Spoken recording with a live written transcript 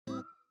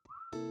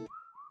Hey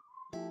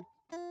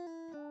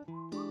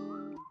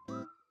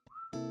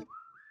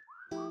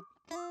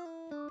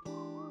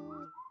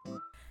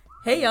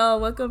y'all,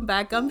 welcome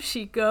back. I'm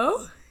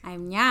Shiko.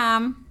 I'm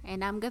Nyam.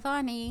 And I'm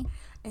Gathani.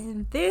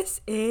 And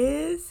this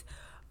is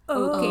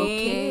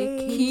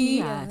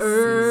Okay,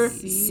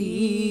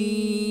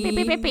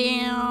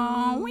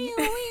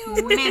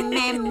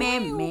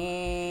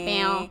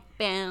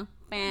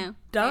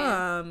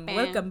 Dumb.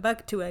 Welcome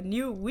back to a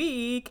new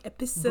week,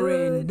 episode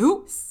Brand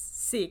new.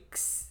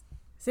 6.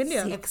 Cindy,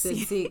 Episode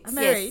 6. am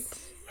I right?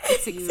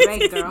 You're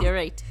right, girl.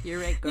 You're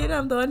right, girl. You know,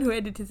 I'm the one who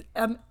edits.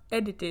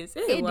 Editors.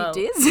 Hey, wow.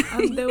 Editors.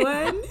 I'm the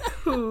one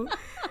who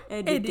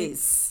Editors.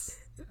 edits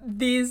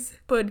these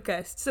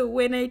podcasts. So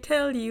when I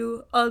tell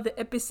you all the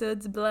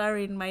episodes blur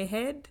in my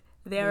head,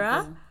 they're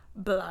a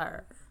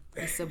blur.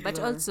 But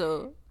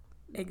also,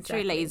 Exactly.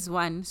 trailer is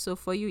 1, so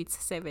for you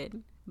it's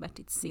 7, but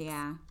it's 6.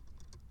 Yeah.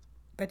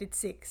 But it's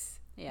 6.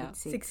 Yeah. It's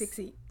 6.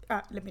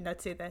 Let me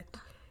not say that.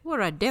 What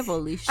a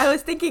devilish. I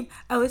was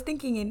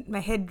thinking in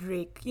my head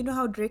Drake. You know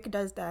how Drake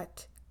does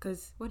that?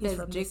 Because What he's does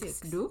from Drake the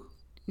 6. do?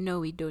 No,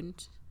 we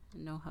don't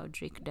know how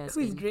Drake does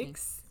Who is anything.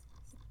 Drake's?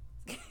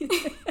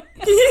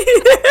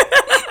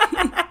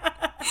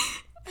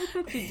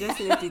 You just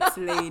let it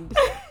slide.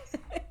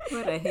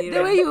 What a hero.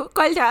 The way you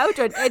called her out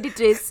on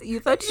editors, you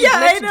thought she'd Yeah, I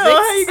let know. Drake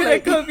How are you gonna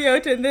slide. call me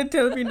out and then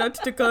tell me not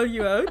to call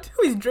you out?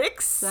 Who is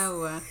Drake's?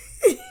 Sour.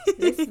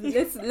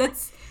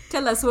 Let's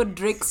tell us what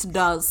Drake's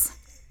does.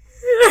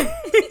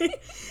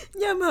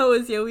 Nyam, how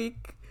was your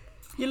week?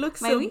 You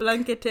look My so week?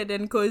 blanketed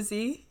and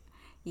cozy.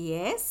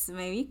 Yes,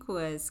 my week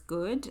was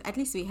good. At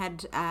least we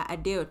had a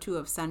day or two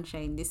of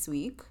sunshine this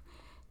week,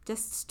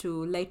 just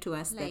to lie to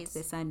us Nice. that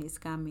the sun is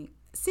coming.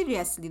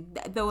 Seriously,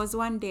 there was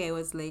one day I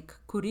was like,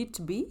 could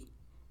it be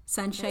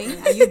sunshine?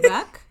 Are you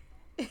back?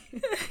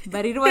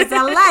 But it was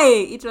a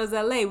lie. It was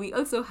a lie. We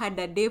also had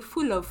a day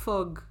full of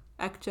fog,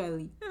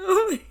 actually.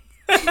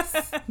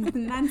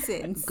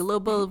 Nonsense.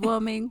 Global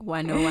warming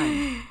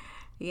 101.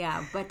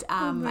 Yeah, but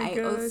my I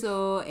gosh.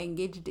 also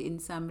engaged in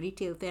some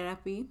retail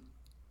therapy.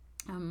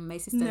 My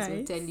sisters will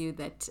Nice. tell you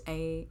that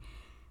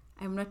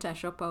I'm not a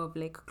shopper of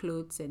like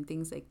clothes and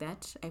things like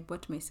that. I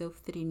bought myself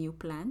 3 new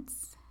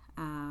plants.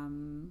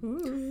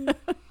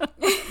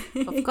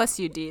 Of course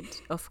you did.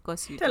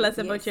 Tell us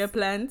about Yes. your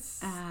plans.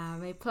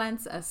 My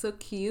plants are so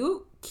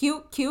cute.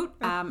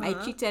 I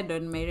cheated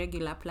on my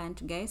regular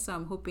plant guys, so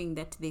I'm hoping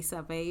that they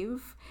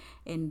survive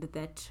and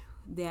that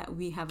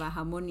we have a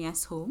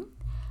harmonious home.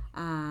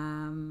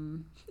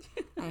 Who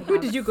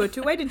did you go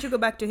to? Why didn't you go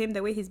back to him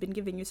the way he's been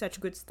giving you such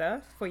good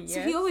stuff for years?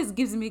 So he always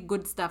gives me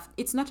good stuff.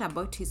 It's not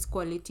about his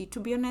quality. To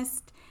be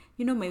honest,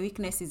 you know my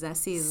weakness is a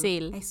sale.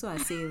 Sale. I saw a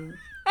sale.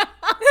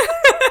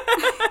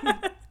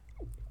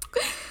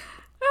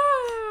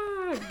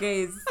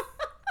 Guys.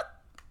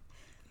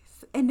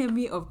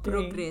 Enemy of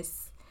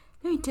progress.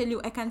 Let me tell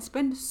you, I can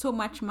spend so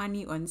much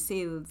money on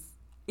sales.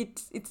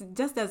 It's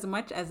just as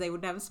much as I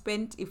would have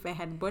spent if I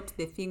had bought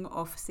the thing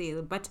off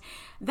sale. But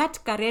that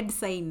red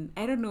sign,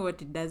 I don't know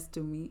what it does to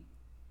me.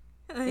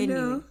 I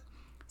know.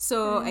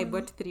 So I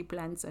bought 3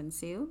 plants on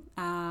sale.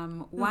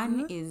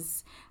 One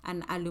is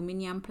an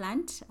aluminium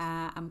plant.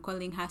 I'm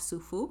calling her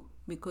Sufu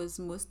because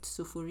most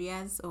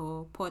sufurias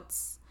or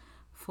pots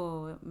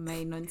for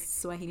my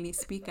non-Swahili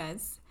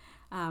speakers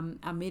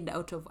are made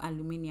out of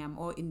aluminium,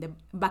 or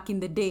back in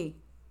the day,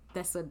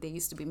 that's what they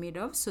used to be made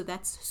of. So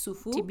that's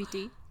Sufu.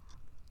 TBT.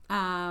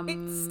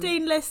 It's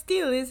stainless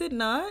steel, is it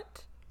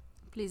not?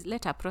 Please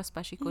let her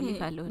prosper. She could leave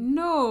her alone.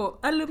 No,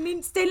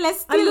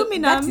 stainless steel.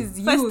 Aluminum, That is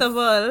youth. first of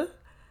all,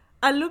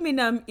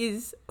 aluminum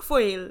is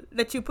foil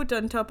that you put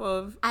on top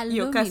of your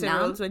Aluminum?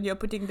 casseroles when you're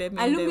putting them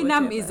in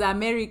Aluminum the is whatever.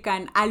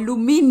 American.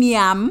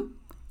 Aluminium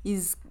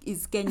is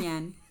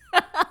Kenyan.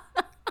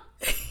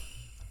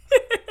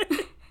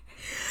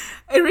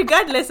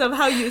 Regardless of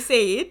how you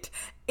say it,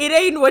 it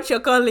ain't what you're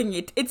calling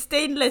it. It's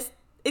stainless.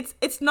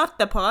 It's not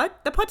the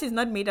pot. The pot is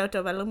not made out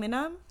of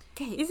aluminum.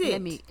 Okay, Is it?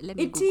 Let me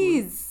It Google.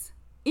 is.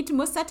 It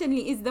most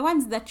certainly is. The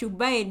ones that you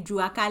buy in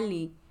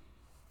Juakali.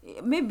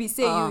 Maybe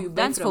say you buy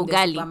that's from for the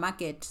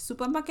gali.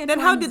 supermarket. Then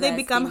how ones do they are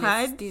become stainless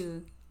hard?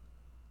 steel.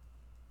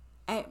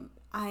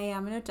 I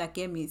am not a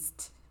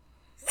chemist.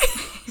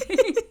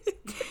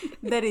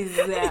 That is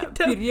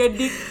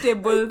periodic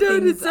table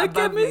Don't things it's a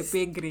above my chemist.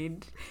 pay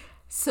grade. Oh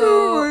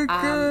So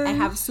my I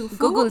have gosh. Sufu.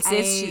 Google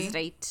says she's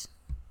right.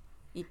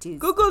 It is.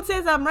 Google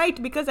says I'm right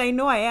because I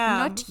know I am.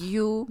 Not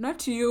you.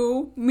 Not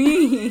you,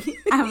 me.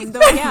 I'm the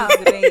one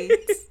who's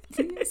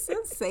right. You're so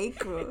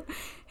psycho.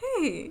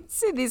 Hey,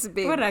 See this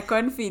babe. what a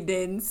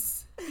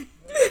confidence.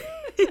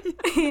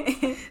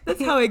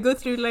 That's how I go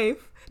through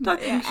life.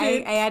 Talking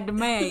shit. I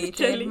admire it. I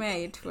Literally. admire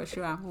it for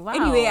sure. Wow.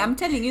 Anyway, I'm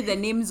telling you the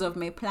names of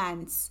my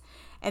plants.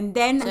 And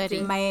then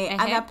Sorry. my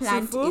Uh-huh. other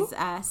plant Sufu? is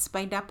a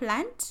spider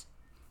plant.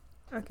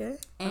 Okay.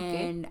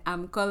 And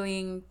I'm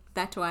calling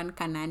that one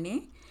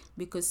Kanane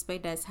because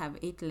spiders have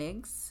 8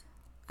 legs.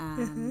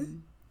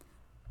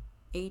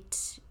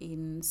 8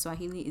 in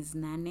Swahili is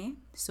nane,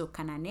 so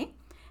Kanane.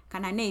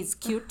 Kanane is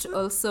cute,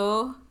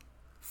 also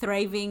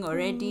thriving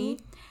already.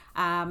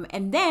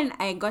 And then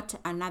I got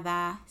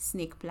another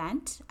snake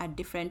plant, a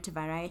different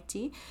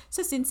variety.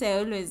 So since I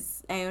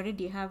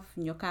already have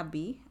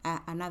nyokabi,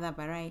 another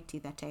variety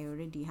that I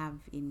already have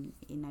in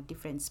a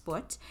different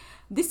spot.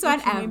 This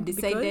one I have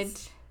decided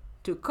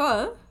to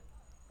call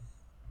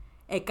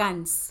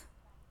Ekans.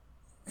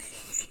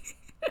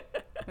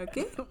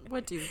 Okay?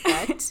 What is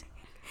that?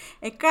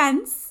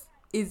 Ekans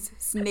is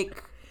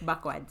snake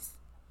backwards.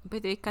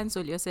 But they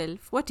cancel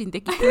yourself. What in the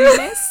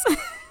Kikuyu-ness?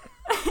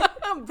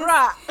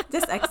 Bruh.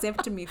 Just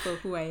accept me for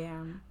who I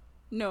am.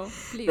 No,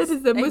 please. That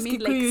is the most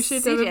Kikuyu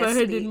shit I've ever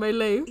heard in my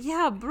life.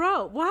 Yeah,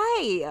 bro.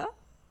 Why?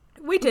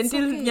 Wait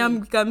until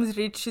Nyam becomes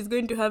rich. She's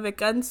going to have a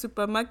Can's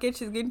supermarket.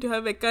 She's going to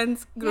have a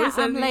Can's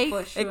grocery, like, for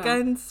a sure.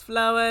 Can's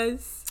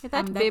flowers.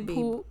 That babe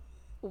who,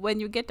 when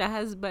you get a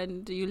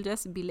husband, you'll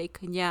just be like,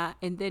 Nya,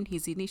 and then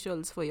his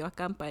initials for your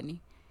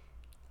company.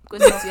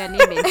 Because it's your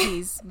name and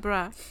his.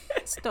 Bruh.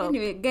 Stop.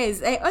 Anyway,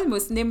 guys, I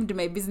almost named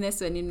my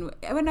business when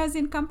I was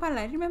in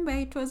Kampala. Remember,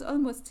 it was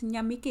almost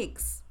Nyami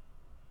Cakes.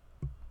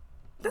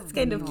 That's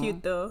kind of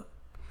cute, though.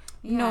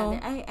 Yeah, No.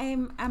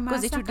 I'm a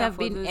Because it would sucker have for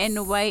been those.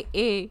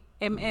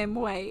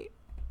 NYAMMY.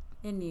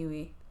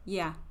 Anyway,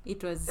 yeah,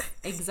 it was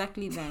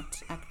exactly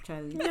that,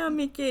 actually.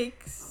 Yummy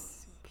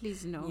cakes.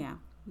 Please no. Yeah.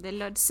 The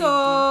Lord saved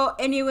So,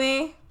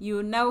 anyway,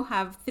 you now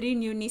have 3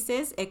 new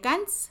nieces,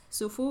 Ekans,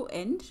 Sufu,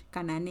 and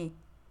Kanane. you.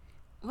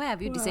 Where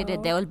have you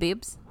decided they're all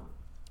babes?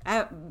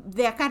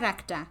 Their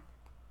character.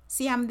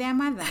 See, I'm their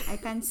mother. I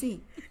can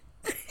see.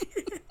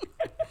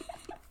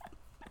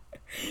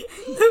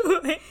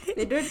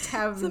 They don't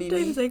have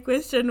Sometimes Nini. I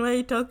question why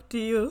I talk to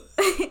you.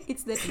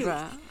 It's the truth.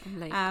 Bruh. I'm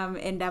like,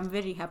 And I'm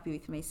very happy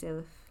with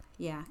myself.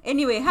 Yeah.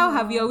 Anyway, how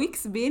have your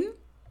weeks been?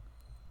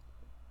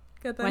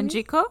 Kathani?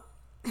 Wanjiko?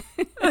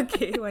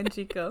 Okay,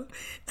 Wanjiko.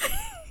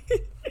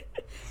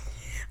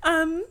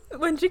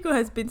 Wanjiko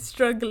has been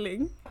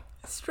struggling.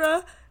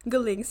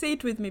 Struggling. Say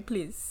it with me,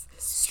 please.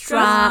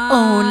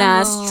 Strangle.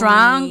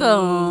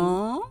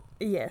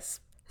 Yes.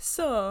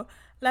 So,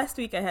 last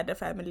week I had a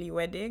family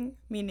wedding,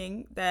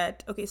 meaning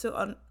that, okay, so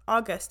on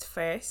August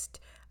 1st,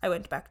 I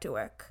went back to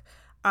work.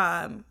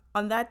 On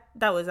that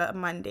was a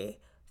Monday.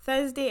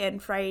 Thursday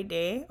and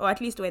Friday, or at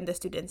least when the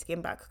students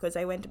came back, because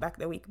I went back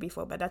the week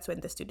before, but that's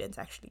when the students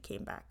actually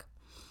came back.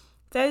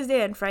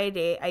 Thursday and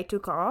Friday, I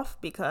took off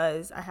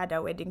because I had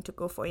a wedding to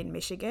go for in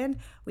Michigan.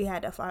 We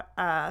had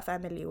a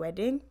family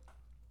wedding,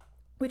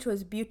 which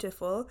was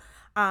beautiful.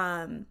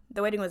 The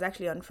wedding was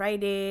actually on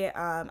Friday.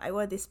 I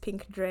wore this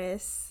pink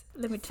dress.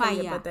 Let me tell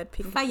you about that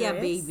pink dress. Fire,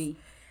 baby.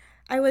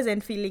 I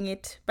wasn't feeling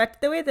it, but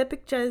the way the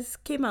pictures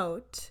came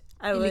out,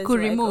 I was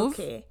Could like, remove.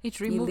 okay, It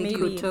removed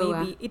Ili- you.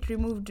 maybe it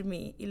removed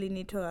me.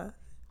 Ilinitoa.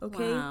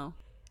 Okay, Wow.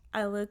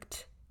 I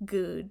looked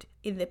good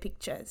in the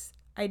pictures.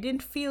 I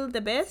didn't feel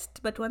the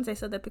best, but once I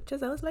saw the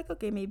pictures, I was like,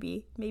 okay,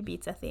 maybe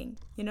it's a thing,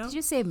 you know? Did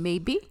you say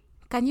maybe?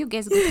 Can you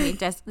guys go to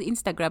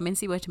Instagram and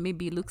see what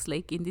maybe looks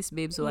like in this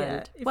babe's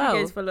world? Yeah, if Wow. you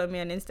guys follow me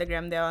on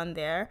Instagram, they're on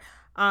there.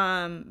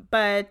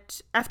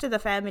 But after the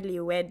family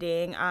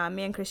wedding,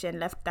 me and Christian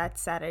left that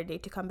Saturday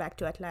to come back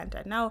to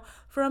Atlanta. Now,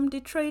 from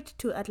Detroit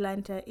to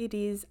Atlanta, it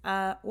is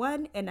a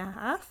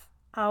 1.5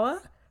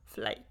 hour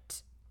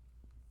flight.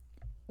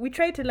 We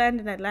tried to land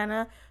in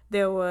Atlanta.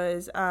 There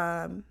was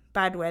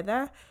bad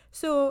weather.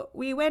 So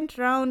we went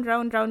round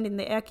in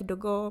the air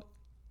kidogo.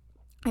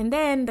 And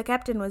then the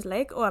captain was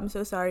like, oh, I'm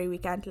so sorry, we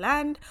can't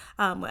land.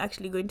 We're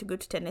actually going to go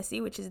to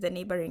Tennessee, which is the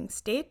neighboring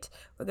state.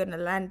 We're going to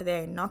land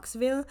there in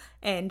Knoxville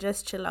and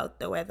just chill out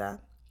the weather.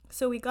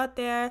 So we got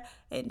there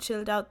and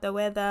chilled out the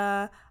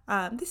weather.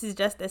 This is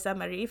just a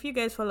summary. If you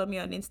guys follow me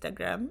on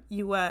Instagram,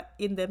 you were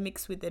in the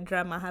mix with the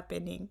drama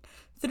happening.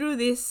 Through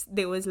this,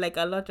 there was like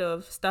a lot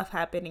of stuff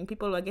happening.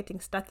 People were getting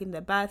stuck in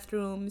the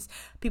bathrooms.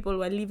 People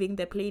were leaving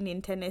the plane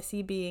in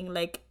Tennessee being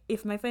like,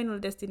 if my final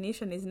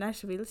destination is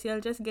Nashville, see, I'll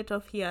just get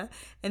off here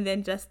and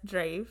then just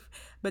drive.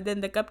 But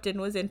then the captain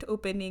wasn't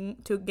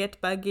opening to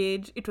get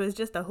baggage. It was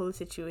just a whole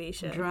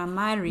situation.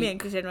 Dramatic. Me and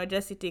Christian were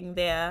just sitting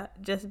there,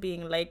 just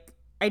being like,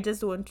 I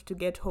just want to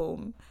get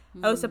home.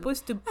 I was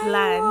supposed to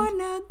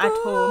land at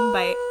home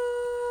by...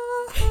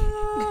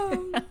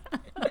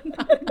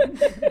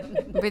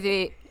 By the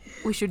way,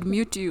 we should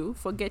mute you.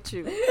 Forget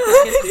you.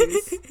 Forget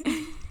this.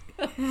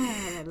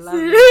 I love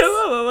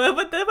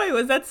it. But why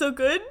was that so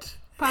good?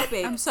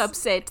 Perfect. I'm so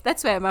upset.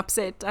 That's why I'm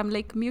upset. I'm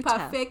like, mute her.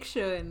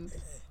 Perfection.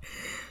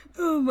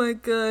 Oh my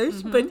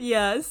gosh. But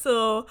yeah,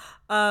 so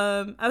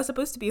I was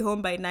supposed to be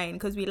home by 9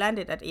 because we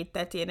landed at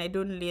 8:30 and I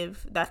don't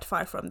live that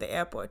far from the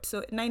airport.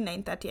 So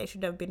 9:30 I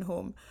should have been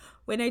home.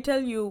 When I tell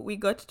you we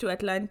got to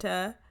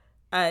Atlanta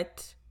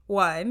at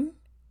 1,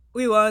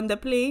 we were on the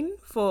plane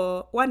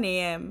for 1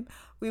 a.m.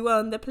 We were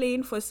on the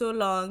plane for so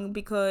long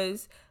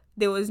because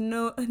there was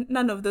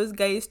none of those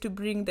guys to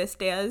bring the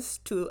stairs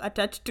to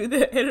attach to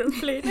the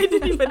aeroplane. I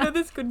didn't even know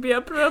this could be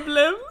a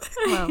problem.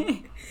 Wow.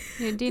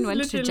 You didn't want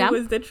to Literally jump?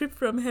 was the trip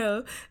from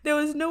hell. There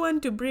was no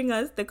one to bring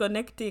us the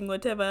connecting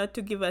whatever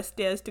to give us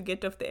stairs to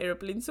get off the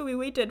aeroplane. So we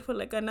waited for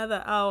like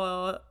another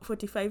hour or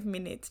 45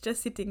 minutes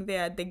just sitting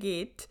there at the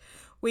gate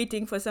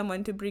waiting for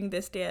someone to bring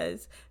the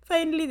stairs.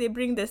 Finally, they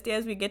bring the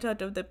stairs, we get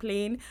out of the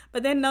plane,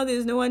 but then now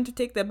there's no one to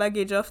take the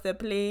baggage off the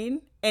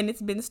plane, and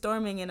it's been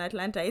storming in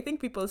Atlanta. I think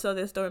people saw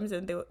the storms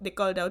and they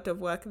called out of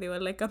work. They were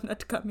like, I'm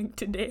not coming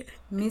today.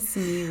 Miss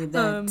me with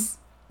that.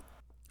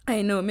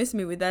 I know, miss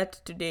me with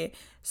that today.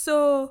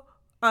 So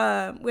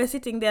we're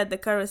sitting there at the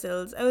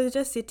carousels. I was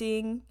just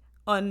sitting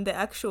on the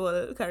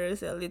actual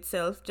carousel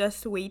itself,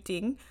 just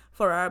waiting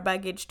for our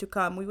baggage to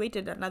come. We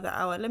waited another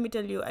hour. Let me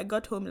tell you, I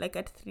got home like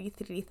at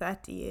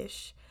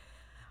 3:30ish.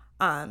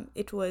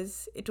 It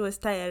was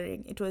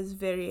tiring. It was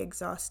very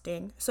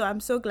exhausting. So I'm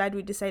so glad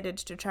we decided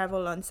to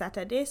travel on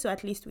Saturday. So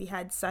at least we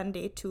had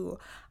Sunday to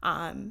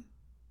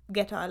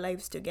get our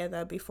lives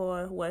together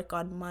before work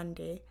on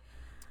Monday.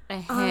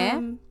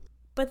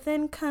 But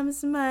then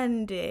comes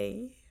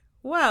Monday.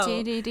 Wow.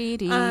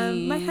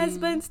 My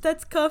husband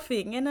starts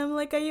coughing and I'm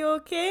like, are you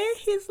okay?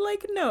 He's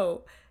like,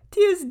 no.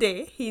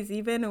 Tuesday, he's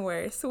even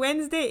worse.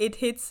 Wednesday, it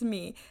hits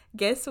me.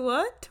 Guess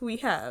what? We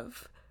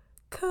have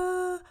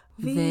COVID.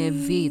 The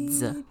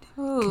vids.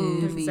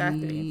 Oh,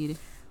 Exactly.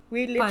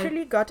 We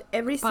literally got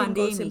every single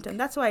Pandemic. symptom.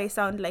 That's why I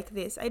sound like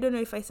this. I don't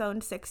know if I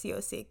sound sexy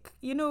or sick.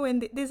 You know,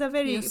 when there's a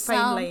very You fine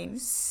sound line.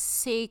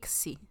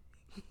 sexy.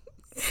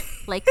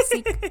 Like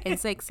sick and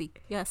sexy.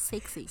 Yeah,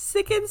 sexy.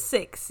 Sick and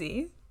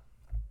sexy.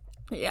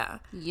 Yeah.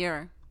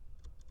 Yeah.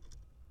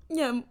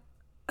 Yeah.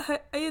 Are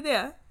you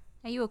there?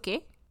 Are you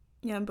okay?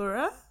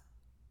 Nyambura?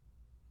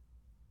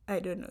 I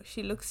don't know.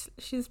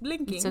 She's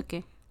blinking. It's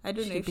okay. I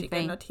don't know She'll if be she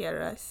fine. cannot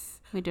hear us.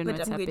 We don't know But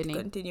what's I'm going to happening.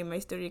 continue my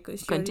story because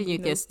she Continue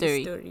already your knows the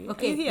story. story. Are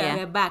okay, you here?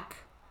 we're back.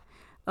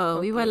 Oh,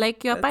 we were Okay,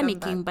 like, you're welcome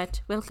panicking,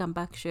 but welcome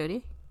back,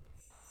 Shuri.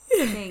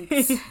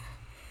 Thanks.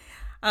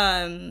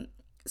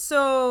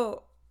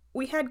 So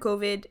we had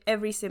COVID,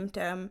 every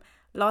symptom,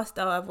 lost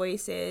our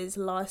voices,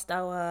 lost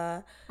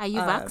our Are you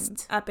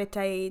vaxxed?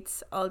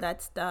 appetites, all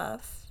that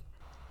stuff.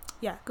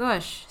 Yeah.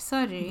 Gosh,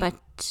 sorry.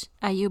 But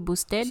are you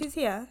boosted? She's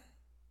here.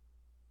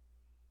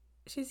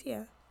 She's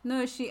here.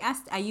 No, she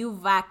asked, are you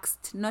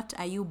vaxxed? Not,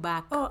 are you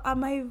back? Oh,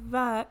 am I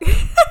back?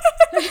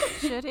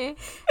 Shuri?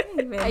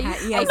 Even Are you- her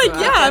I'm ears Like, were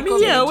yeah, up. I'm COVID.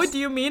 here. What do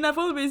you mean? I've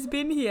always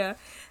been here.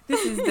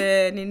 This is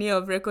the Nini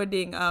of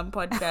recording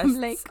podcasts,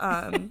 like-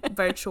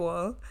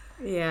 virtual.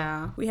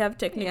 Yeah. We have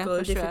technical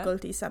for sure.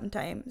 difficulties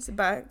sometimes,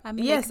 but I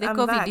mean, yes, like, the I'm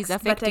COVID vaxxed, is but I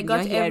affecting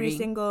got your every hearing.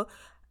 single.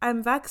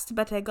 I'm vaxxed,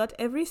 but I got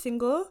every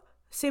single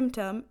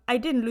symptom. I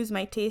didn't lose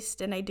my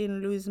taste, and I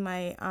didn't lose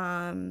my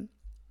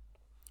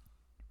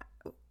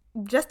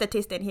just the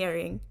taste and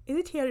hearing. Is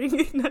it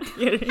hearing? Not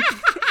hearing.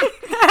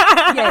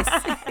 Yes.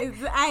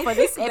 I For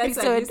this think that's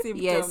a new episode, symptom,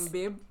 yes.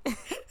 babe.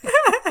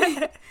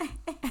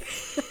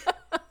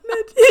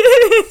 Not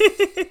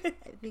hearing.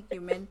 I think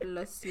you meant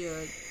lost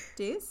your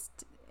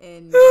taste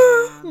and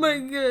My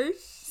gosh.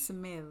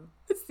 smell.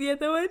 What's the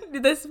other one?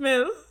 The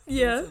smell.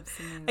 Yeah. Sense of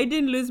smell. I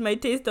didn't lose my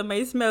taste or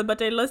my smell,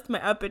 but I lost my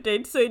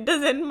appetite, so it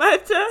doesn't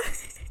matter.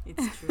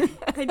 It's true.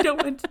 I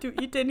don't want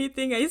to eat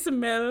anything I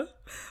smell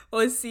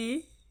or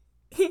see.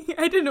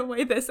 I don't know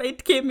why the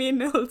sight came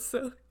in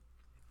also.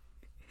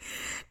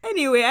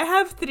 Anyway, I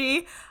have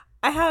 3.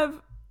 I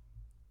have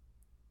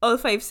all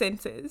 5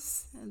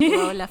 senses. We're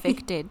all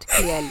affected,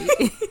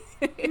 clearly.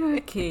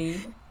 Okay.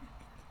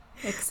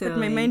 Excellent. But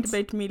my mind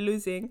bite me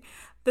losing.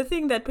 The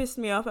thing that pissed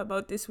me off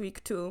about this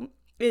week too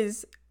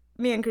is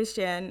me and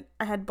Christian,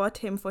 I had bought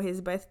him for his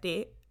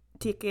birthday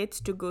tickets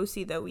to go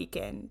see The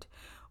Weeknd,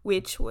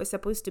 which was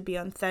supposed to be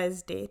on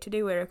Thursday.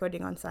 Today we're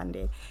recording on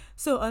Sunday.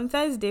 So on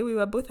Thursday we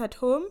were both at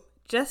home,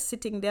 just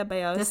sitting there by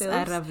Just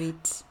ourselves. out of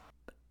it.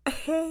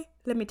 Hey,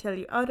 let me tell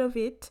you, out of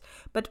it,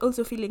 but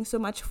also feeling so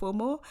much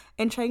FOMO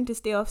and trying to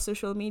stay off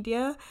social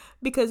media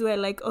because we're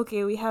like,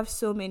 okay, we have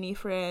so many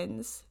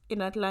friends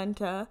in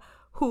Atlanta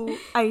who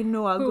I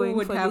know are Who going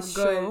would for have this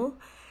gone? show.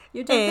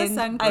 You just And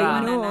sang I to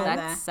one know another.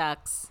 That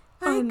sucks.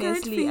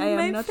 Honestly, I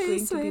am not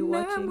going to be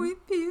watching. with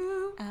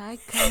you. I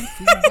can't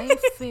feel my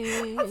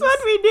face. That's what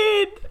we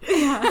did.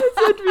 That's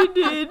what we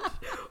did.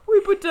 We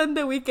put on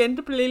the Weekend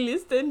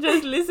playlist and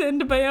just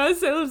listened by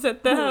ourselves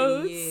at the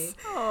house. Yeah.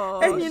 Oh,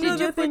 And you know,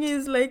 did the thing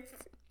is, like,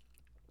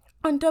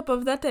 on top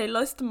of that, I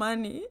lost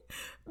money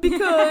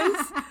because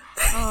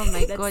Oh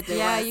my That's god, the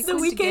yeah, worst. you the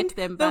could weekend, get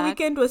them the back.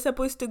 Weekend was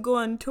supposed to go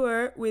on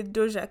tour with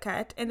Doja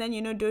Cat, and then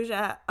you know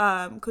Doja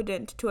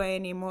couldn't tour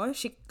anymore.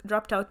 She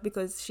dropped out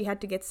because she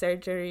had to get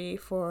surgery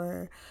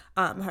for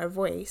her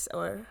voice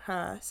or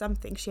her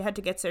something. She had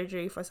to get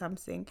surgery for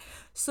something.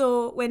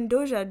 So when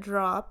Doja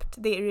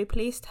dropped, they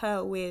replaced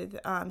her with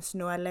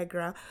Snow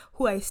Allegra,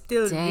 who I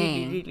still really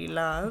Dang. really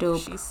love.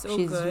 Dope. She's so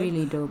She's good.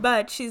 really dope.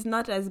 But she's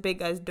not as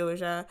big as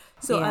Doja.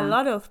 So Yeah. a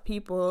lot of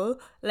people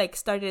like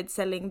started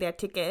selling their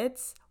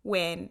tickets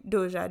when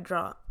Doja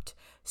dropped.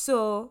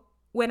 So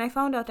when I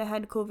found out I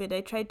had COVID,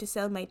 I tried to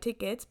sell my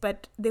tickets,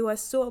 but there were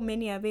so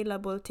many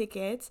available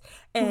tickets,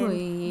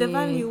 and the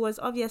value was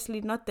obviously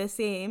not the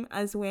same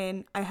as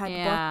when I had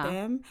bought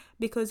them,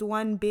 because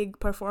one big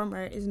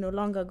performer is no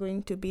longer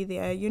going to be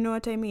there. You know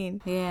what I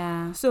mean?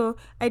 Yeah. So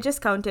I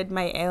just counted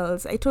my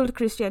L's. I told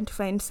Christian to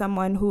find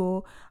someone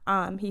who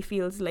he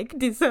feels like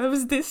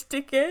deserves these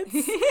tickets.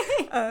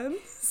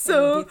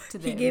 So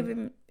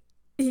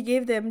he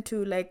gave them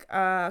to like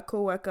a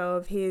co-worker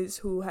of his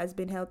who has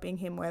been helping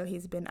him while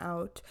he's been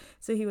out.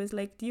 So he was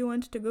like, do you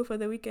want to go for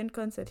the weekend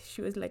concert?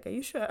 She was like, are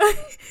you sure?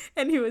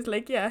 And he was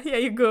like, yeah, here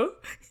you go.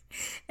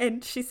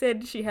 And she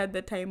said she had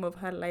the time of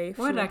her life.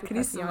 What a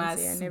Christmas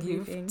and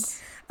everything.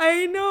 gift.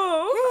 I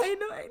know.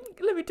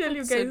 Let me tell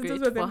you guys, so those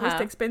were the most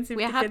her. expensive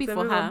We're tickets happy I've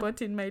for ever her.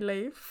 bought in my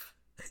life.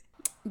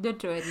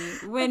 Don't worry.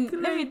 Let me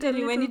cried tell a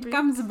you, when little it bit.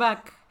 comes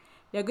back,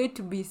 you're going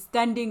to be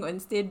standing on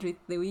stage with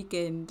The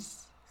Weeknd.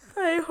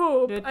 I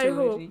hope, Don't I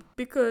hope, worry.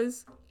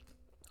 because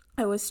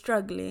I was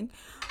struggling.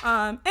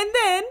 And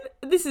then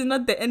this is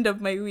not the end of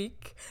my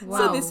week. Wow.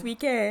 So this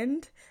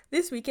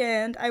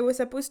weekend, I was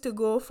supposed to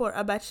go for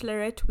a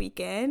bachelorette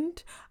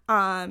weekend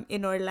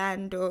in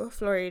Orlando,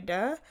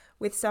 Florida,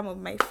 with some of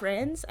my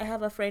friends. I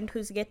have a friend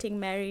who's getting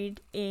married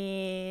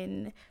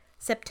in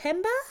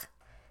September.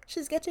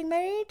 She's getting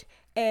married,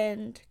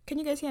 and can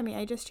you guys hear me?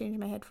 I just changed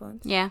my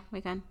headphones. Yeah,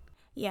 we can.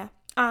 Yeah.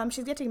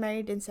 She's getting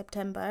married in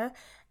September,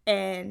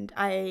 and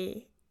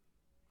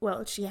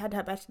she had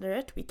her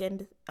bachelorette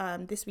weekend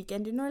this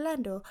weekend in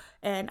Orlando,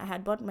 and I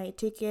had bought my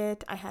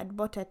ticket. I had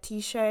bought a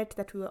t-shirt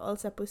that we were all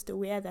supposed to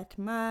wear that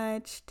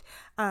matched.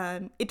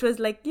 It was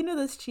like, you know,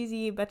 those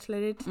cheesy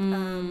bachelorette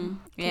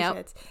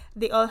t-shirts.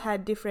 They all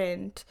had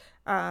different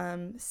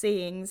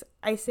sayings.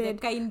 I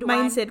said,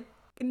 mine said,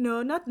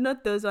 no,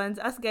 not those ones.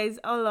 Us guys,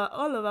 all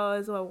of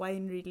ours were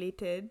wine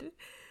related.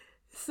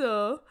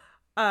 So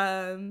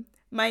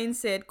mine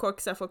said,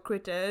 corks are for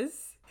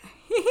critters.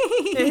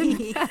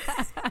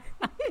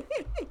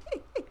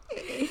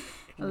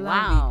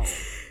 Wow.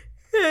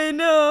 I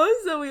know.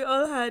 So we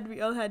all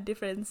had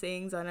different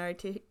sayings on our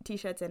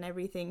t-shirts and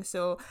everything.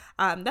 So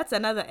that's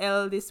another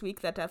L this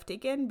week that I've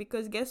taken,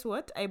 because guess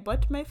what? I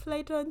bought my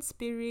flight on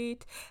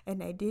Spirit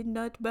and I did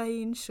not buy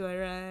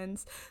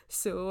insurance,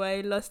 so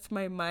I lost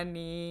my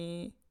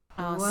money.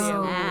 Oh,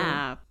 Wow.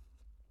 snap.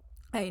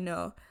 I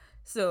know.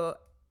 So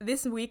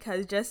this week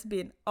has just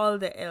been all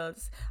the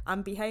L's.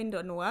 I'm behind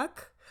on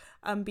work.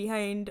 I'm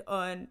behind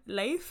on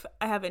life.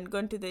 I haven't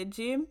gone to the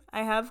gym.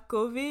 I have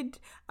COVID.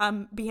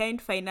 I'm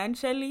behind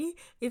financially.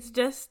 It's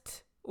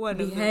just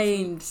one of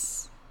Behind.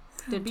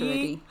 Don't those.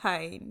 worry.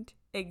 Behind.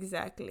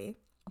 Exactly.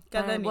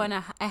 But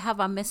Kadhani. I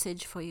have a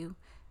message for you,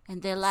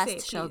 and the last Say,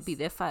 shall please. be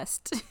the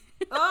first.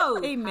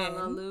 Oh, Amen.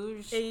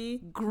 hallelujah.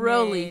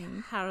 Growly.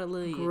 Amen.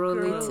 Hallelujah.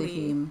 Glory to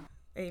Growly. him.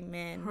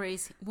 Amen.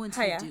 Praise. Won't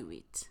Hiya. he do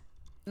it?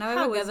 Now,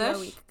 How was your Gadash?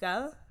 week,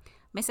 girl?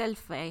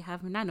 Myself, I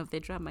have none of the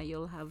drama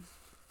you'll have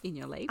in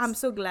your lives. I'm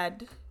so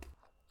glad.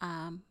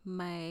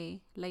 My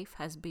life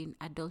has been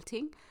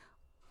adulting,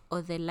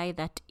 or the lie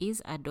that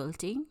is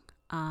adulting.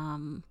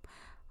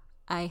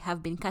 I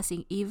have been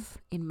cussing Eve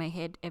in my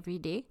head every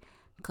day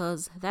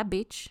because that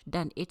bitch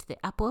done ate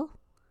the apple.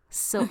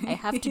 So I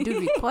have to do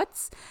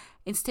reports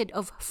instead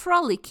of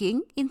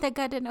frolicking in the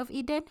Garden of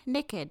Eden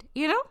naked,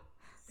 you know?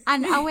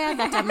 Unaware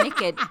that I'm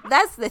naked.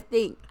 That's the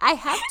thing. I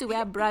have to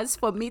wear bras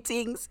for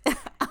meetings.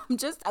 I'm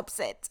just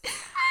upset.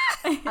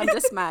 I'm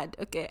just mad.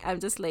 Okay. I'm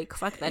just like,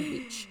 fuck that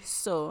bitch.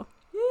 So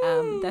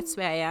that's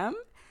where I am.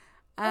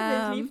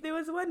 Honestly, if there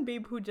was one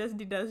babe who just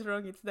did us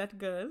wrong, it's that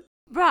girl.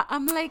 Bruh,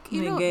 I'm like,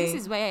 you My know, guy. this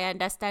is why I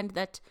understand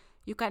that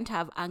you can't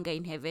have anger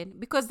in heaven,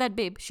 because that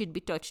babe should be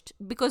touched,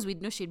 because we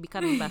know she'd be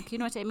coming back. You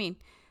know what I mean?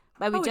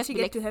 But How we would just she be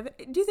get like, to heaven?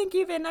 Do you think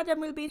Eve and Adam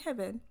will be in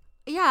heaven?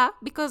 yeah,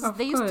 because Of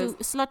they used to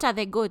course. slaughter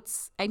the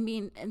goats. I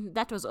mean, and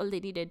that was all they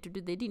needed to do.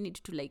 They didn't need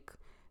to like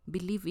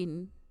believe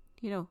in,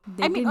 you know.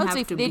 They I mean, didn't also have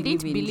if to they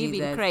didn't believe in believe in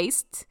Jesus.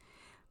 Christ,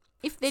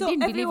 if they so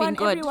didn't believe in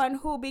God, everyone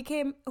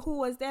who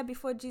was there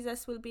before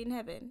Jesus will be in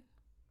heaven.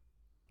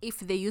 if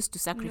they used to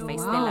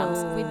sacrifice the Wow.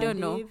 lambs, we don't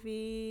know.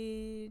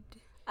 David.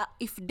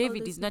 If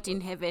David those is not in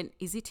people. heaven,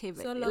 is it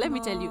heaven? Let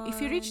me tell you,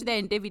 if you reach there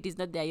and David is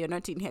not there, you're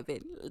not in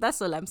heaven.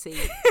 That's all I'm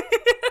saying.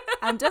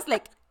 I'm just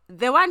like,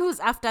 the one who's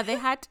after the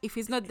heart, if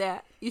he's not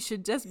there, you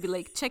should just be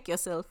like, check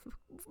yourself,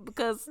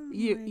 because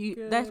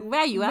you that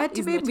where you are But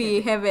is not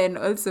maybe heaven. heaven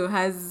also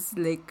has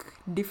like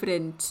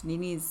different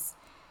ninis.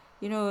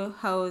 You know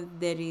how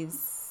there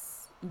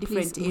is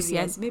different Please,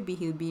 areas. Musian. Maybe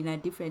he'll be in a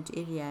different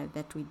area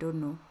that we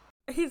don't know.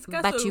 His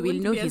But castle you will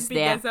won't know be as he's big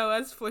there. as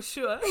ours for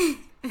sure.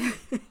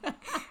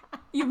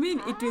 You mean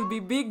it will be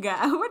bigger?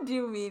 What do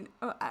you mean?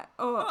 Oh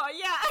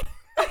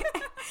yeah.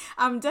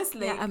 I'm just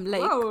like, Yeah, I'm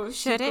like, wow,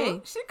 Shere.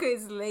 Shiko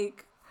is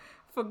like,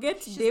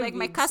 forget She's David. like,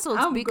 my castle's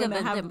I'm bigger gonna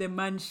than have them. the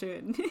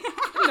mansion.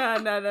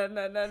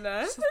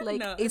 No. She's like,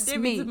 no, it's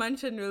David's me.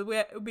 mansion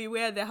will be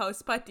where the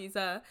house parties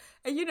are.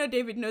 And you know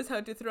David knows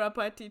how to throw a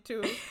party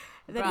too.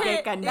 That Bruh,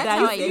 guy can that's dance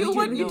how I you knew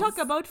want you to know. talk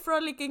about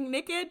frolicking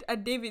naked?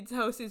 At David's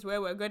house is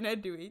where we're gonna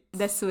do it.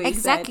 That's way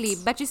Exactly.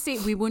 that. But you see,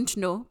 we won't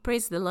know.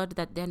 Praise the Lord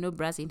that there are no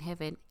bras in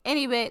heaven.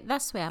 Anyway,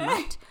 that's where I'm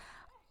at.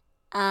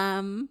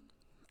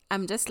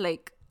 I'm just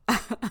like,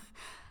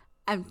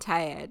 I'm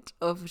tired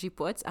of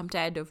reports. I'm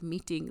tired of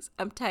meetings.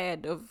 I'm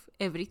tired of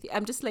everything.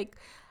 I'm just like,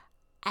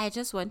 I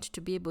just want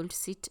to be able to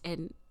sit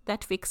and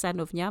that fake sun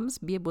of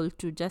Nyams, be able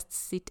to just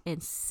sit in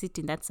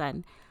that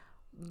sun.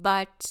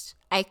 But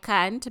I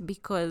can't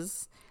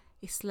because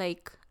it's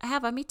like I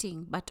have a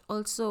meeting, but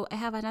also I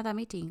have another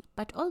meeting,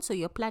 but also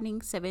you're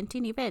planning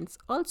 17 events.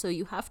 Also,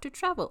 you have to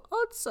travel.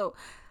 Also,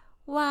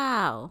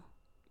 wow.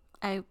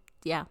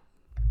 Yeah.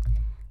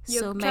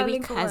 You're So my traveling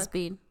week for has work.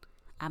 been,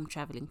 I'm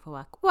traveling for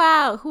work.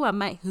 Wow. Who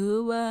am I?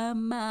 Who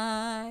am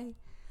I?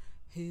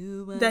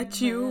 Who am That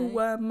you I?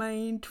 were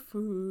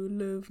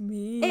mindful of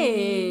me.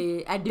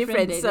 Hey, a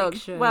different Different song.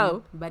 direction.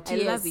 Wow. But I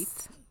yes. love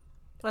it.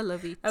 I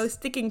love it. I was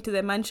sticking to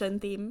the mansion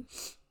theme.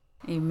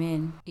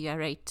 Amen. You're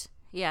right.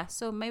 Yeah,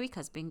 so my week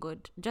has been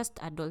good. Just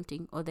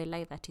adulting, or the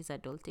life that is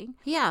adulting.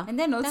 Yeah. And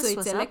then also that's it's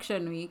what's up.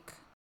 election week.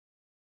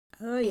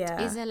 Oh It yeah.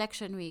 is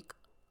election week.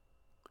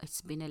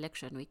 It's been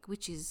election week,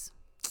 which is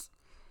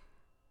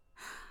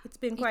It's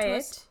been it quiet.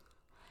 was-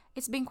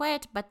 it's been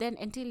quiet, but then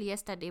until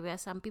yesterday where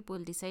some people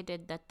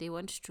decided that they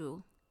want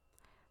to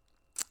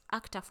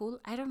act a fool.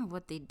 I don't know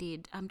what they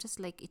did. I'm just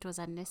like it was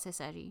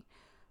unnecessary.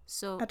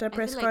 So At a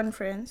press I feel like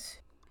conference.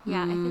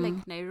 I feel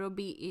like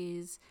Nairobi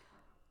is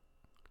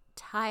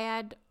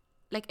tired.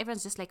 Like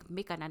everyone's just like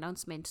make an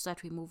announcement so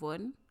that we move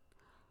on.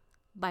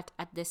 But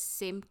at the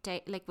same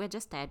time, like we're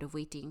just tired of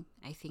waiting,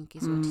 I think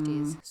is what it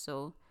is.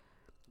 So,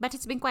 but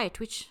it's been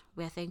quiet, which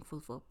we're thankful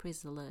for.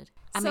 Praise the Lord.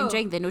 I'm So,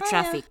 enjoying the no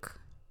traffic.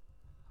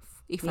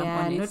 If I'm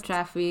Yeah, no honest.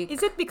 traffic.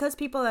 Is it because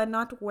people are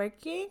not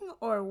working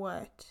or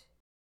what?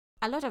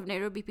 A lot of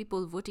Nairobi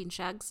people vote in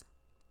shags.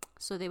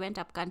 So they went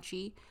up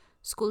country.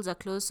 Schools are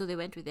closed, so they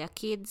went with their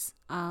kids.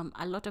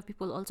 A lot of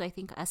people also, I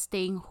think, are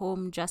staying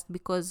home just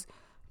because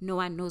no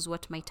one knows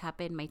what might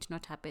happen, might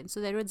not happen. So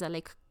the roads are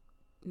like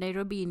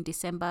Nairobi in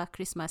December,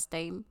 Christmas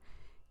time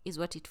is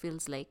what it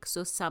feels like.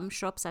 So some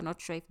shops are not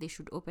sure if they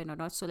should open or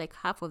not. So like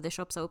half of the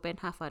shops are open,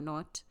 half are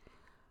not.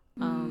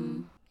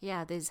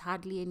 Yeah, there's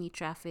hardly any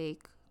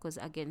traffic because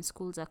again,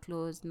 schools are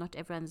closed. Not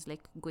everyone's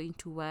like going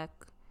to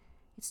work.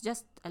 It's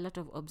just a lot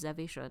of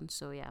observation.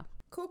 So yeah.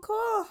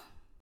 Cool.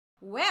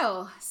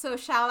 Well, so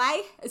shall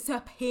I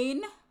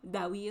spin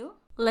the wheel?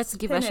 Let's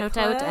give a Spin it shout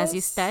out as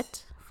you first.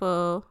 start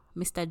for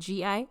Mr.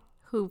 GI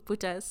who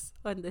put us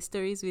on the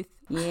stories with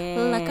Yes.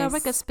 like a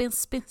record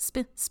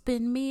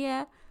spin me.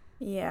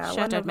 Yeah, Shout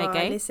one out, of my our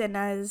guy.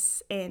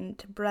 listeners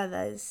and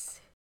brothers.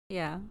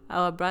 Yeah,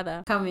 our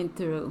brother. Coming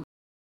through.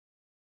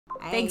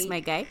 Thanks, my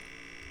guy.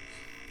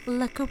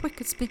 Like a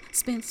record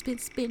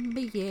spin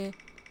me, yeah.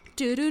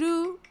 Do do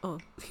do. Oh,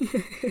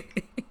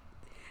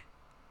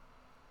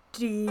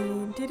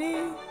 Ding, ding,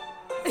 ding.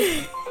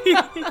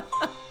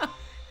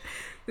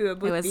 We were I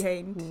both was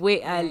behind. way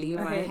Yeah, early. you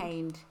were Ahead.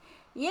 behind.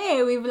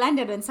 Yeah, we've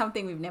landed on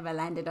something we've never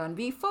landed on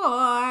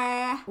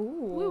before.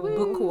 Ooh.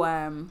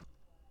 Bookworm.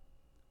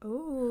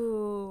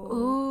 Ooh.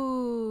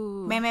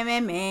 Ooh. Meh, meh, meh,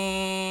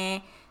 meh.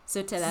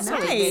 So tell us what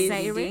Nice. you're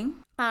Siren. reading.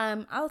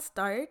 I'll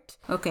start.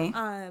 Okay.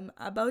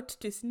 About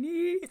to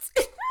sneeze.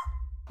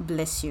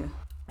 Bless you.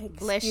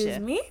 Bless Excuse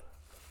you. me.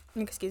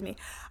 Excuse me.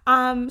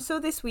 So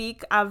this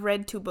week I've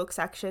read 2 books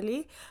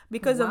actually.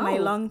 Because of my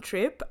Wow. long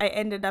trip, I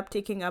ended up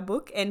taking a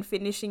book and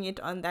finishing it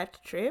on that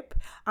trip.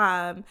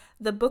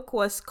 The book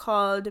was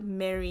called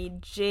Mary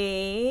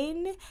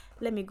Jane.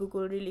 Let me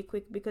Google really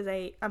quick because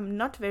I'm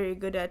not very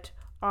good at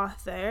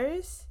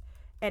authors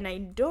and I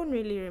don't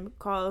really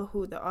recall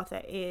who the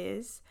author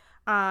is.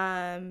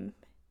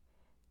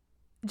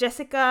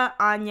 Jessica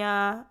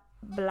Anya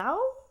Blau?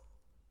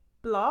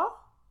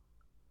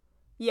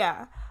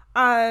 Yeah.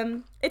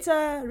 It's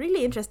a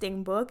really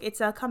interesting book. It's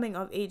a coming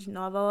of age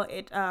novel.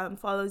 It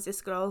follows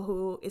this girl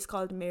who is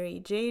called Mary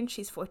Jane.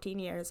 She's 14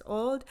 years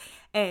old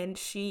and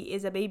she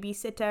is a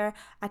babysitter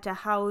at a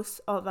house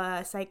of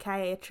a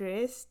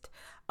psychiatrist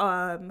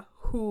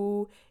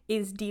who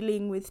is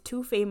dealing with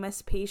 2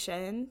 famous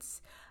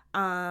patients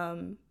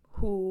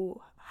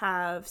who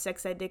have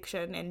sex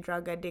addiction and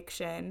drug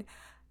addiction,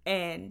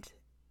 and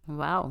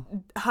Wow.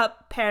 her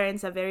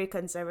parents are very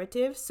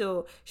conservative,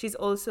 so she's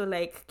also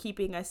like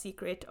keeping a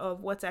secret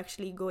of what's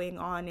actually going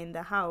on in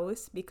the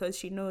house because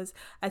she knows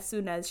as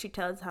soon as she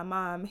tells her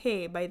mom,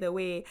 hey, by the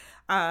way,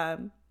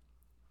 I'm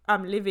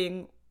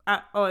living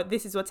or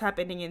this is what's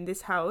happening in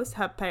this house,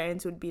 her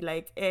parents would be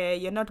like,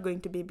 you're not going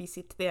to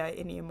babysit there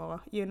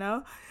anymore, you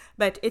know.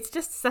 But it's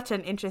just such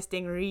an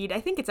interesting read.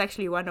 I think it's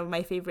actually one of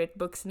my favorite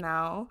books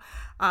now,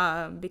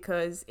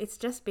 because it's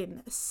just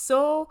been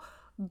so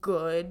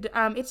good.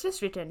 It's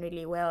just written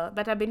really well.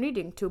 But I've been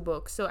reading 2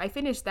 books, so I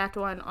finished that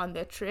one on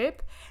the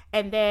trip,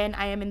 and then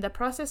I am in the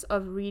process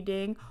of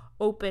reading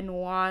Open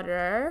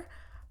Water,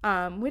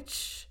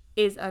 which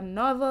is a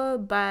novel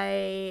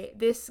by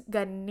this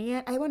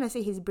Ghanaian. I want to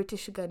say he's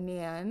British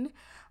Ghanaian.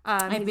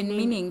 I've His been name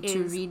meaning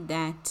to is- read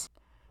that.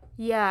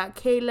 Yeah,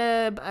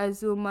 Caleb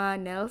Azuma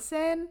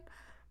Nelson.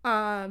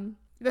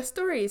 The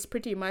story is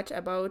pretty much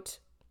about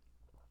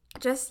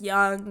just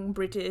young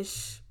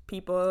British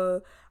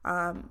people,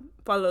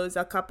 follows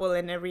a couple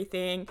and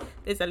everything.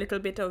 There's a little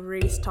bit of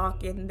race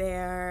talk in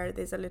there.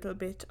 There's a little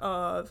bit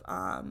of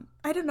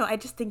I don't know, I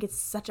just think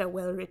it's such a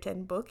well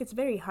written book. It's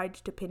very hard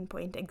to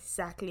pinpoint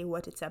exactly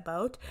what it's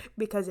about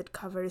because it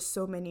covers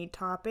so many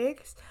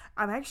topics.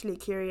 I'm actually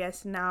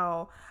curious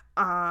now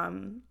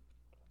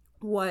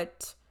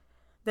what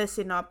the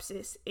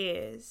synopsis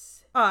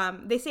is.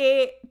 They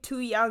say two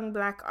young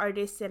black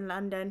artists in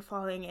London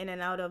falling in and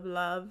out of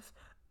love.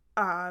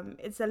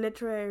 It's a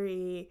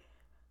literary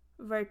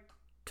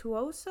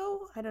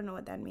virtuoso. I don't know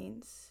what that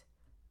means.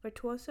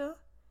 Virtuoso,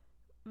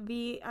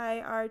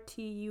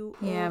 Virtuoso.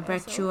 Yeah,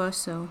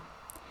 virtuoso.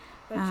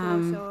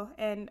 Virtuoso,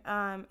 and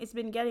it's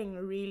been getting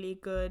really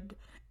good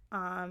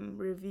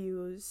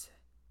reviews.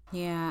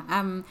 Yeah.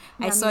 I Mom,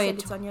 saw you said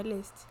it. it's on your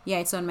list. Yeah,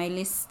 it's on my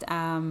list.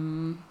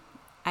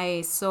 I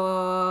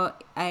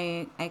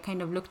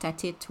kind of looked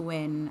at it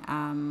when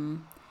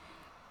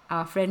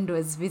our friend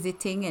was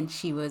visiting, and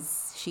she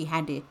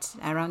had it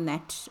around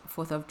that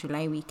 4th of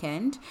July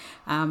weekend,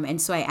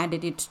 and so I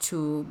added it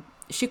to.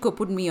 Shiko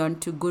put me on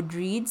to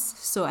Goodreads,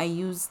 so I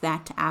use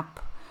that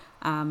app.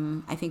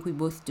 I think we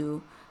both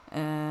do.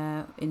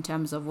 In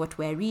terms of what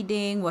we're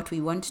reading, what we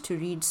want to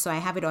read, so I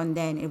have it on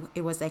there, and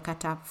it was like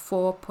at a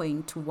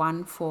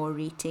 4.14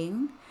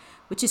 rating,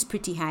 which is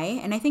pretty high,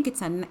 and I think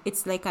it's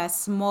like a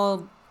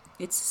small,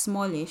 it's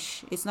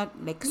smallish, it's not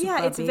like super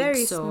Yeah, it's big,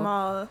 very so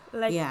small.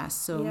 Like yeah,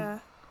 so yeah,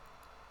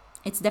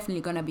 it's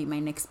definitely gonna be my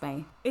next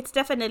buy. it's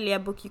definitely a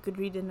book you could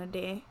read in a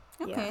day.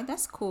 Okay, Yeah.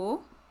 that's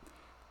cool.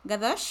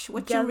 Gadosh,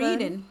 what you Gavin?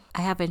 reading?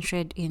 I haven't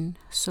read in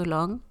so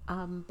long,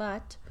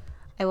 but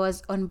I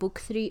was on book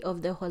 3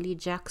 of the Holly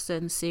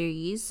Jackson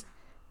series,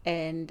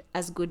 and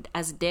As Good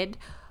as Dead.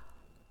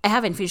 I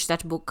haven't finished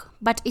that book,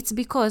 but it's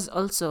because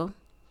also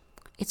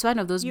it's one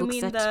of those You books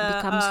mean that the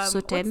becomes so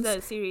tense. what's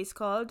the series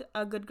called?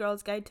 A Good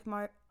Girl's Guide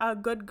to A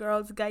Good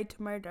Girl's Guide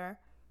to Murder.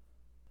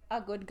 A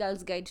Good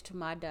Girl's Guide to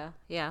Murder.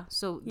 Yeah.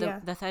 So Yeah.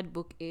 the third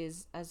book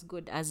is As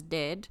Good as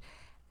Dead,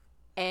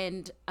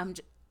 and I'm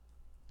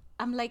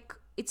like,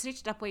 it's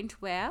reached a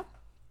point where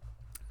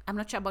I'm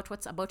not sure about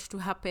what's about to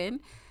happen.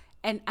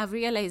 And I've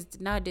realized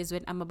nowadays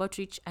when I'm about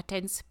to reach a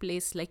tense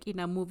place, like in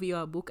a movie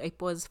or a book, I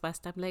pause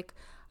first. I'm like,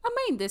 am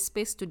I in the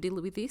space to deal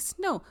with this?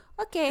 No.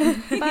 Okay,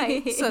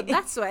 bye. So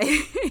that's why.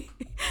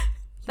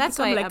 That's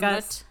Become why like I'm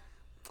us.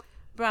 not,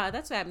 bruh.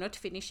 That's why I'm not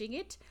finishing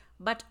it.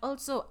 But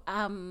also,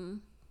 I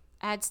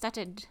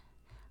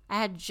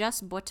had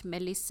just bought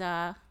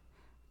Melissa.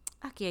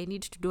 Okay, I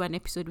need to do an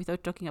episode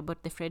without talking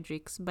about the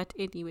Fredericks. But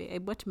anyway, I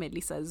bought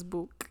Melissa's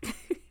book.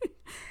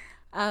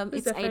 Who's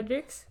It's the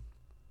Fredericks?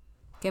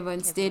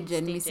 Kevin Stage and Stage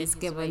and Mrs. his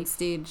Kevin wife.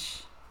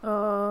 Stage.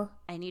 Oh,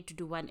 I need to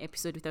do one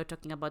episode without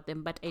talking about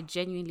them, but I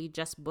genuinely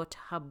just bought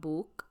her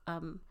book.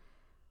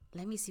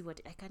 Let me see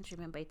I can't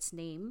remember its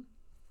name,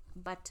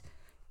 but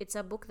it's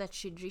a book that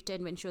she'd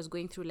written when she was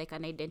going through like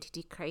an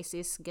identity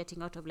crisis,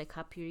 getting out of like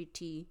her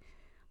purity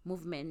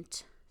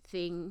movement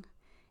thing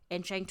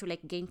and trying to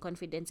like gain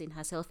confidence in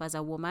herself as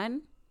a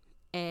woman.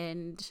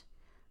 And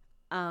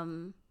I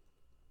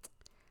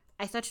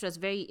thought it was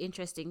very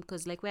interesting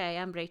because like where I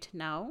am right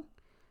now,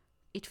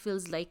 it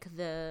feels like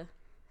the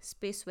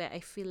space where I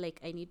feel like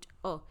I need,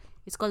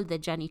 it's called The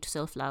Journey to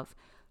Self-Love.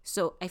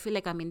 So I feel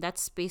like I'm in that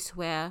space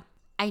where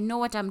I know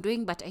what I'm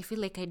doing, but I feel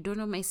like I don't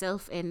know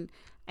myself. And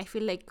I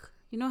feel like,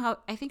 you know how,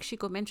 I think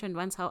Shiko mentioned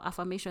once how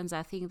affirmations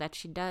are a thing that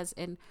she does.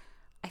 And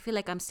I feel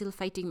like I'm still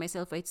fighting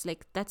myself. It's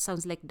like, that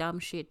sounds like dumb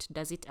shit.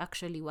 Does it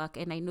actually work?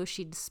 And I know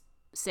she'd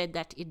said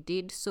that it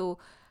did. So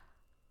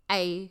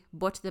I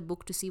bought the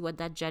book to see what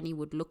that journey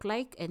would look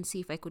like and see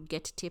if I could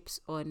get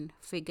tips on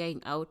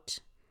figuring out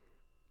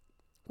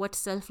what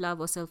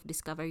self-love or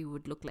self-discovery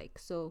would look like.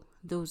 So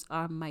those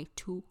are my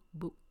 2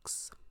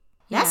 books.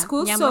 That's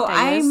cool. Nyam, So what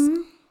are yours?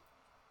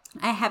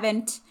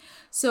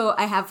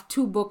 I have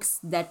 2 books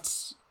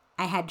that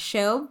I had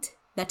shelved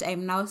that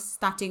I'm now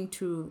starting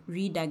to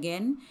read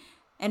again,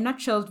 and not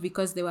shelved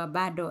because they were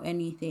bad or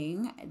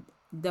anything.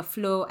 The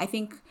flow, I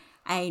think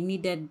I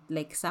needed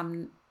like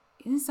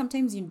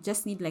sometimes you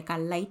just need like a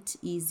light,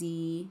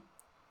 easy,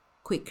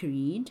 quick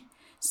read.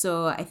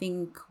 So I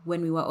think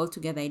when we were all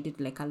together, I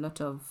did like a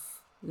lot of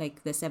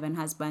like The Seven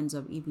Husbands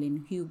of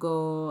Evelyn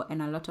Hugo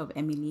and a lot of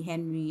Emily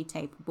Henry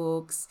type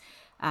books,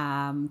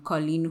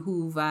 Colleen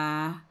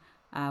Hoover,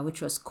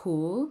 which was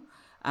cool.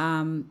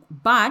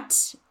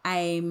 But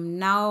I'm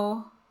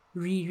now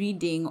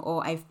rereading,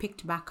 or I've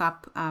picked back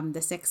up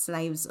The Sex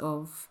Lives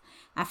of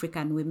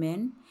African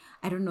Women.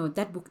 I don't know,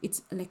 that book,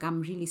 it's like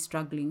I'm really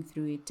struggling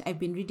through it. I've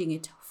been reading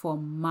it for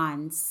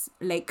months.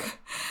 Like,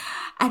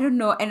 I don't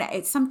know.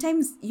 And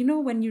sometimes, you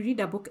know, when you read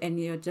a book and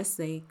you're just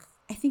like,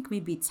 I think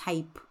maybe it's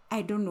hype.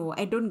 I don't know.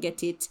 I don't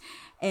get it.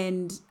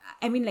 And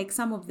I mean, like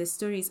some of the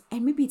stories,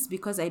 and maybe it's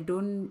because I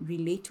don't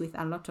relate with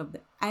a lot of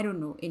I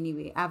don't know.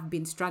 Anyway, I've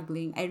been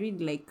struggling. I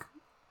read like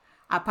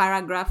a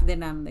paragraph,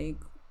 then I'm like,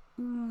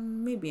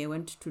 maybe I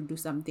want to do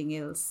something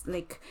else.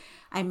 Like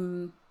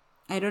I'm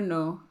I don't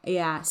know.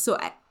 Yeah. So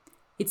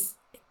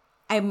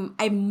I'm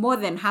more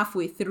than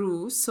halfway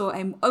through, so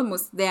I'm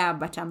almost there,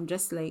 but I'm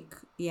just like,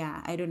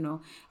 yeah, I don't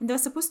know. And there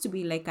was supposed to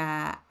be like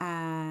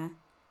I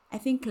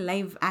think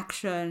live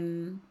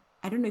action.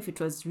 I don't know if it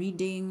was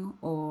reading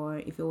or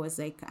if it was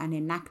like an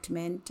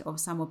enactment of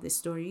some of the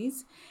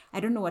stories.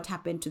 I don't know what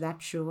happened to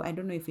that show. I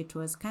don't know if it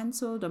was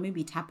cancelled or maybe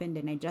it happened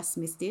and I just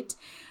missed it,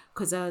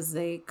 because I was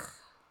like,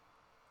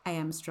 I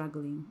am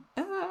struggling.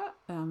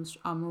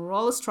 I'm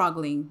all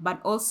struggling.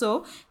 But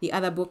also, the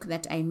other book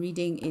that I'm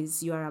reading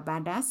is You Are a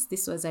Badass.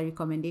 This was a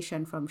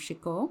recommendation from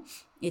Shiko.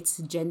 It's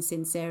Jen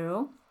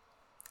Sincero.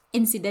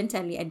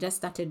 Incidentally, I just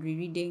started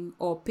rereading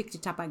or picked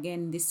it up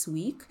again this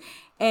week.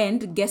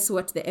 And guess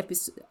what? The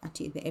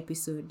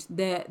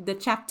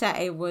chapter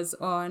I was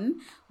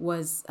on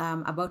was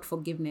about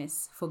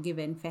forgiveness, forgive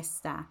and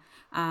fester,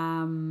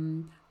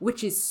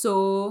 which is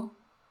so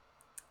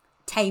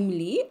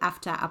timely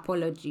after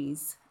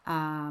apologies.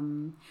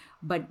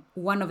 But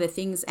one of the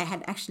things I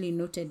had actually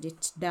noted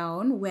it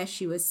down where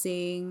she was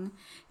saying,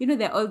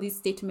 there are all these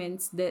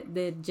statements,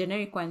 the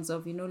generic ones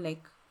of,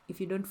 like, if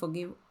you don't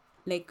forgive,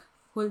 like,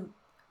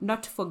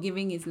 not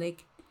forgiving is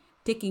like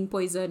taking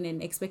poison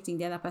and expecting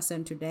the other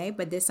person to die.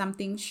 But there's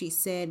something she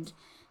said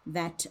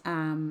that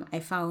I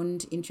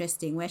found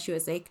interesting, where she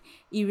was like,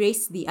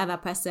 erase the other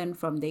person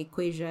from the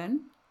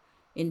equation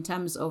in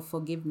terms of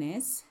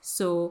forgiveness.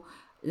 So,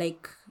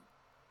 like,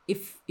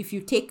 if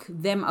you take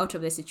them out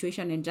of the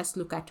situation and just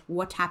look at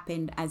what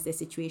happened as the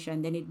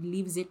situation, then it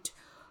leaves it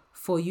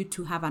for you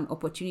to have an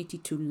opportunity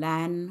to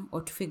learn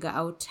or to figure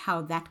out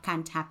how that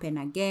can't happen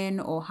again,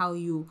 or how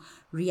you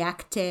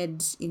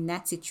reacted in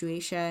that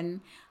situation,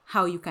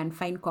 how you can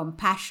find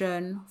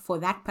compassion for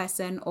that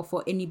person or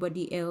for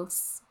anybody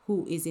else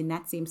who is in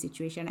that same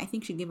situation. I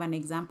think she gave an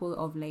example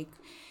of, like,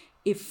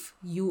 if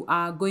you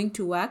are going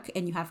to work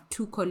and you have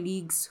two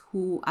colleagues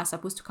who are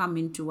supposed to come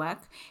into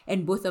work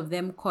and both of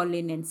them call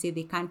in and say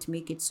they can't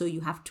make it, so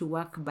you have to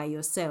work by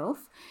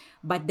yourself,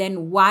 but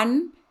then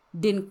one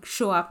didn't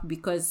show up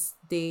because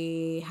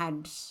they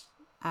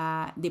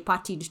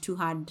partied too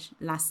hard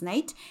last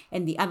night,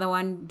 and the other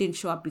one didn't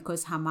show up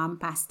because her mom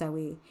passed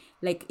away.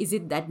 Like, is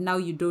it that now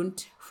you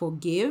don't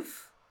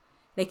forgive?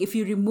 Like, if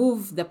you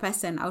remove the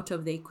person out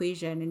of the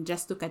equation and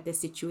just look at the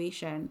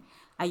situation,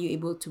 are you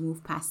able to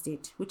move past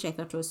it? Which I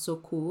thought was so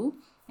cool.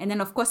 And then,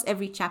 of course,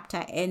 every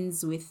chapter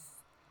ends with,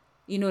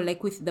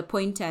 like with the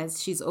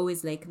pointers, she's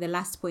always like, the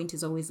last point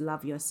is always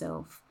love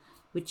yourself,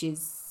 which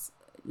is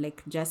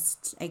like,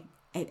 just, I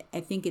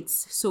think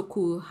it's so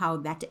cool how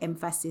that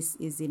emphasis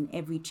is in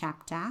every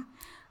chapter.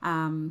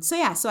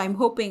 So I'm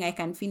hoping I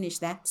can finish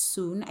that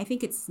soon. I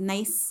think it's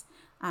nice,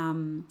 how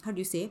do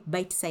you say,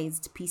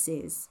 bite-sized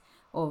pieces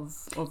of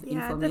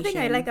information. The thing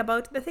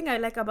I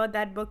like about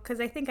that book, because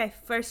I think I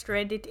first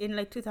read it in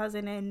like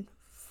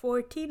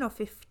 2014 or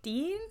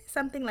 15,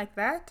 something like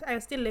that. I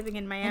was still living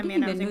in Miami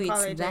and I was in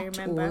college. I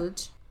remember.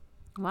 Old.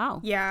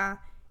 Wow. Yeah,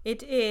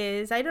 it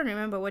is. I don't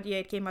remember what year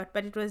it came out,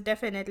 but it was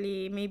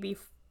definitely maybe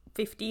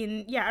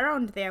 15,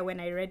 around there when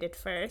I read it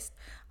first.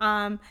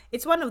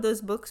 It's one of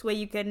those books where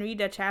you can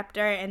read a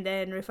chapter and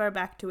then refer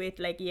back to it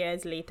like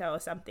years later or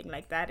something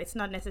like that. It's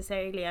not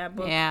necessarily a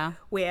book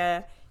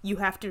where you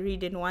have to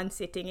read in one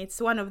sitting. It's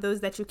one of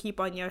those that you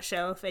keep on your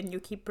shelf and you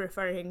keep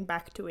referring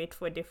back to it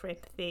for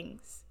different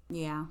things.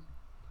 Yeah.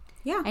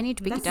 I need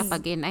to pick it up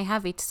again. I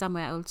have it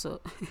somewhere also.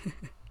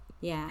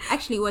 Yeah,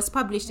 actually it was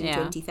published in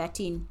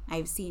 2013.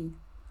 I've seen.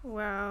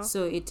 Wow.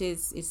 So it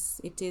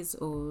is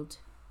old.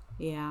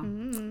 Yeah.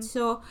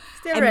 So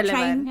still I'm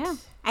relevant.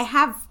 I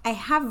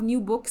have new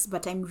books,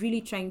 but I'm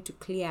really trying to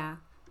clear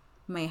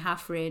my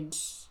half-read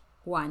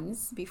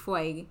ones before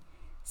I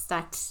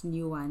start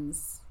new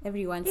ones.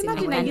 Every once in a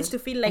while. Imagine I used to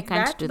feel like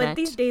that, but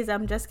these days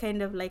I'm just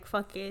kind of like,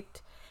 fuck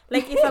it.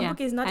 Like, if a book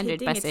is not 100%.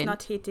 Hitting, it's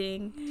not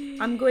hitting.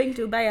 I'm going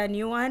to buy a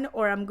new one,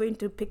 or I'm going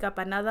to pick up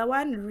another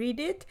one, read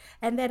it,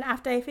 and then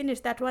after I finish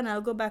that one,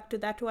 I'll go back to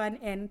that one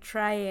and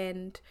try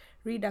and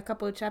read a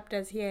couple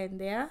chapters here and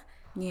there.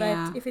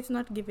 Yeah. But if it's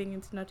not giving,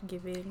 it's not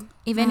giving.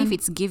 Even if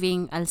it's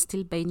giving, I'll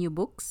still buy new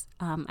books.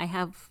 I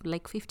have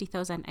like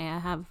 50,000 I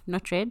have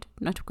not read,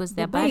 not because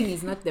they're bad. The buying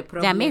is not the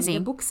problem. They're amazing.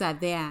 The books are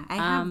there. I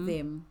have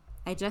them.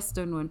 I just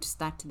don't want to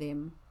start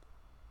them.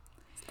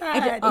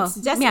 It's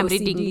just me, I'm OCD.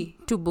 reading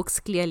 2 books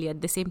clearly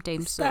at the same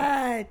time.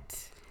 Start.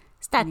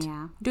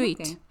 Yeah. Do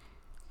it.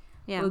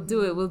 Yeah. We'll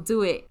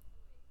do it.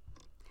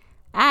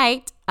 All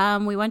right.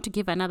 We want to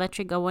give another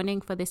trigger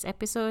warning for this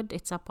episode.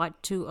 It's a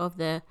part 2 of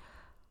the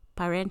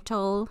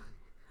parental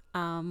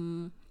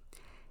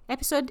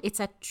episode. It's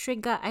a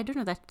trigger. I don't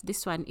know that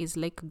this one is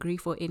like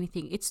grief or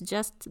anything. It's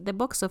just the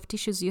box of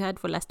tissues you had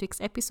for last week's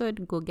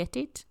episode. Go get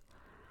it.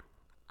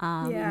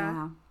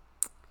 Yeah.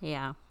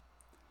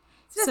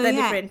 Just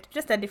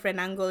a different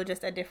angle,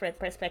 just a different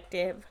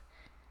perspective.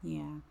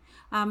 Yeah.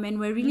 And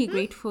we're really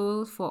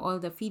grateful for all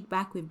the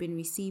feedback we've been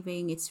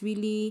receiving. It's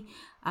really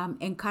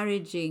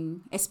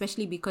encouraging,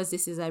 especially because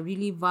this is a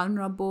really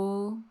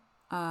vulnerable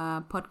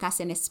podcast,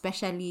 and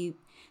especially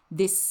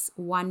this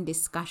one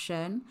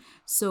discussion.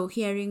 So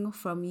hearing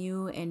from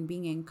you and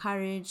being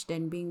encouraged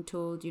and being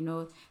told,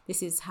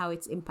 this is how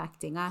it's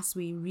impacting us,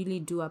 we really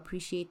do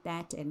appreciate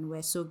that, and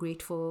we're so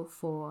grateful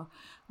for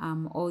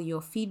all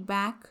your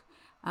feedback.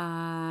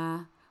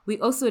 We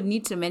also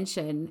need to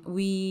mention,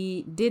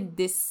 we did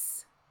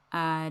this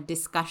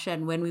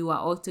discussion when we were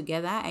all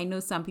together. I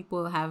know some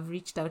people have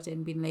reached out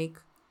and been like,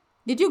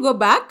 did you go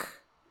back?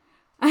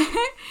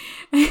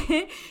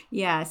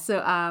 Yeah,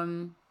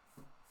 so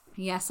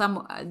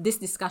this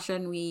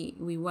discussion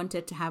we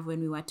wanted to have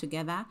when we were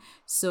together.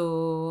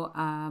 So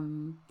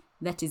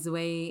that is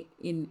why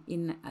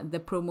in the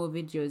promo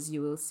videos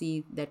you will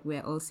see that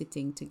we're all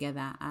sitting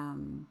together.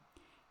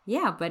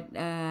 But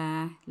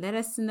let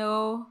us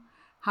know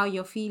how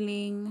you're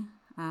feeling,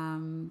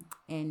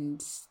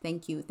 and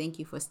thank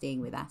you for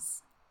staying with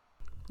us.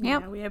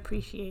 Yeah, we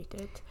appreciate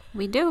it.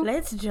 We do.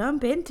 Let's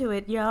jump into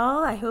it,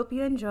 y'all. I hope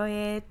you enjoy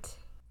it.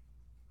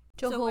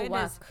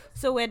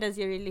 So where does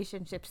your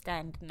relationship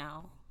stand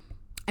now?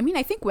 I mean,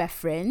 I think we're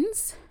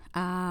friends.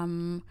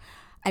 I'm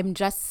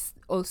just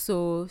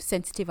also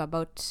sensitive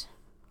about,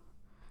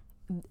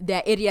 there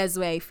are areas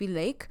where I feel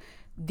like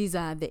these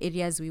are the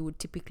areas we would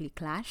typically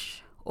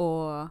clash,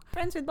 or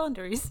friends with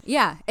boundaries.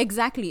 Yeah,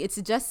 exactly.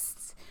 It's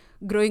just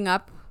growing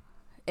up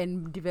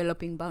and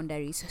developing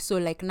boundaries. So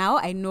like now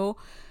I know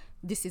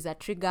this is a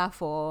trigger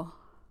for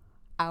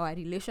our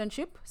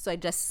relationship, so I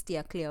just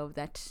steer clear of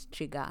that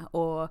trigger,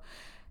 or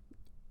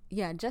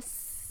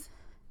just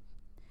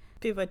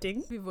pivot.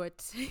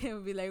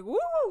 Be like,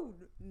 woo,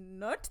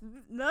 not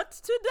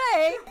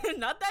today.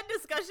 Not that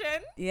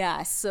discussion.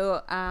 Yeah,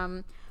 so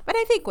but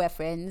I think we're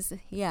friends.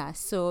 Yeah,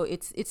 so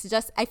it's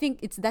just, I think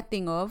it's that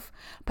thing of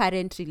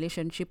parent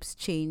relationships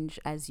change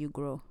as you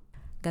grow.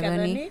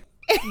 Gavani?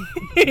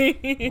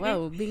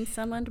 Well, being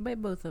summoned by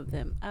both of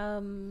them.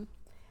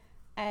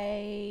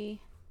 I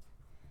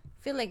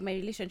feel like my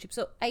relationship,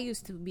 so I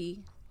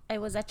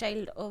was a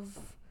child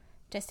of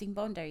testing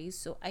boundaries,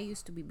 so I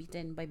used to be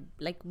beaten by,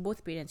 like,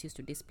 both parents used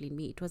to discipline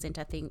me. It wasn't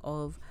a thing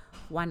of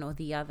one or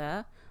the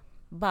other,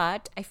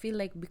 but I feel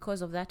like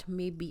because of that,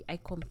 maybe I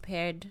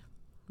compared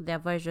their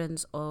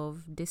versions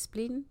of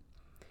discipline,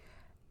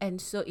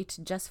 and so it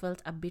just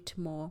felt a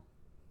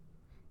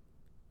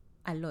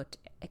lot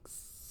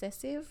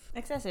excessive,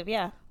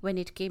 yeah, when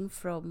it came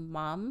from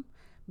mom.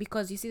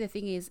 Because you see, the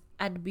thing is,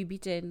 I'd be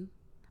beaten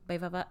by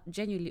Vava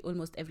genuinely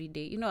almost every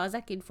day. As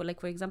a kid, for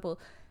example,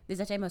 there's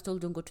a time I was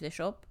told don't go to the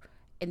shop,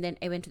 and then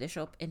I went to the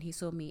shop and he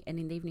saw me, and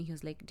in the evening he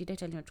was like, did I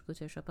tell you not to go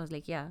to the shop? I was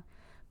like, yeah.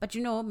 But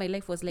my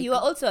life was like, you were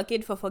also a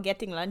kid for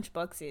forgetting lunch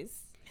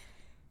boxes.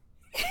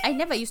 I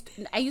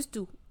used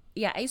to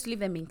leave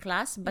them in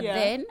class, but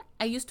then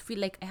I used to feel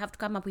like I have to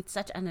come up with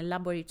such an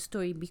elaborate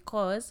story,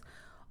 because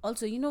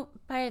also,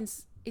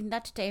 parents in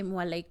that time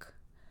were like,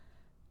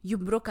 you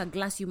broke a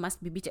glass, you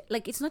must be beaten.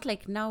 Like, it's not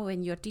like now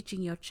when you're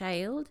teaching your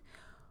child,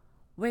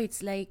 where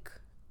it's like,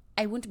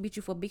 I won't beat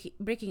you for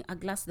breaking a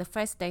glass the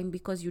first time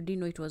because you didn't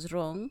know it was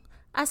wrong.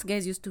 Us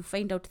guys used to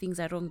find out things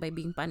are wrong by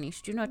being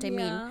punished. You know what I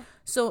mean?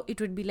 So it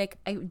would be like,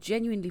 I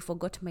genuinely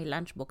forgot my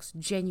lunchbox.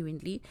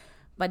 Genuinely.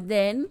 But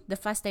then, the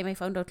first time I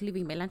found out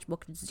leaving my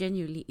lunchbox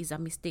genuinely is a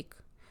mistake.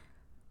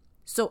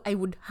 So I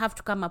would have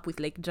to come up with,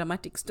 like,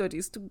 dramatic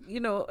stories to,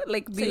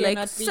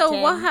 so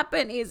what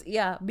happened is,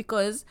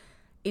 because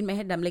in my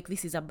head, I'm like,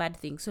 this is a bad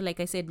thing. So like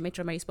I said, my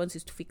trauma response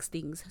is to fix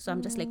things. So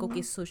I'm just like,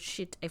 okay, so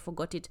shit, I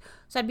forgot it.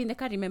 So I'd be in the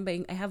car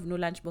remembering I have no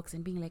lunchbox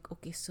and being like,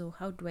 okay, so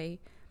how do I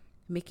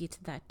make it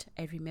that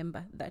I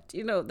remember that,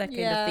 that kind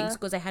of things,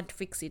 because I had to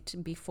fix it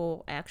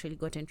before I actually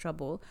got in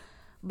trouble.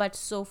 But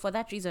so for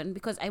that reason,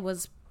 because I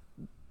was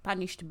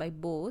punished by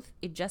both,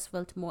 it just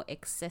felt more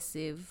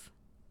excessive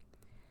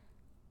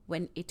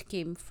when it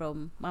came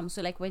from mom.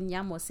 So like when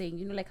Yam was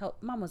saying, like how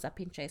mom was a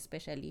pincher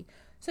especially.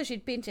 So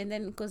she'd pinch, and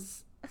then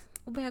because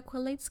I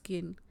call light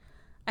skin,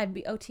 I'd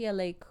be out here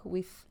like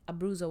with a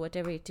bruise or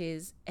whatever it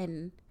is,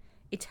 and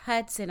it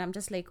hurts, and I'm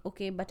just like,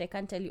 okay, but I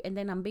can't tell you. And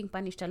then I'm being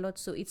punished a lot,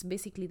 so it's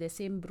basically the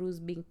same bruise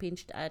being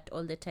pinched at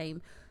all the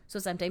time. So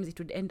sometimes it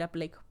would end up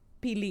like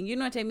peeling, you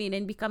know what I mean,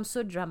 and become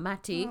so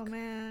dramatic. Oh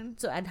man.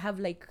 So I'd have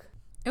like,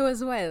 it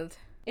was wild.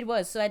 It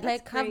was. So I'd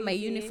That's have my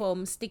crazy.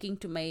 uniform sticking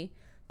to my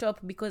top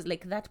because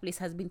like that place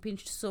has been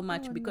pinched so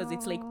much because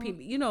it's like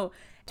peeling,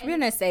 To be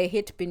honest, I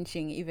hate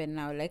pinching even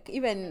now. Like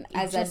even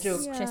as a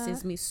joke,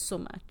 stresses me so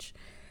much.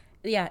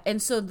 Yeah,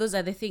 and so those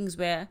are the things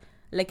where,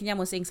 like Nyam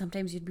was saying,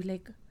 sometimes you'd be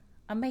like,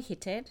 am I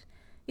heated?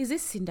 Is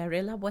this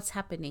Cinderella? What's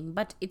happening?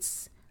 But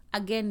it's,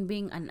 again,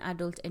 being an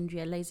adult and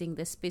realizing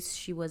the space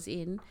she was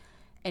in,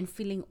 and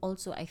feeling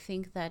also, I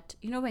think that,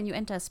 when you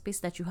enter a space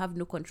that you have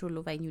no control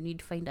over and you need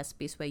to find a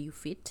space where you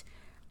fit,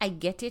 I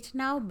get it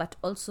now, but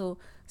also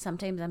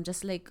sometimes I'm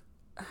just like,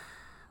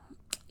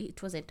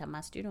 it wasn't a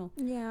must,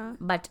 Yeah.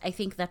 But I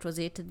think that was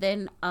it.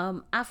 Then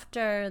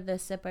after the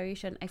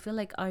separation, I feel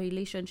like our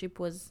relationship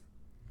was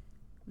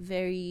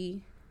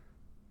very,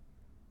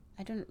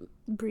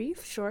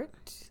 Brief,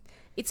 short.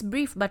 it's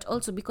brief, but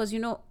also because,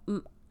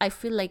 I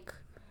feel like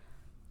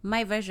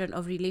my version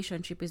of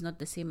relationship is not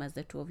the same as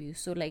the two of you.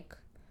 So like,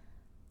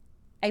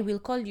 I will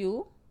call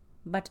you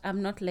but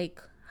I'm not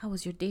like, how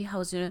was your day?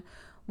 How's your...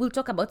 We'll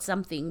talk about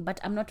something, but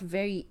I'm not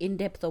very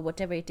in-depth or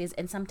whatever it is.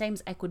 And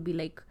sometimes I could be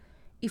like,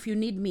 if you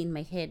need me in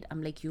my head,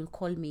 I'm like, you'll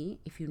call me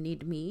if you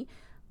need me.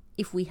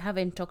 If we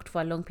haven't talked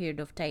for a long period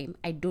of time,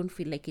 I don't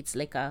feel like it's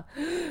like a...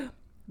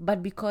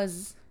 But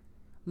because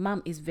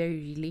mom is very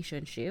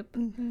relationship,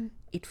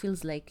 it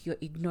feels like you're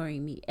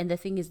ignoring me. And the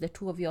thing is, the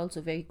two of you are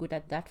also very good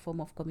at that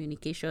form of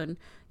communication.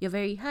 You're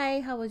very,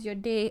 hi, how was your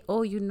day?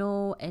 Oh,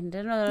 and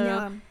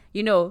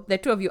the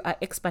two of you are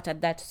expert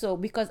at that. So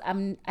because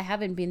I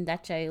haven't been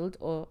that child,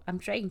 or I'm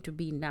trying to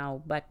be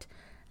now, but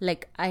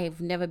like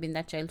I've never been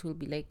that child who'll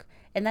be like,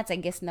 and that's, I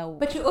guess, now.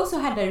 But you also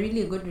had a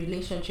really good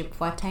relationship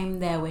for a time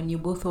there when you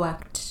both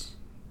worked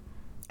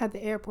at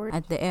the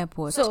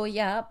airport. So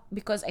yeah,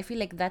 because I feel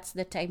like that's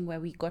the time where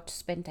we got to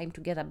spend time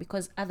together,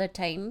 because other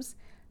times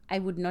I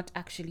would not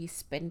actually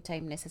spend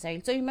time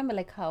necessarily. So remember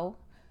like how,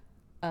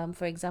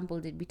 for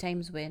example, there'd be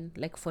times when,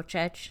 like for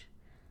church,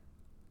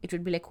 it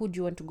would be like, who do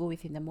you want to go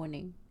with in the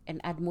morning? And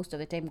I'd most of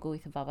the time go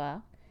with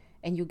Vava,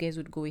 and you guys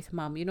would go with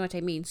mom. You know what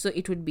I mean? So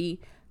it would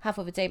be half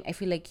of the time, I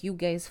feel like you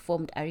guys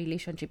formed a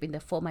relationship in the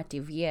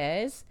formative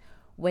years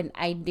when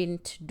I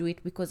didn't do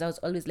it, because I was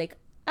always like,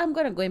 I'm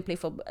going to go and play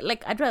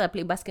like, I'd rather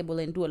play basketball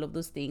and do all of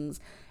those things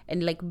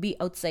and like be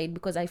outside,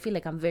 because I feel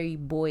like I'm very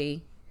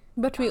boy.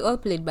 But we all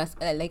played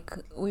like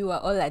we were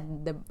all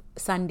at the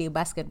Sunday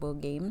basketball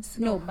games.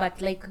 No,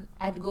 but like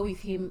I'd go with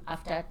him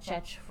after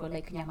church for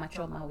like nyama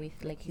choma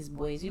with like his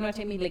boys. You know what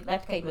I mean? Like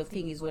that kind of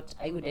thing is what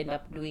I would end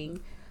up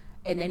doing.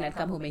 And then I'd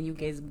come home and you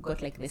guys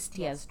got like the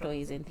Steers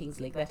toys and things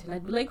like that, and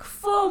I'd be like,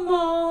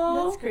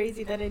 FOMO. That's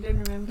crazy that I don't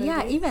remember.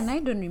 Yeah, this. even I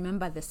don't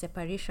remember the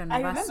separation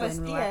of us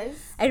when we were. Steers.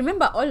 I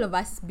remember all of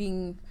us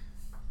being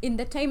in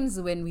the times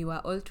when we were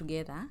all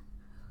together.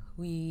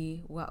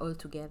 We were all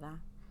together.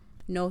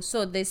 No,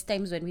 so there's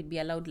times when we'd be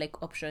allowed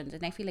like options,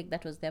 and I feel like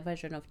that was their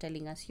version of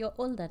telling us, you're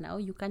older now,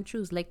 you can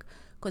choose, like,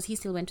 because he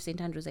still went to St.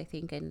 Andrews, I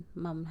think, and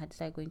mom had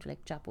started going to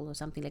like chapel or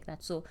something like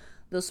that. So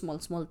those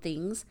small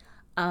things,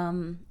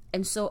 and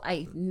so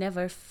I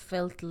never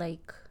felt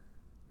like,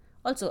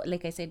 also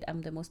like I said,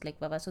 I'm the most like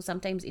Baba, so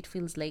sometimes it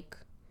feels like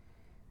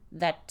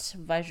that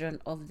version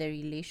of the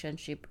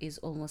relationship is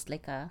almost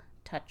like a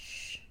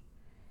touch.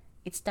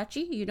 It's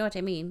touchy, you know what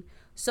I mean?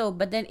 So,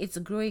 but then it's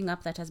growing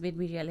up that has made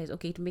me realize,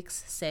 okay, it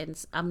makes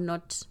sense.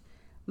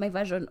 My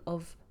version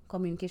of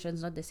communication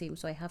is not the same,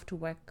 so I have to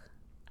work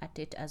at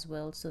it as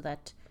well, so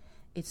that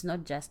it's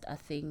not just a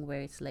thing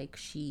where it's like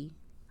she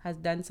has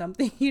done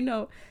something,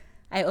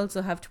 I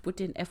also have to put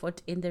in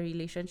effort in the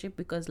relationship,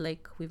 because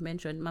like we've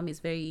mentioned, mom is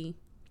very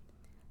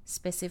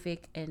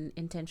specific and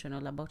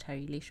intentional about her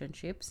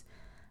relationships.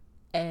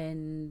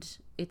 And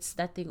it's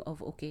that thing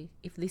of, okay,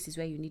 if this is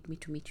where you need me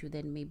to meet you,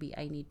 then maybe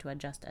I need to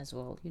adjust as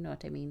well. You know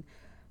what I mean?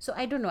 So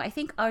I don't know. I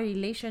think our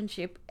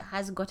relationship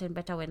has gotten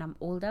better when I'm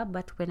older,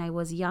 but when I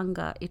was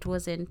younger, it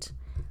wasn't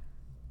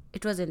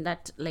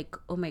that like,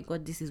 oh my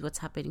God, this is what's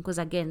happening. Because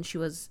again, she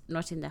was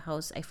not in the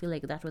house. I feel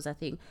like that was a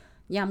thing.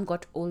 Yam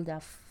got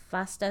older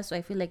faster. So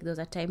I feel like there was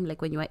a time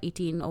like when you were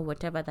 18 or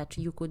whatever that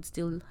you could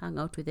still hang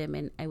out with them,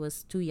 and I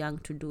was too young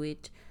to do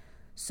it.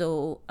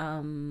 So,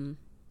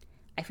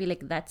 I feel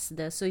like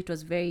so it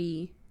was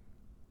very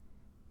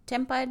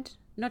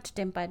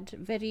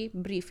very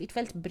brief. It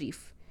felt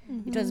brief.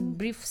 Mm-hmm. It was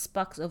brief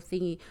sparks of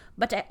thingy.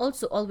 But I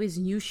also always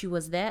knew she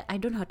was there. I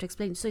don't know how to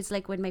explain. So it's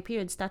like when my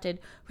period started,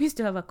 we used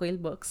to have a coin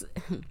box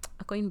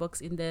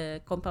in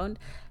the compound,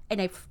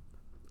 and I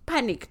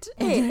panicked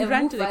and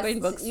ran to the coin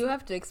box. You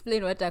have to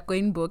explain what a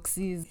coin box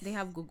is. They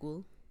have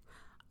Google.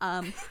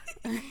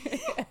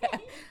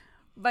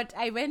 But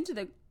I went to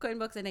the coin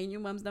box and I knew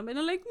mom's number, and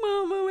I'm like,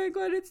 Mom, oh my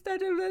God, it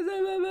started. Blah,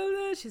 blah, blah,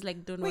 blah. She's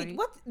like, don't worry. Wait,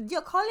 what?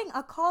 You're calling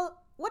a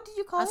call? What did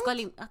you call it? I was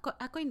calling a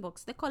coin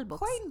box, the call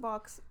box. Coin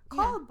box?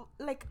 Call,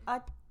 like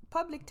a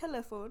public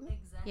telephone?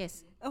 Exactly.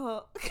 Yes.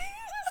 Oh.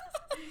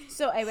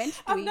 So I went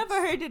to I've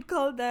never heard it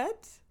called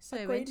that. So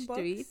I went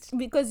to it.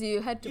 Because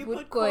you had to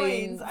put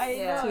coins. I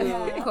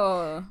know. To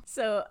call.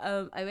 So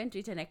I went to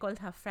it and I called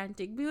her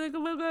frantic. Be like, oh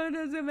my God.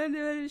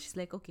 She's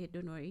like, okay,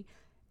 don't worry.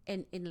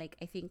 And in like,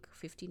 I think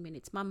 15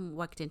 minutes, mom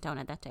worked in town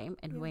at that time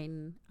and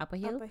went Upper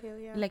Hill.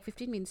 Yeah. In like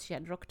 15 minutes, she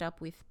had rocked up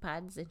with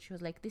pads and she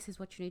was like, this is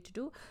what you need to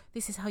do.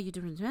 This is how you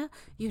do it.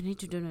 You need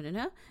to do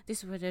it.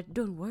 This is what,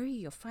 don't worry,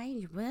 you're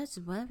fine. And I'm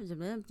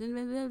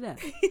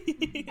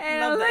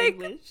like,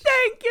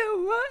 thank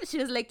you, Mom. She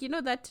was like, you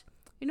know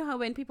how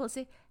when people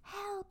say,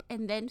 help,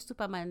 and then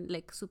Superman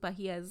like super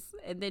hears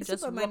and then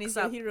just Superman is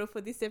your hero for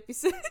this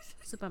episode.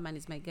 Superman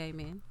is my guy,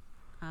 man.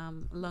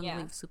 Long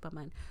live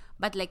Superman.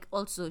 But like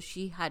also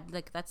she had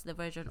like, that's the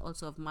version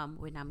also of mom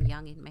when I'm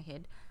young in my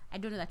head. I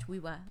don't know that we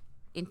were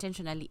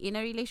intentionally in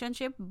a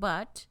relationship,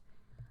 but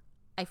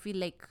I feel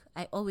like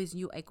I always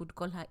knew I could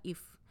call her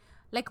if,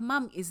 like,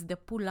 mom is the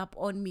pull up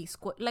on me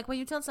like when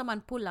you tell someone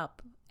pull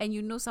up and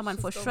you know someone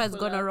for sure is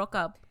gonna rock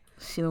up,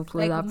 she'll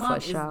pull like, up mom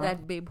for sure. is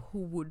that babe who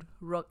would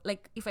rock.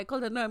 Like if I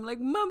call her now, I'm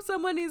like, mom,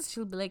 someone is,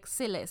 she'll be like,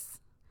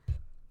 Celeste.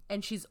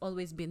 And she's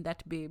always been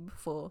that babe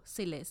for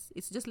Celeste.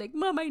 It's just like,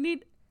 mom, I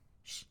need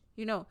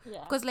you know,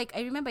 Yeah. because like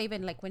I remember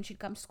even like when she'd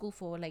come to school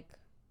for like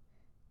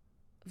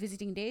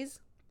visiting days,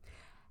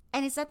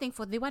 and it's that thing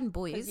for the one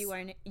boys. Because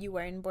you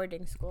were in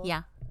boarding school.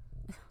 Yeah.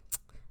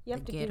 You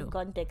have The to ghetto. give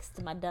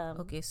context, madam.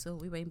 Okay, so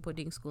we were in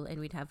boarding school and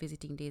we'd have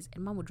visiting days,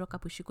 and mom would rock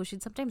up with Shiko.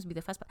 She'd sometimes be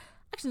the first,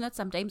 actually not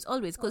sometimes,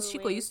 always, because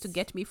Shiko used to Always.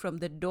 get me from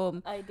the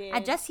dorm. I did. I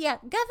just hear,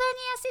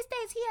 Gavania, sister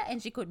is here,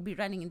 and she could be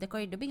running in the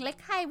corridor, being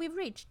like, "Hi, we've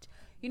reached."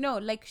 You know,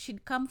 like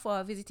she'd come for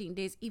our visiting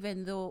days,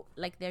 even though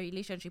like their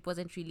relationship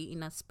wasn't really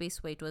in a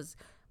space where it was.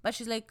 But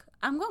she's like,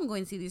 "I'm gonna go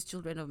and see these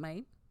children of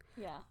mine."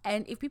 Yeah.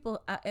 And if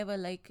people are ever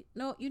like,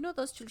 "No, you know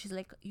those children," she's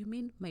like, "You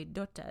mean my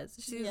daughters?"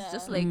 She's Yeah.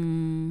 just like,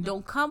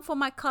 "Don't come for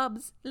my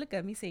cubs." Look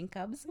at me saying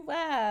cubs.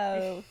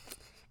 Wow.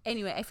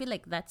 Anyway, I feel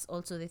like that's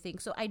also the thing.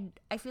 So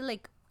I feel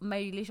like my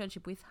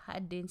relationship with her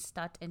didn't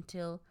start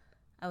until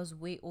I was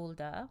way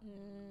older.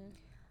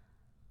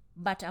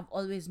 But I've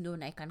always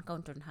known I can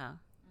count on her.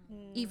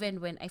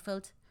 Even when I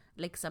felt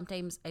like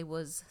sometimes I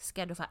was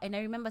scared of her. And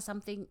I remember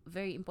something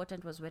very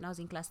important was when I was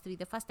in class 3.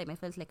 The first time I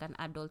felt like an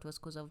adult was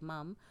because of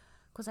mom.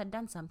 Because I'd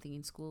done something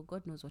in school.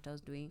 God knows what I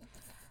was doing.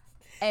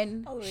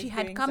 And Always she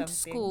had doing come to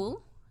something.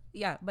 school.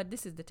 Yeah, but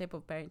this is the type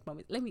of parent mom.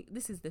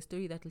 This is the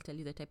story that will tell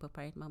you the type of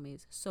parent mom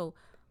is. So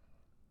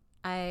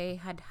I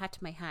had hurt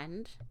my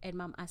hand and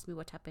mom asked me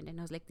what happened. And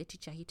I was like, the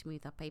teacher hit me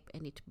with a pipe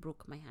and it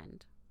broke my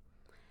hand.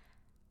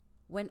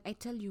 When I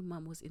tell you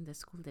mom was in the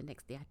school the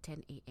next day at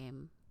 10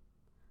 a.m.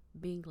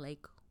 being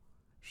like,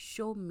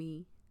 show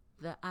me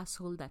the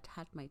asshole that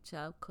hurt my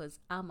child because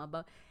I'm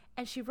about...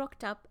 And she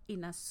rocked up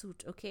in a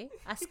suit, okay?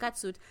 A skirt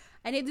suit.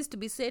 I need this to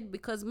be said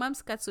because mom's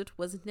skirt suit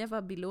was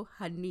never below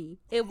her knee.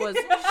 It was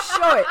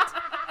short.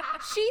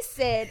 She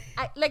said,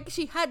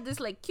 she had this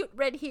like cute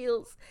red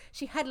heels.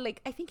 She had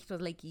like, I think it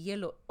was like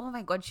yellow. Oh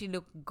my God, she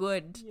looked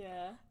good.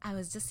 Yeah. I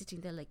was just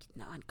sitting there like,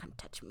 no one can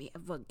touch me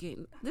ever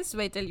again. This is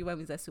why I tell you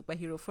mom is a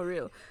superhero for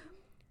real.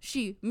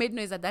 She made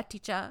noise at that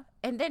teacher.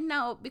 And then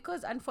now,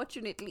 because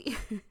unfortunately...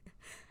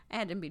 I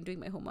hadn't been doing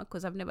my homework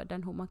because I've never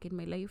done homework in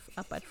my life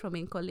apart from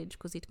in college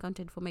because it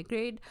counted for my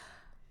grade.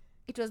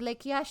 It was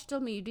like, yeah, she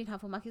told me you didn't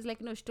have homework. He's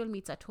like, no, she told me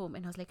it's at home.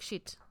 And I was like,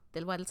 shit,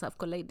 the worlds have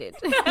collided.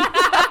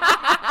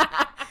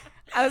 I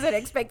wasn't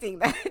expecting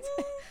that.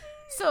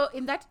 So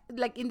in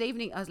the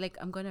evening, I was like,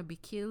 I'm going to be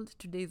killed.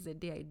 Today is the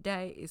day I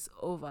die. It's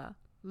over.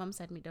 Mom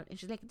sat me down and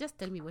she's like, just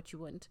tell me what you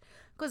want.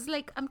 Because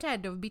like, I'm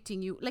tired of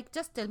beating you. Like,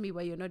 just tell me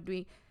what you're not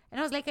doing. And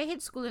I was like, I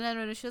hate school. And I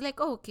don't know. She was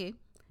like, oh, okay.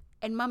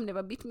 And mom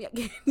never beat me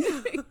again.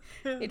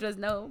 It was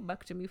now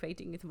back to me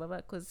fighting with Baba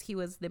because he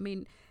was the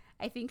main.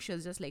 I think she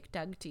was just like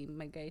tag team.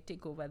 My guy,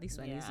 take over. This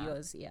one is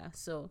yours. Yeah.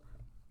 So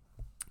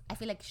I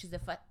feel like she's the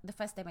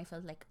first time I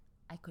felt like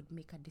I could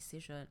make a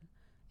decision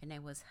and I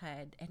was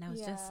heard. And I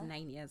was just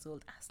 9 years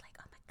old. I was like,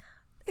 oh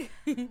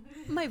my God,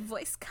 my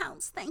voice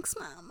counts. Thanks,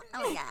 mom. Oh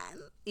my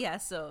God. Yeah.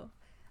 So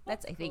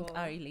that's I think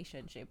our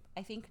relationship.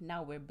 I think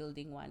now we're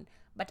building one.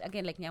 But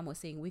again, like Nyam was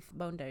saying, with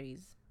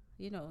boundaries.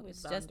 You know, With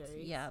it's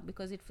boundaries. just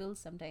because it feels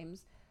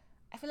sometimes.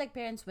 I feel like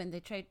parents when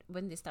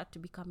they start to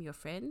become your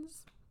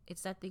friends,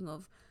 it's that thing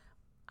of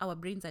our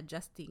brains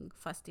adjusting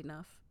fast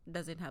enough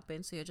doesn't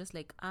happen. So you're just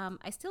like,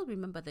 I still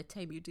remember the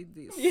time you did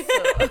this.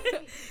 So,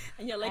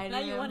 And you're like, I now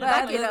you want remember to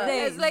back those it up.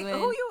 days It's like, when-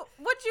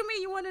 what do you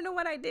mean you want to know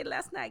what I did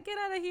last night? Get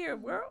out of here,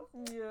 bro.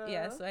 Yeah.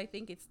 Yeah. So I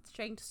think it's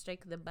trying to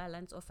strike the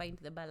balance or find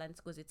the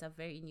balance because it's a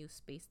very new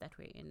space that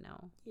we're in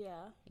now.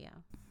 Yeah.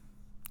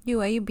 Yeah.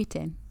 Are you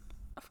beaten?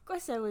 Of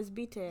course I was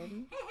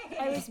beaten.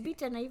 I was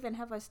beaten. I even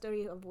have a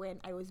story of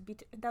when I was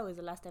beaten. That was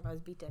the last time I was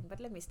beaten.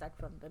 But let me start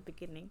from the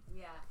beginning.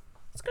 Yeah.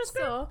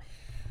 So,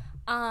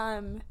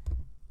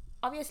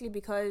 obviously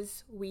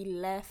because we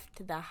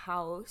left the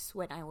house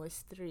when I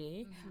was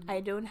 3, I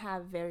don't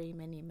have very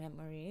many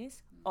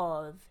memories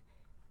of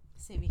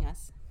Saving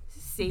us.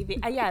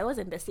 saving. I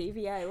wasn't the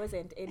savior. I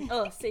wasn't in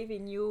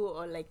saving you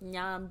or like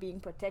Nyam being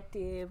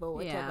protective or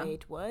whatever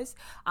it was.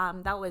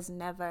 That was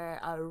never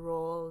a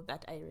role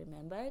that I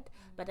remembered.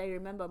 But I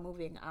remember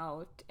moving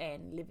out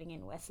and living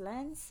in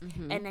Westlands,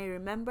 and I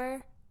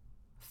remember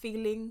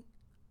feeling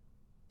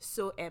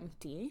so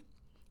empty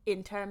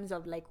in terms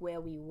of like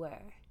where we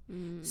were.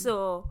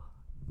 So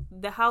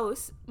the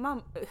house,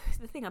 mom.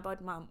 The thing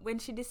about mom, when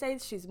she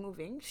decides she's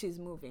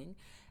moving,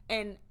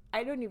 and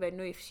I don't even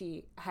know if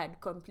she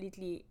had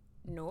completely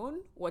known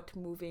what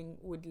moving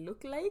would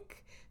look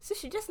like. So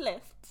she just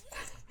left.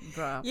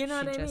 Bruh, You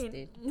know she what I just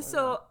mean? did.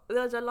 So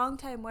there was a long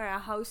time where our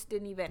house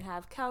didn't even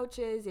have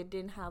couches. It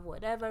didn't have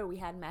whatever. We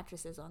had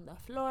mattresses on the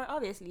floor.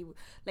 Obviously,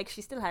 like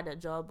she still had a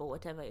job or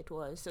whatever it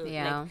was. So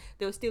like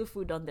there was still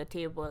food on the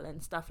table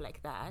and stuff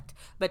like that.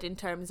 But in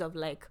terms of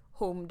like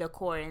home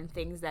decor and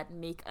things that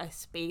make a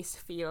space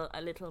feel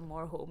a little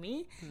more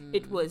homey,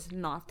 it was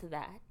not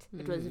that.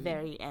 It was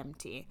very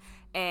empty.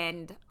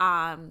 And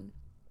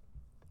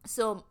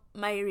so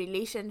my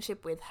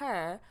relationship with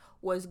her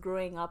was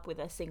growing up with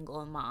a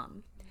single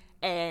mom.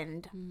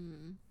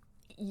 And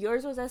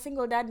yours was a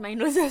single dad, mine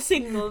was a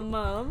single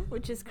mom,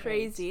 which is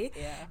crazy. Right.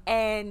 Yeah.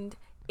 And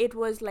it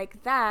was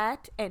like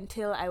that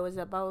until I was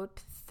about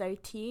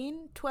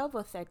 12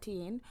 or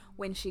 13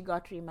 when she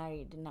got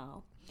remarried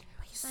now.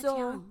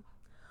 So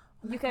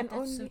you can that's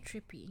only so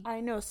trippy.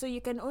 I know. So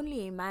you can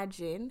only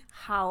imagine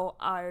how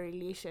our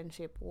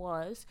relationship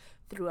was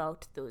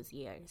throughout those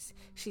years.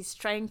 She's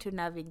trying to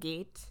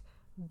navigate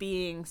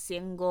being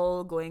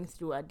single, going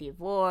through a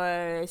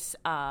divorce,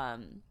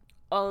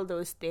 all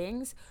those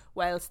things,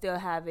 while still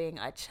having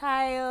a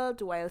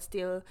child, while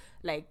still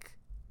like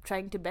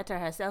trying to better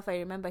herself. I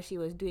remember she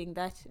was doing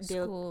that.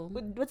 School.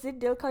 What's it?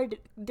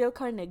 Dale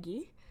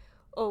Carnegie,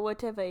 or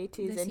whatever it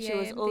is, The and she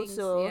was CIM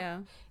also things, yeah.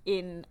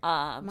 in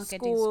Marketing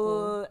school,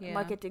 school, yeah.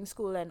 marketing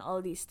school, and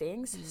all these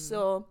things.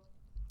 So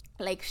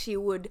like she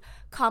would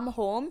come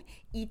home,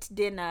 eat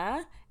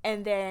dinner,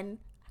 and then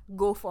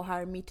go for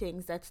her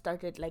meetings that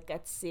started like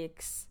at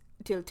 6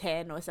 till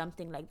 10 or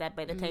something like that.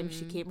 By the time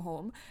she came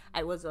home,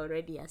 I was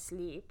already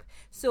asleep.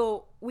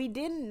 So we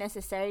didn't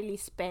necessarily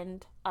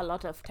spend a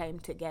lot of time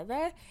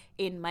together,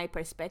 in my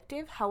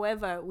perspective.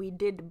 However, we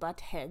did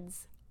butt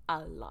heads a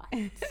lot.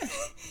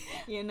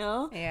 You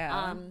know?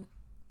 Yeah.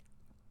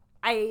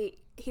 I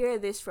hear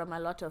this from a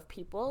lot of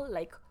people,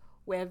 like,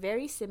 we're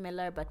very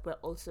similar, but we're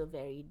also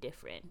very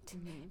different.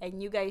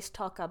 And you guys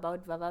talk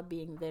about Vava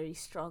being very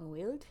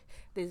strong-willed.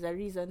 There's a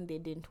reason they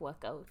didn't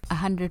work out.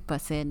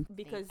 100%.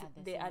 Because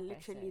they same are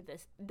literally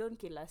person. don't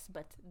kill us,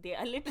 but they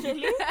are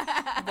literally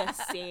the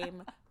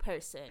same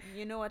person.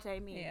 You know what I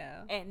mean?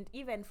 Yeah. And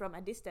even from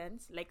a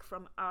distance, like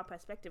from our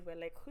perspective, we're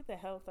like, who the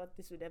hell thought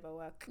this would ever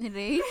work?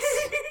 Right?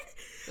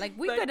 Like,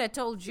 we But could have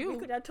told We you.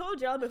 could have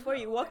told y'all before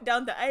you walked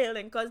down the aisle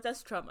and caused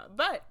us trauma.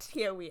 But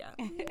here we are.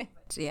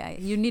 Yeah,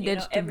 you needed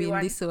to be in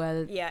everyone- this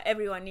world. Yeah,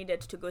 everyone needed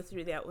to go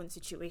through their own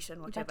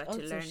situation, whatever, But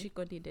to also, learn.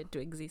 Shiko needed to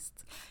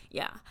exist.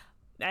 Yeah.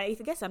 I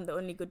guess I'm the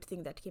only good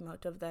thing that came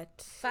out of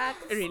that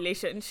Facts.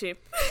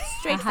 relationship.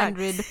 Straight facts.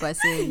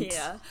 100%.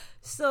 Yeah.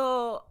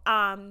 So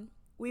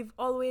we've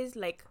always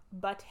like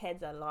butt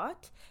heads a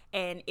lot,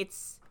 and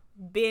it's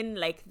been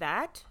like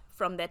that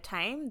from the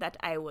time that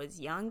I was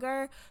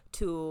younger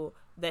to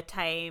the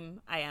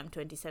time I am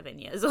 27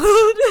 years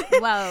old.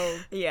 Wow.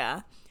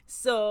 Yeah.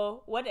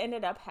 So what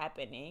ended up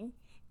happening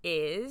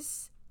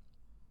is,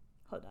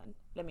 hold on,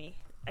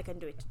 I can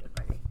do it,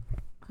 don't worry.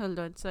 Hold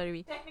on,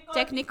 sorry.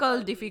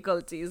 Technical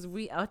difficulties.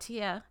 We out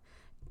here.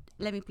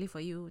 Let me play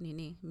for you,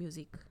 Nini,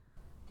 music.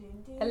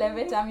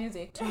 Elevator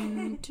music.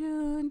 Dun,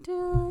 dun,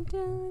 dun,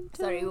 dun,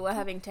 Sorry, we dun. were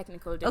having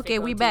technical difficulties. Okay,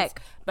 we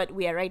back. But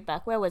we are right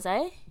back. Where was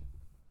I?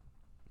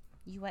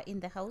 You were in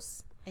the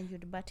house and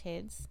you'd butt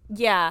heads.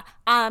 Yeah.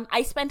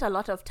 I spent a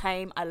lot of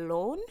time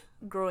alone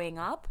growing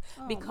up,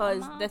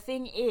 because mama. the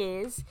thing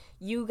is,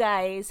 you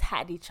guys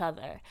had each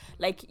other.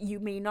 Like, you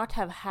may not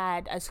have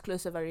had as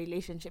close of a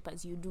relationship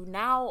as you do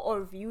now,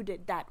 or viewed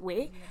it that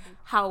way.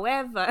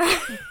 However,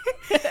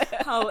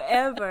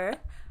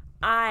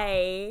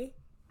 I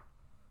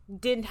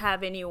didn't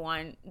have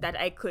anyone that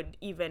I could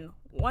even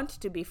want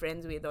to be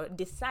friends with or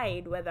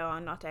decide whether or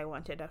not I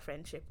wanted a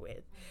friendship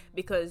with,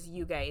 because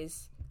you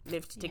guys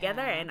lived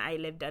together Yeah. and I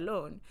lived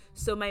alone.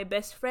 So my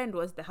best friend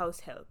was the house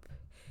help.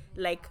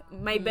 Like,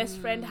 my best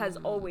friend has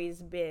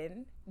always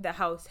been the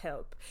house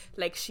help.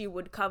 Like, she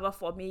would cover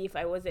for me if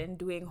I wasn't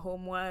doing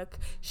homework.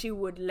 She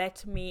would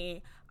let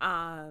me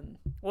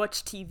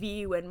watch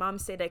TV when mom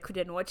said I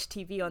couldn't watch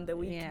TV on the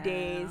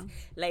weekdays. Yeah.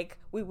 Like,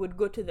 we would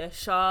go to the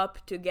shop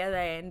together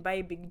and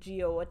buy Big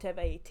G or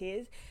whatever it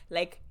is.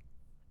 Like,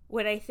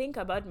 when I think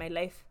about my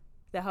life,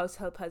 the house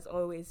help has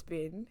always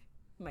been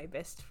my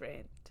best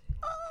friend.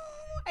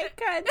 I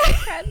can't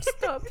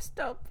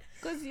stop.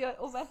 Because you're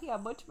over here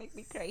about to make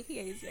me cry.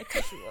 Here is your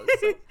tissue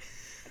also.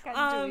 I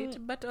can't do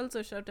it. But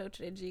also shout out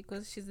Reggie,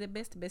 because she's the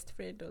best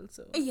friend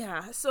also.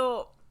 Yeah,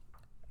 so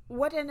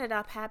what ended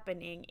up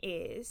happening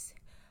is,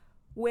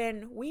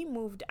 when we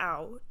moved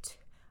out,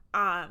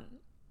 I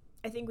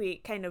think we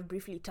kind of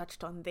briefly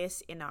touched on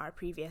this in our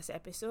previous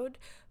episode,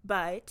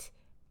 but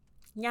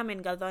Nyam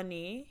and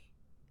Gadhani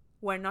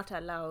were not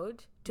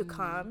allowed to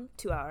come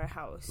to our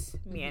house,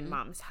 me and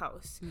mom's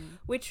house,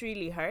 which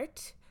really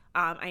hurt.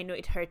 I know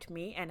it hurt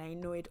me, and I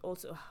know it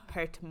also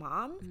hurt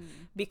mom,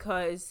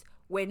 because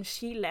when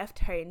she left,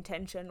 her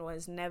intention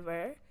was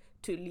never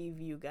to leave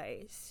you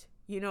guys.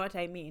 You know what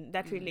I mean?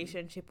 That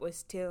relationship was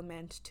still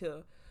meant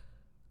to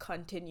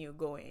continue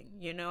going,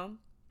 you know?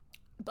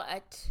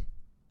 But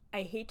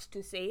I hate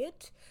to say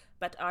it,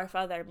 but our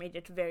father made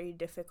it very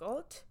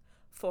difficult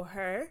for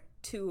her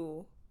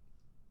to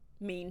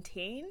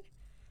maintain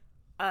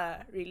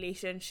a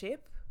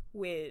relationship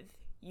with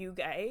you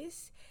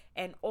guys,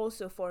 and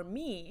also for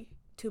me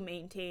to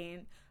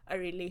maintain a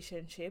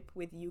relationship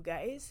with you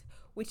guys,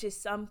 which is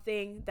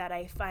something that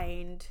I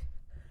find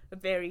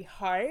very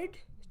hard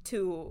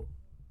to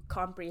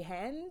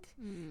comprehend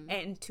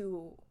and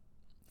to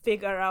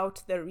figure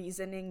out the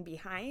reasoning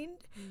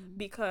behind,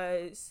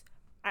 because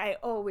I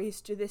always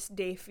to this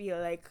day feel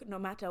like no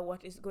matter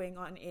what is going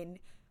on in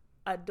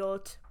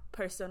adult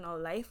personal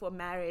life or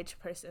marriage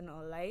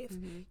personal life,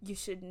 you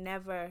should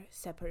never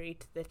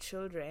separate the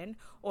children,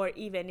 or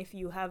even if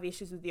you have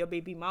issues with your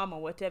baby mom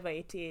or whatever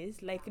it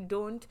is, like,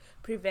 don't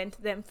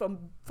prevent them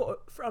from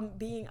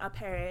being a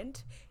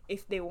parent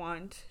if they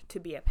want to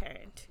be a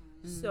parent.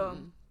 So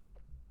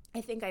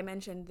I think I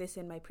mentioned this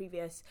in my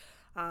previous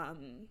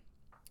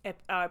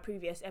our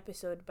previous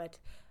episode, but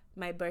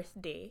my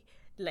birthday,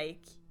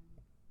 like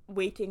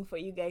waiting for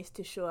you guys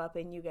to show up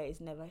and you guys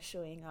never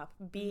showing up,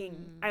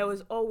 I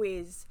was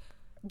always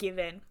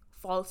given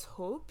false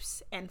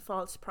hopes and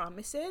false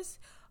promises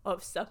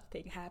of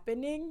something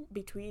happening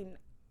between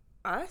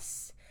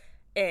us,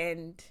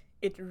 and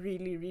it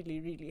really, really,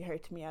 really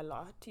hurt me a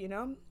lot, you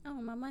know?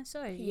 Oh, Mama,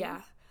 sorry.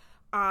 Yeah.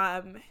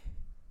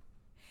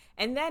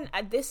 And then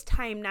at this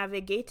time,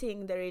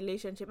 navigating the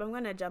relationship, I'm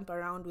going to jump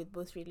around with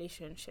both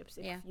relationships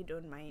if you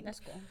don't mind. That's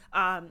cool.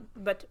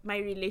 But my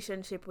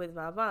relationship with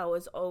Vava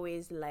was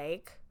always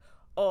like,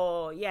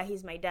 oh, yeah,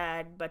 he's my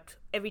dad. But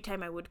every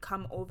time I would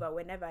come over,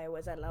 whenever I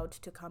was allowed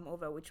to come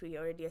over, which we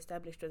already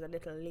established was a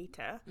little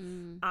later,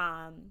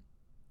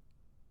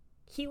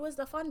 he was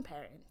the fun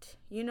parent.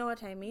 You know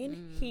what I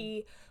mean?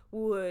 He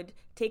would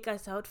take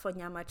us out for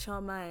nyama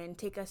choma and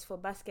take us for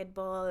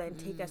basketball and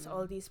take us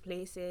all these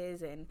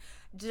places, and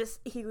just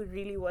he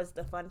really was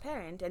the fun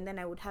parent. And then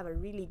I would have a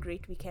really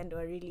great weekend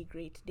or a really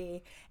great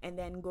day, and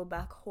then go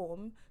back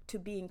home to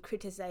being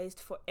criticized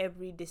for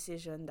every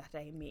decision that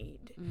I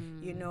made.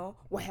 You know,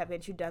 why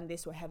haven't you done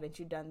this? Why haven't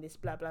you done this?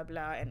 Blah blah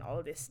blah, and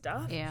all this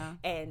stuff. Yeah.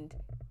 And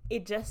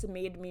it just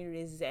made me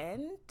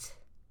resent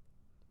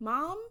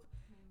Mom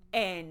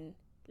and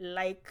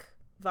like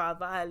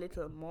Vava a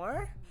little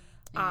more,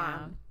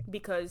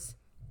 because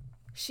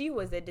she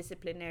was a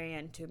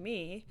disciplinarian to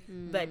me,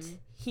 but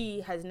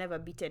he has never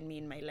beaten me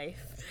in my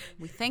life.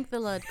 We thank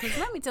the Lord, because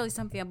let me tell you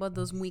something about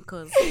those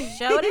muikos.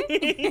 Shout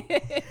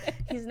it.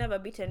 He's never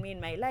beaten me in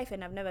my life,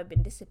 and I've never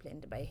been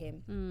disciplined by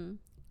him.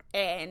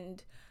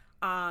 And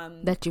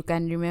that you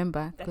can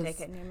remember. that I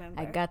can remember.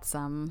 I got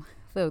some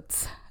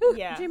thoughts.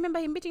 Yeah. Do you remember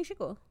him beating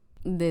Shiko?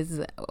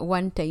 There's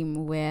one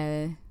time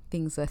where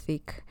things were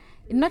thick.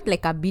 Not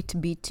like a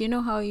beat. You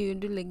know how you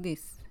do like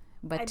this?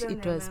 But don't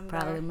it was remember.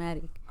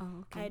 problematic. Oh,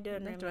 okay. I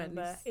don't That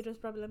remember. one is- It was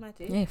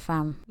problematic. Yeah,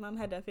 fam. Mom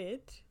had a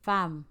fit.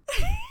 Fam.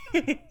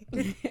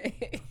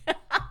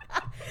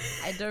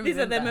 I don't These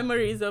are the remember.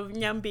 memories of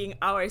Nyam being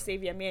our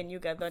savior, me and you,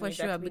 Gadoni, For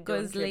sure, that we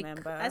because don't like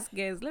remember. us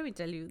girls, let me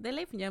tell you, the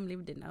life Nyam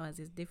lived in ours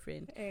is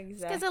different.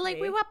 Exactly. Because like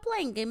we were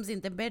playing games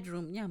in the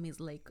bedroom. Nyam is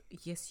like,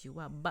 yes, you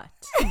are, but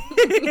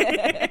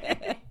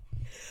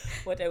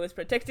what I was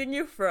protecting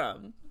you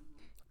from.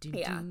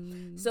 Yeah.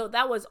 So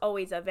that was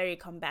always a very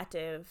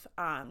combative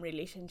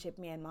relationship,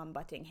 me and Mom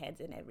butting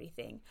heads and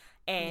everything.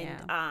 And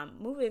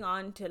moving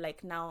on to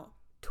like now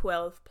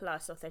 12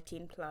 plus or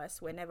 13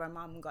 plus, whenever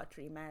Mom got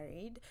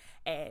remarried,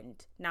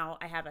 and now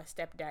I have a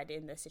stepdad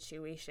in the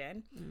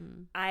situation,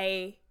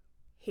 I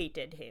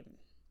hated him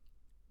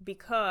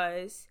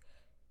because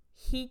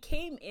he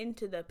came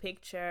into the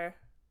picture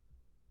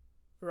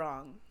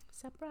wrong.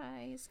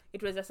 surprise.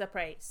 It was a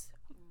surprise.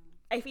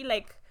 I feel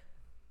like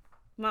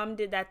Mom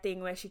did that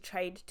thing where she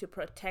tried to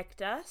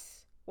protect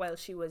us while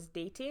she was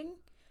dating,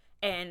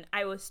 and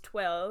I was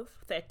 12,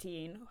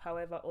 13,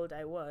 however old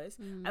I was.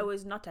 I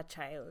was not a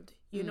child.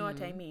 You know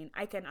what I mean?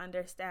 I can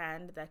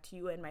understand that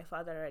you and my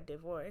father are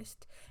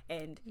divorced,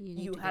 and You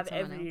need you to get have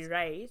someone every else.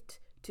 right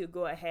to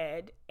go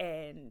ahead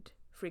and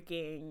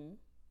freaking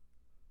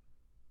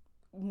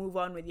move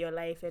on with your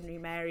life and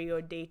remarry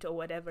or date or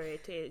whatever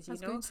it is, I you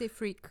was know? going to say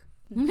freak.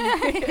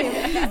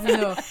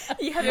 No.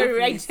 You have a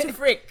right to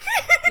freak.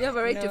 You have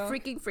a right to No.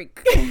 freaking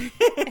freak.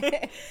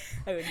 I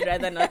would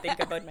rather not think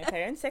about my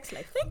parents' sex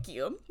life. Thank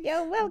you.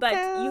 You're welcome. But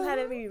you have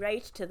every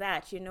right to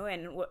that, you know,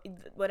 and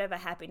whatever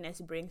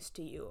happiness brings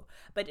to you.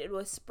 But it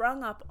was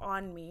sprung up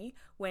on me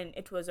when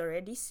it was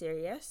already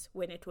serious,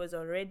 when it was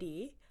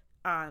already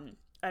a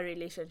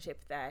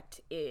relationship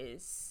that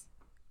is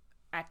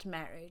at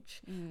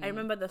marriage. I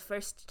remember the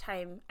first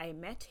time I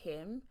met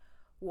him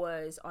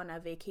was on a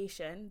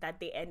vacation that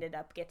they ended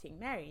up getting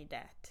married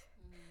at.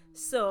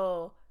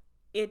 So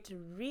it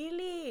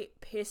really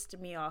pissed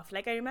me off.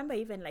 Like, I remember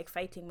even like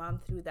fighting Mom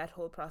through that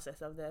whole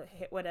process of the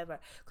whatever,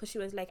 because she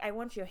was like, I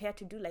want your hair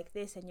to do like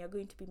this, and you're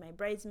going to be my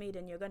bridesmaid,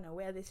 and you're gonna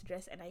wear this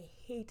dress. And I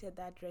hated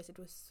that dress. It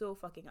was so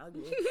fucking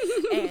ugly.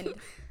 And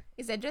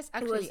Is the dress it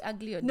actually was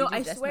ugly, or no, did you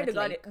I just swear not to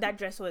God, like... that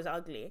dress was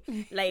ugly.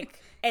 Like,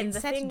 and the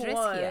Insert thing dress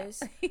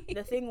was, here.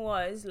 the thing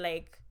was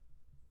like,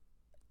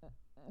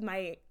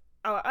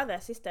 our other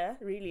sister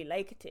really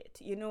liked it.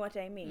 You know what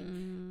I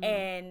mean?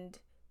 And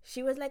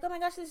she was like, oh my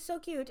gosh, this is so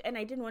cute. And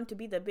I didn't want to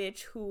be the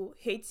bitch who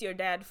hates your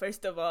dad,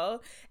 first of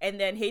all, and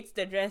then hates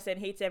the dress and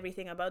hates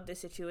everything about the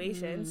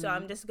situation. So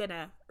I'm just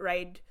gonna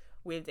ride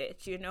with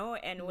it, you know,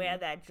 and wear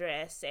that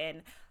dress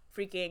and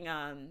freaking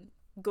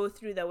go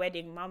through the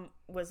wedding.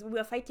 We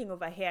were fighting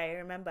over hair, I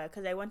remember,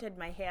 because I wanted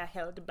my hair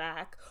held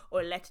back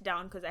or let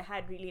down because I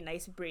had really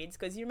nice braids.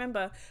 Because you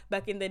remember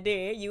back in the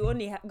day, you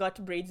only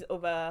got braids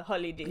over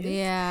holidays.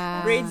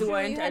 Yeah. Braids Sure,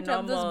 weren't you a had to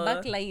have normal those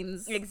back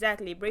lines.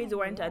 Exactly, braids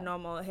weren't a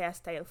normal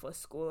hairstyle for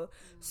school.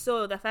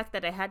 So the fact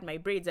that I had my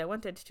braids, I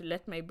wanted to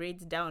let my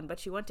braids down, but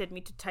she wanted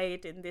me to tie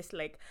it in this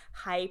like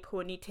high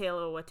ponytail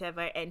or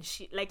whatever. And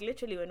she,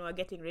 literally, when we were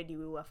getting ready,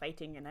 we were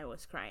fighting and I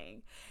was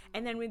crying.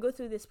 And then we go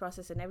through this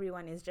process and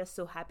everyone is just so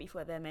so happy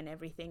for them and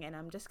everything, and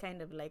I'm just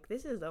kind of like,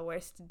 this is the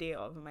worst day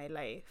of my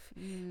life.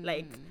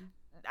 Like,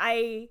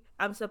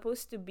 I'm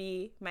supposed to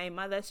be my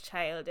mother's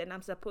child, and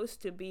I'm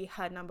supposed to be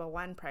her number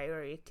one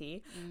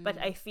priority, but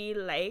I feel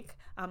like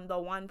I'm the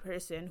one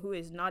person who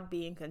is not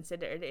being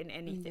considered in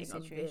anything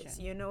of this.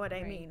 You know what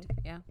I mean?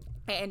 Yeah.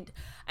 And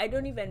I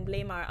don't even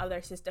blame our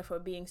other sister for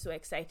being so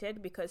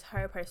excited, because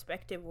her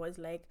perspective was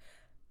like,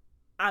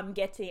 I'm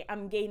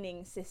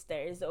gaining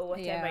sisters or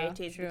whatever it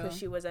is, because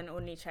she was an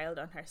only child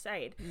on her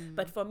side.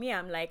 But for me,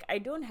 I'm like, I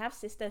don't have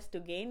sisters to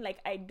gain. Like,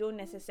 I don't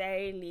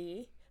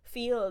necessarily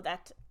feel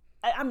that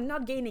I'm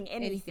not gaining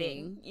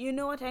anything. You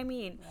know what I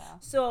mean? Yeah.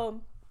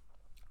 So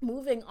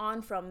moving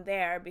on from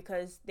there,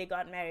 because they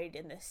got married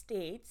in the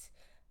States,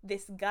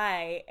 this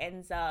guy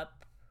ends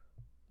up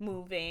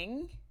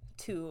moving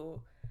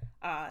to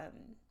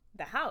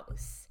the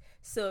house.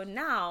 So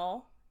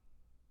now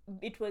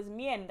it was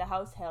me and the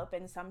house help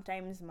and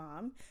sometimes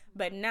mom,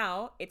 but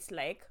now it's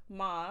like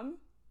mom,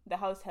 the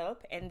house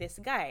help, and this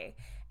guy.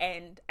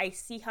 And I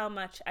see how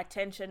much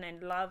attention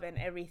and love and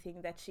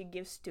everything that she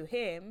gives to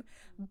him,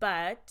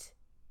 but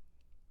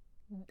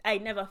I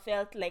never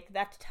felt like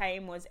that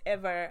time was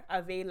ever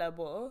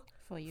available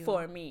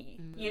for me.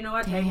 You know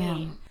what I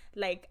mean?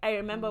 Like, I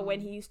remember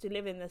when he used to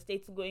live in the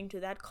States, going to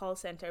that call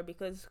center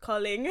because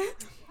calling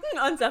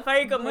on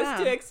Safaricom was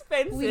too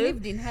expensive. We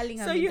lived in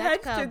Hurlingham. So you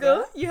had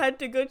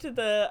to go to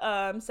the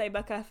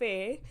cyber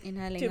cafe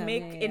to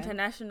make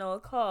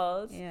international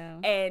calls. Yeah.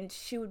 And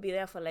she would be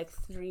there for like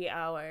 3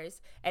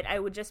 hours, and I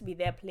would just be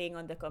there playing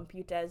on the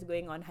computers,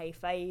 going on High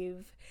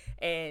Five,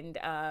 and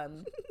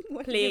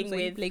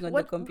playing on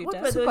the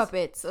computer. Super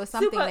Pets or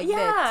something like that.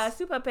 Yeah,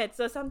 Super Pets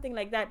or something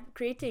like that.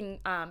 Creating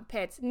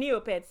pets,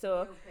 Neopets,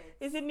 or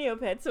is it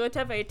Neopets or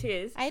whatever it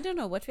is? I don't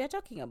know what we are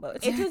talking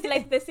about. It was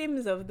like the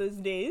Sims of those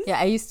days. Yeah,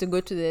 I used to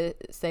go to the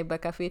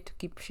cyber cafe to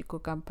keep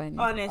Shiko company.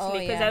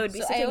 Honestly, because I would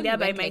be sitting there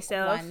by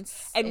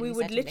myself, and we we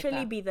would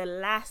literally be the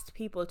last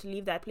people to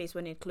leave that place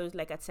when it closed,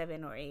 like at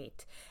 7 or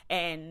 8,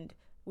 and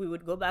we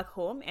would go back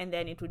home, and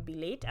then it would be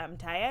late. I'm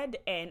tired,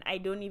 and I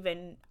don't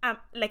even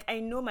like, I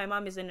know my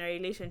mom is in a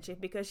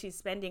relationship because she's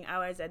spending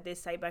hours at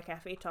this cyber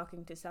cafe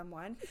talking to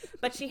someone,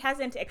 but she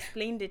hasn't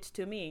explained it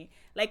to me.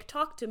 Like,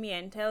 talk to me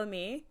and tell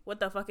me what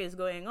the fuck is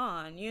going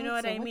on. You know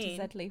what I mean? What is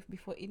that life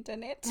before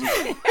internet?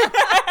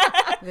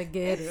 The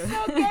ghetto.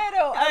 So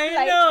ghetto.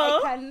 I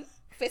know. I can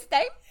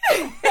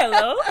FaceTime.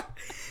 Hello.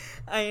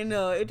 I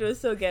know, it was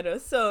so ghetto.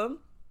 So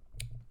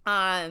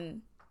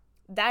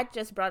that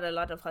just brought a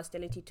lot of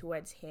hostility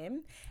towards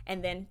him,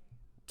 and then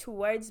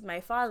towards my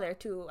father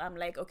too. I'm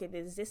like, okay,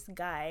 there's this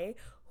guy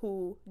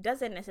who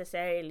doesn't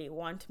necessarily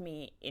want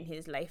me in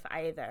his life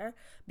either,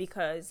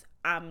 because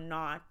I'm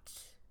not,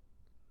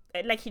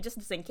 like, he just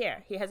doesn't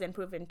care. He hasn't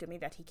proven to me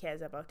that he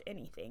cares about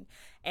anything.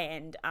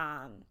 And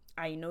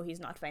I know he's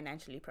not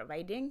financially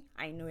providing.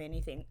 I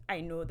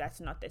know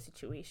that's not the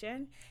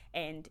situation.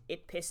 And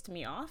it pissed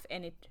me off,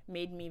 and it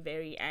made me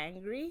very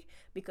angry,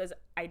 because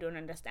I don't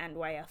understand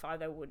why a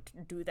father would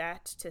do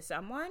that to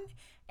someone.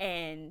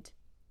 And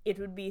it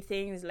would be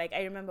things like,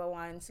 I remember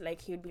once,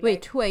 like, he would be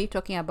Wait, who are you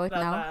talking about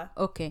Baba.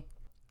 now? Okay.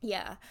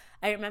 Yeah,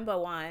 I remember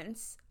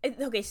once.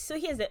 Okay, so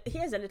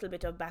here's a little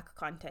bit of back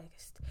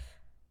context.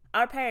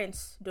 Our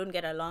parents don't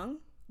get along.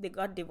 They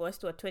got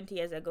divorced 20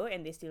 years ago,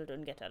 and they still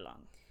don't get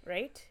along,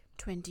 right?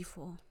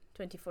 24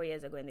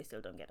 years ago, and they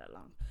still don't get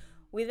along.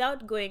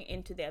 Without going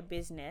into their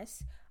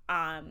business,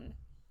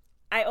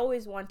 I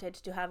always wanted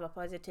to have a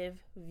positive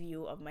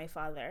view of my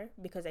father,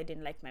 because I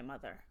didn't like my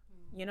mother.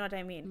 You know what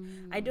I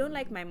mean? I don't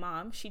like my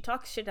mom. She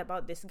talks shit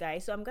about this guy,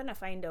 so I'm gonna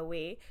find a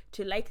way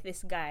to like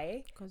this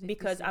guy,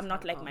 because I'm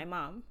not like my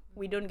mom.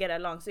 We don't get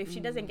along. So if she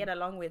doesn't get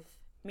along with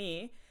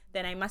me,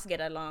 then I must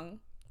get along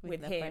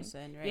with him.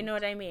 Person, right? You know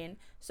what I mean?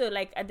 So,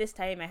 like, at this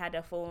time, I had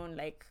a phone,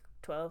 like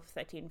 12,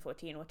 13,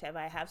 14, whatever.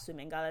 I have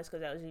swimming galas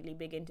because I was really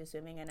big into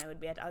swimming, and I would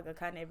be at Aga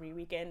Khan every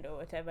weekend or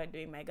whatever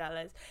doing my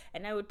galas,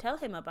 and I would tell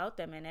him about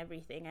them and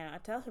everything, and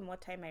I'd tell him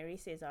what time my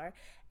races are,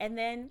 and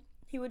then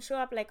he would show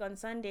up like on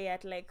Sunday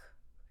at like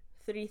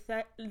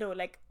 3:30,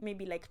 like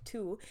maybe like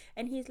 2,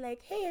 and he's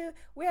like, hey,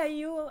 where are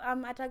you?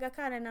 I'm at Aga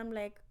Khan. And I'm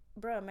like,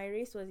 bro, my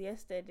race was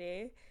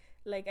yesterday.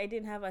 Like, I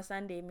didn't have a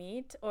Sunday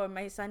meet, or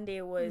my Sunday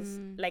was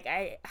like,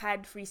 I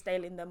had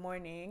freestyle in the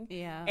morning,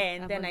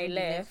 and then I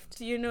left.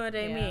 You know what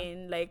I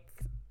mean? Like,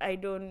 I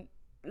don't,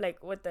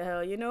 like, what the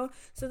hell, you know?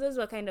 So those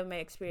were kind of my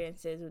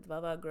experiences with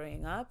Baba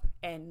growing up,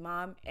 and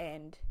mom,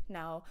 and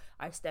now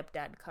our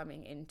stepdad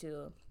coming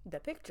into the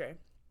picture.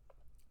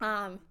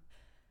 How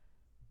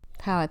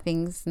are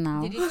things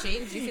now? Did it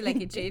change? Do you feel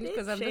like it changed?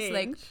 Because I'm just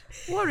like,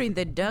 we're in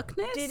the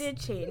darkness. Did it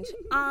change?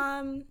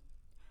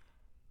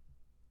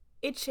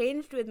 It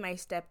changed with my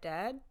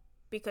stepdad,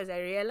 because I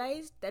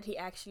realized that he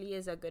actually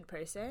is a good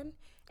person,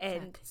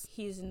 and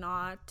he's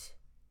not,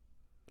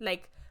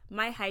 like,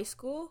 my high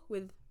school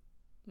with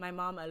my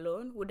mom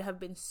alone would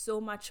have been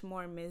so much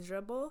more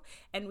miserable,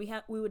 and we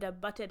would have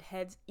butted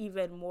heads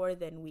even more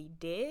than we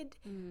did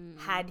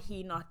had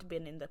he not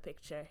been in the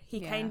picture.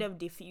 He kind of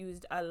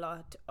diffused a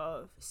lot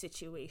of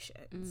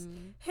situations.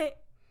 Hey,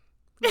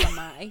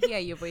 Mama, I hear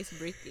your voice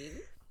breaking.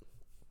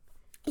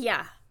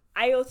 Yeah,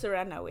 I also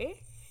ran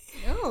away.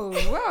 Oh,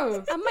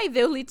 wow. Am I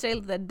the only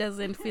child that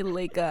doesn't feel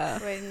like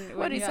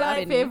When is you're our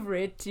happening?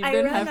 favorite, you I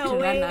don't ran have to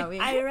away. run away.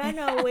 I ran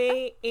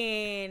away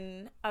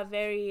in a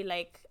very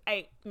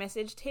I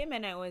messaged him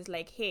and I was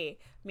like, "Hey,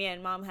 me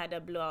and mom had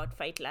a blowout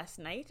fight last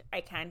night.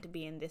 I can't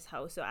be in this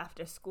house. So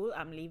after school,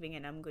 I'm leaving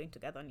and I'm going to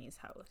Gathoni's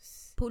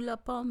house." Pull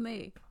up on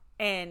me.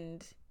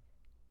 And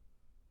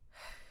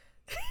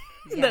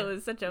Yeah. that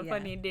was such a Yeah.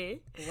 funny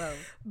day. Wow.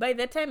 By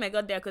the time I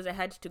got there, because I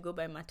had to go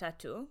by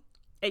matatu,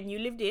 and you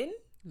lived in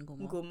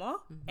Ngomo. Ngumo,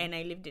 and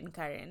I lived in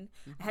Karen.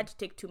 I had to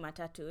take 2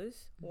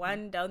 matatus,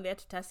 one down there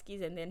to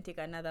Tuskies, and then take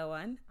another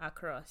one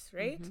across,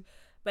 right?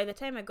 By the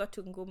time I got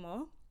to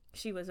Ngumo,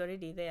 she was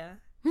already there.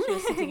 She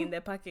was sitting in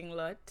the parking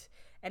lot,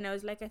 and I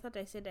was like, I thought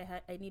I said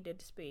I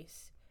needed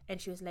space. And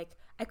she was like,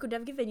 I could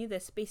have given you the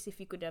space if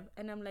you could have.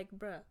 And I'm like,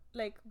 bruh,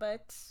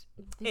 but This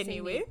ain't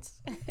anyway, it.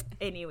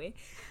 anyway,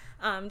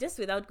 just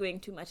without going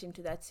too much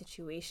into that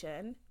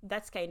situation,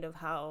 that's kind of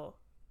how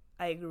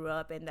I grew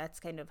up, and that's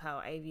kind of how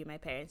I view my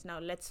parents. Now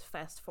let's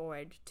fast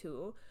forward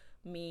to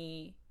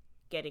me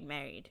getting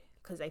married,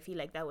 because I feel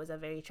like that was a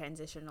very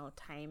transitional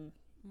time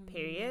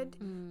period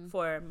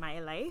for my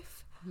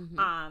life.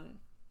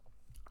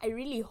 I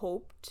really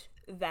hoped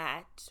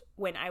that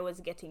when I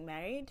was getting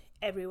married,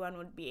 everyone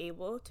would be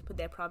able to put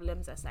their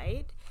problems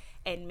aside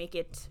and make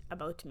it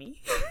about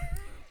me.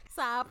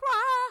 Surprise!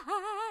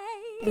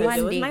 Because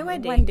it was my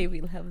wedding. One day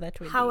we'll have that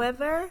wedding.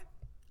 However,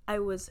 I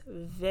was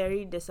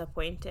very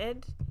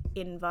disappointed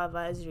in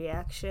Vava's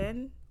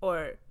reaction.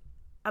 Or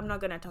I'm not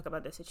going to talk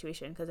about the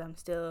situation because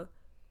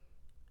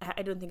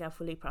I don't think I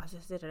fully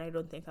processed it, and I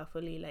don't think I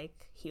fully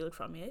healed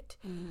from it.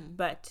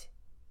 But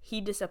he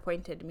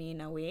disappointed me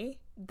in a way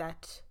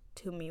that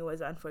to me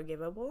was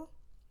unforgivable.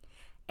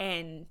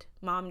 And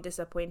mom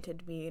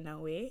disappointed me in a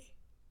way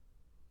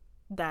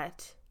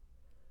that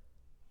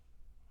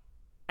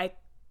I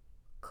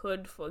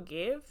could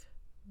forgive,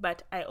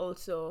 but I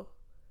also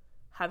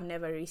have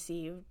never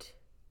received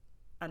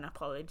an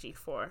apology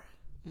for.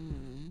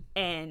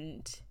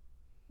 And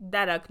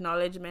that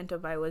acknowledgement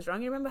of I was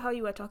wrong. You remember how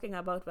you were talking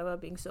about Baba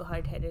being so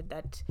hard-headed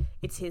that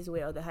it's his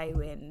way or the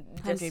highway and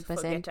just 100%.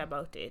 forget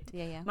about it?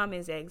 Yeah. Mom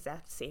is the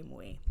exact same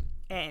way.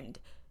 And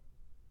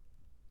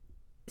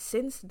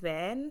since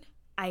then,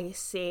 I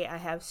say I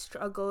have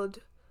struggled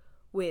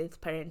with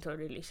parental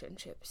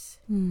relationships.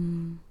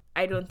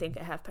 I don't think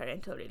I have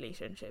parental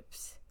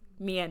relationships.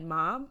 Me and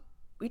mom,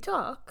 we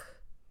talk,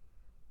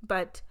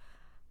 but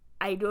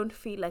I don't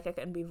feel like I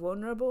can be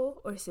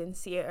vulnerable or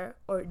sincere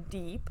or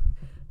deep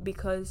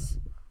because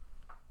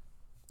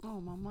Oh,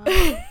 Mama.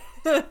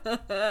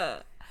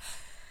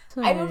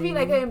 I don't feel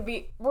like I can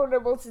be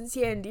vulnerable,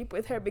 sincere, and deep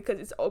with her because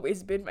it's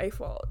always been my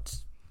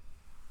fault.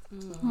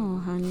 Oh,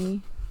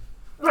 honey.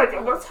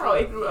 That's how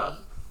I grew up.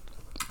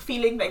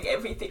 Feeling like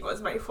everything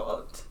was my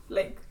fault.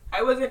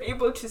 I wasn't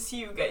able to see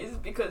you guys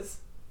because,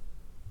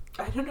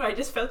 I don't know, I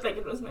just felt like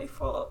it was my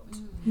fault.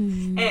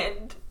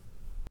 And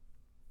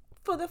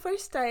for the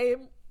first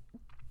time,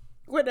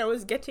 when I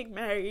was getting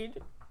married,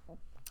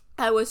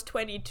 I was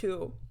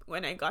 22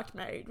 when I got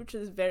married, which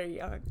is very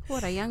young.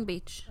 What a young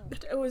bitch.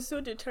 But I was so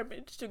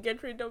determined to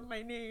get rid of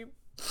my name.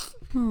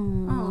 Oh,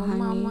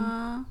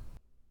 Mama.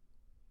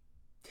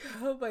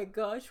 Oh my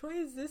gosh, why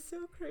is this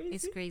so crazy?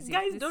 It's crazy.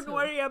 Guys, It's don't so-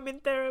 worry, I'm in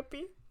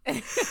therapy.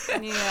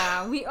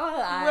 Yeah, we all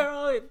are. We're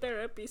all in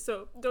therapy,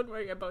 so don't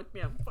worry about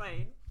me, I'm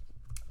fine.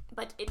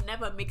 But it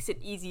never makes it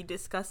easy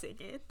discussing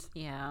it.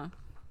 Yeah.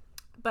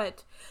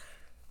 But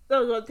that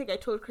was one thing I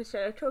told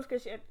Christian.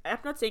 I'm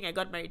not saying I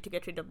got married to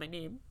get rid of my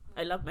name.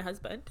 I love my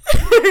husband.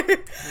 We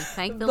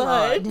thank the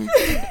But- Lord.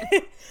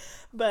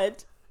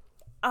 But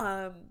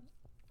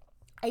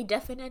I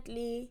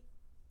definitely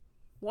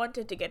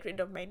wanted to get rid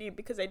of my name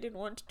because I didn't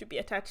want to be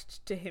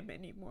attached to him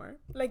anymore.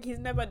 He's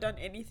never done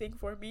anything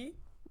for me.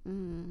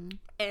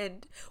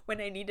 And when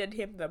I needed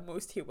him the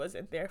most, he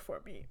wasn't there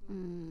for me.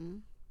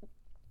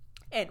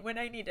 And when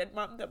I needed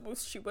mom the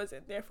most, she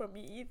wasn't there for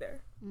me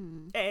either.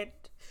 And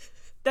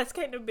that's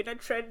kind of been a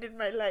trend in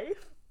my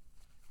life,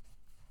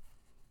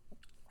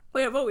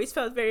 where I've always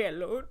felt very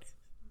alone.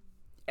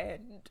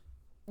 And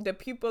the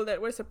people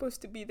that were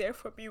supposed to be there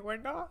for me were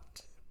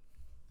not.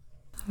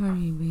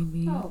 Sorry,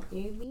 baby. Oh,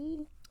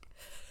 baby.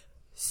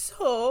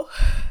 So,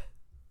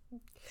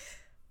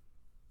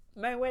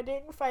 my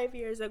wedding 5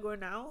 years ago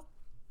now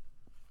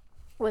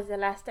was the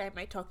last time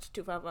I talked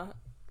to Vava.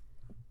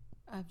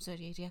 I'm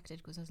sorry, I reacted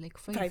because I was like,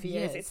 5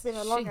 years. It's been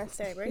a long ass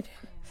time, right?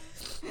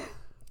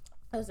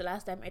 That was the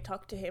last time I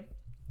talked to him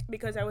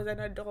because I was an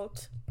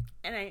adult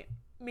and I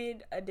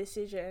made a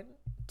decision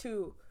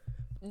to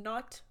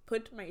not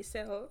put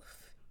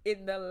myself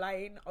in the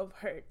line of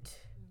hurt.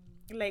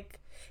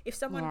 If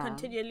someone Yeah.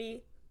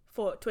 continually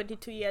for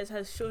 22 years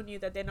has shown you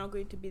that they're not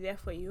going to be there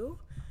for you,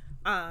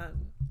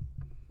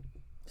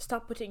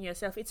 stop putting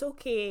yourself. It's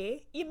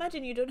okay.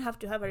 Imagine you don't have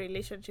to have a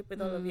relationship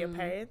with all of your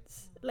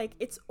parents.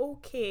 It's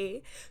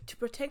okay to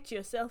protect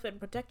yourself and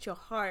protect your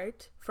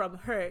heart from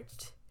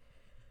hurt.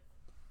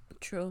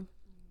 True.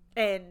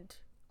 And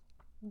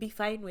be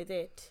fine with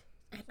it.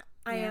 And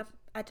I Yeah. am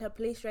at a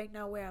place right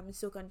now where I'm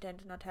so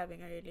content not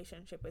having a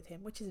relationship with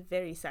him, which is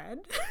very sad.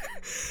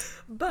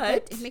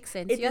 But it makes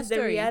sense. it Your is the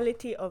story.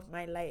 reality of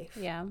my life.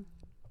 Yeah.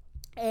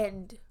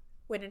 And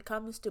when it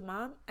comes to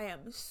mom, I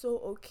am so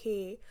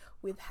okay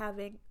with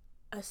having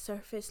a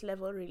surface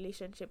level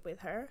relationship with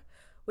her,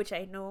 which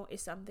I know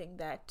is something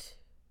that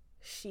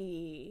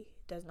she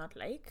does not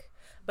like.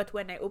 But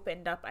when I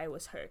opened up, I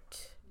was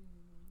hurt.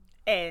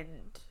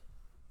 And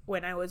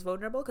when I was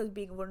vulnerable, because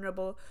being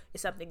vulnerable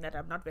is something that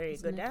I'm not very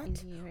It's good not at,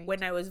 easy, right?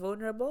 when I was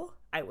vulnerable,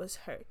 I was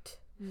hurt.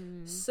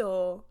 Mm.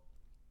 So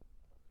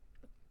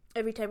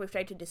every time we've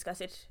tried to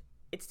discuss it,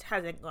 it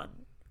hasn't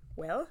gone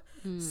well.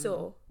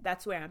 So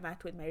that's where I'm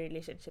at with my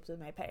relationships with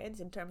my parents.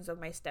 In terms of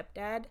my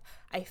stepdad,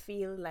 I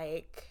feel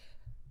like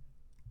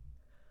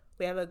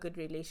we have a good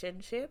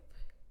relationship.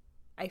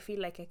 I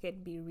feel like I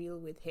can be real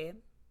with him.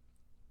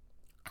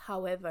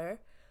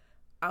 However,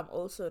 I'm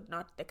also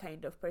not the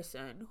kind of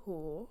person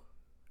who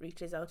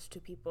reaches out to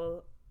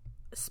people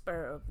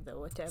spur of the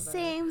whatever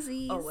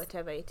Samesies. or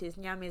whatever it is.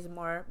 Nyam is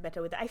more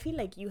better with. I feel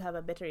like you have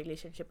a better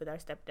relationship with our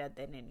stepdad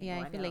than anyone Yeah,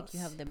 I feel like else. you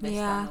have the best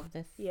Yeah. one of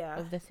the Yeah.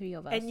 of the three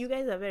of us. And you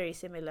guys are very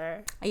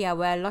similar. Yeah,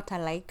 we're a lot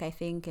alike, I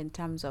think, in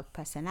terms of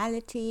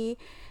personality,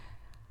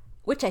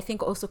 which I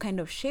think also kind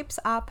of shapes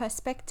our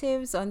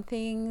perspectives on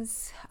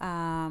things.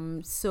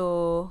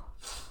 So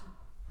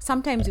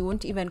sometimes we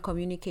won't even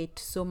communicate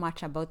so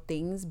much about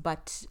things,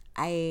 but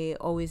I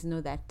always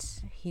know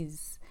that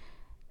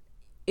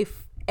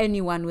if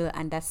anyone will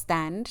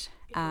understand,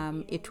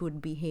 it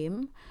would be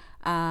him.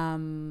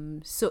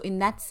 So in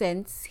that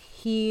sense,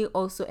 he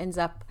also ends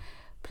up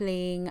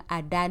playing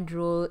a dad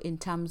role in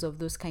terms of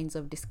those kinds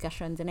of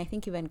discussions. And I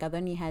think even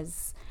Gadoni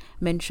has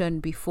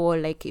mentioned before,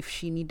 like if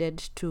she needed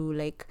to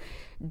like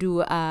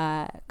do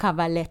a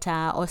cover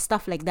letter or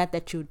stuff like that,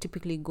 that you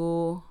typically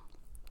go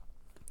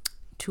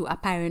to a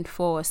parent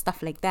for,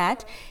 stuff like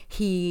that,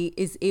 he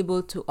is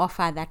able to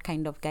offer that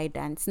kind of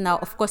guidance. Now,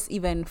 of course,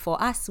 even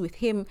for us with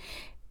him,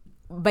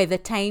 by the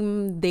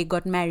time they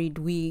got married,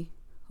 we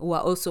were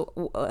also,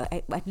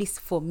 at least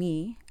for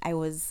me, I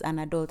was an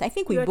adult. I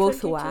think we You were both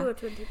 22 were. or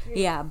 23.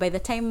 Yeah, by the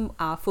time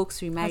our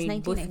folks remarried,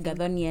 19, both I think.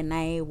 Gadoni and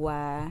I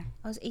were.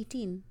 I was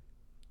 18.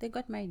 They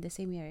got married the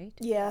same year, right?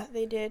 Yeah,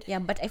 they did. Yeah,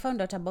 but I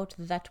found out about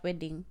that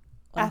wedding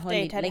on After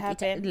it had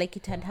happened.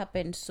 It had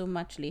happened so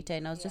much later,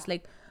 and I was just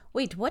like,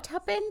 wait, what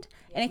happened?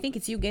 And I think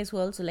it's you guys who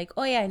are also like,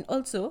 oh yeah, and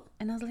also,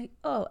 and I was like,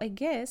 oh, I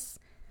guess.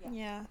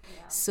 Yeah.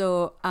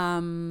 So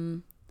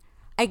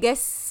I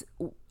guess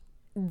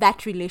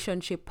that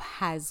relationship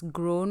has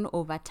grown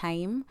over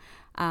time.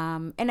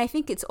 And I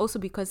think it's also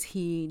because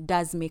he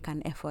does make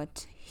an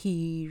effort.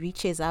 He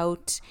reaches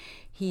out.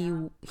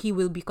 He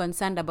will be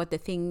concerned about the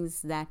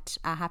things that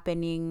are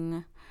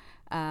happening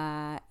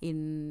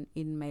in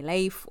my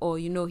life, or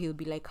he'll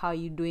be like, how are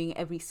you doing,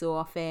 every so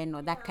often,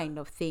 or that kind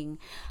of thing.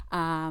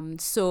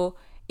 So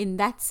in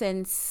that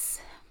sense,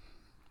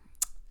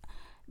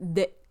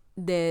 the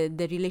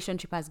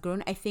relationship has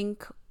grown. I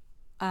think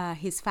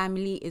his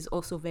family is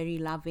also very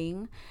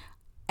loving.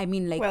 I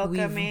mean, like, we've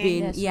Welcoming.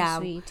 been, They're so yeah,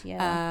 sweet,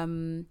 yeah.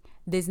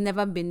 there's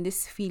never been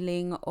this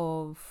feeling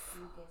of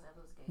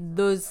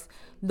those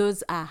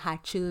are her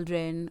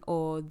children,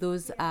 or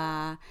those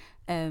are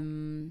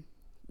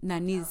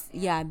nannies.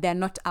 Yeah, they're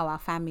not our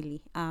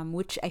family,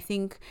 which I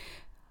think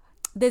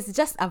there's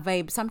just a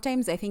vibe.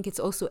 Sometimes I think it's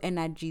also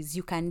energies.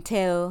 You can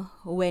tell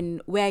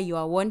where you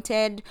are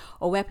wanted,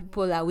 or where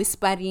people are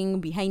whispering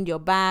behind your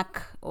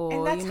back, or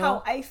And that's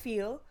how I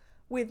feel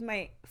with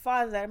my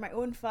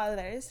own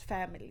father's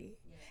family,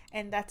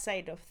 and that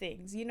side of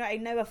things. I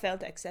never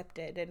felt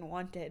accepted and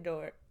wanted,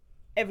 or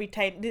every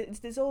time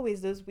there's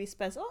always those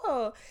whispers.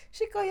 Oh,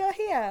 Shiko, you're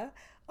here.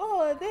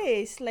 Oh,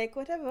 this, like,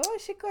 whatever. Oh,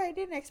 Shiko, I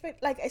didn't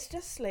expect. Like, it's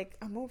just like,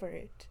 I'm over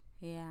it.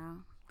 Yeah.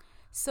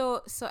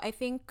 So I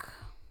think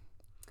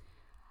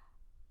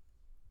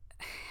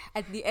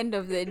at the end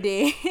of the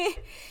day,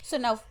 So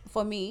now,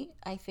 for me,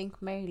 I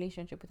think my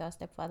relationship with our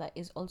stepfather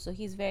is also,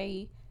 he's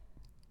very,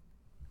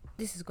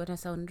 this is gonna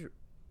sound,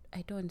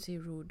 I don't want to say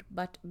rude,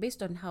 but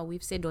based on how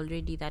we've said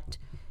already that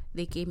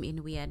they came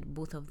in weird,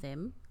 both of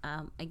them.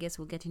 I guess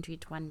we'll get into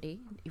it one day,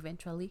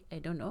 eventually. I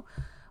don't know.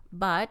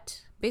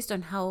 But based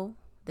on how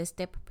the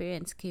step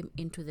parents came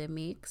into the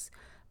mix,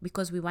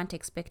 because we weren't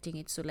expecting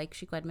it. So like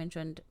Shiko had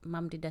mentioned,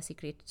 mom did a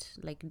secret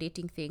like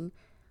dating thing.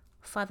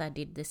 Father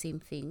did the same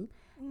thing.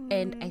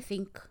 And I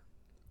think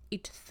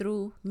it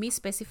threw me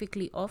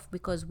specifically off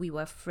because we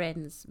were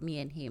friends, me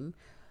and him.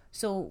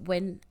 So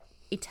when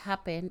it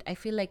happened, I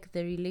feel like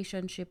the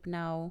relationship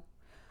now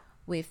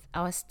with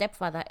our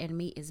stepfather and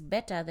me is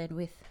better than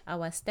with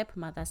our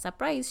stepmother.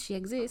 Surprise, she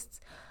exists.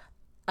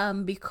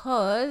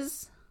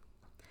 Because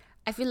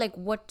I feel like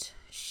what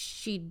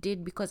she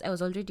did, because I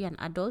was already an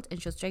adult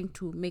and she was trying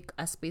to make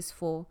a space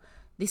for,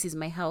 this is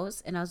my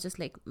house, and I was just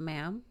like,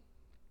 ma'am,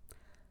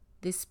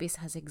 this space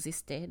has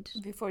existed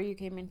Before you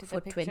came into for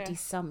the picture. 20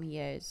 some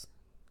years,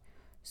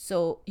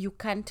 so you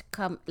can't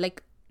come,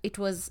 like, it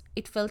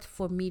felt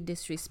for me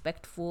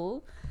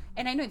disrespectful.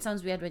 And I know it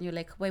sounds weird when you're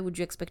like, why would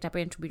you expect a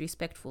parent to be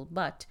respectful?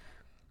 But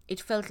it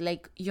felt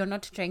like you're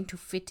not trying to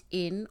fit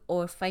in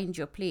or find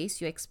your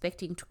place. You're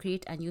expecting to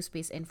create a new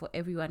space and for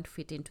everyone to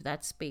fit into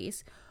that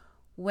space.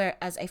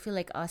 Whereas I feel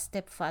like our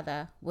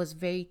stepfather was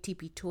very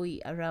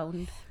tippy-toey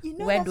around,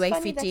 where do I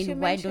fit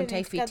in? Why don't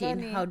I fit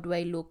in? How do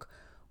I look?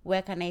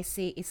 Where can I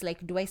say? It's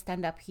like, do I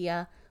stand up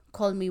here?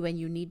 Call me when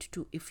you need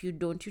to. If you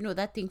don't,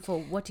 that thing for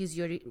what do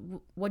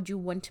you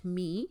want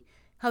me?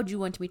 How do you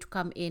want me to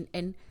come in?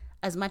 And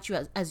as much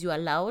as you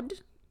allowed,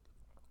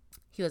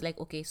 he was like,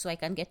 okay, so I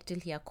can get till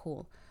here,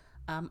 cool.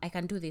 I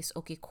can do this,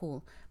 okay,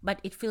 cool.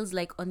 But it feels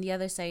like on the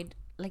other side,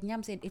 like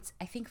Nyam said, it's,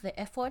 I think, the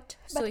effort.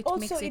 So it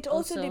makes it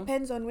also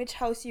depends on which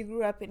house you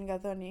grew up in,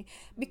 Gathoni.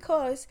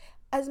 Because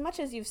as much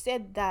as you've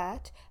said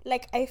that,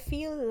 like, I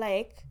feel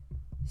like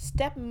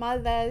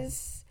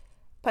stepmother's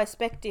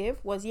perspective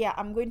was,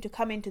 I'm going to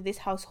come into this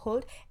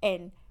household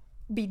and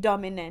be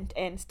dominant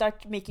and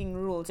start making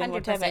rules and 100%.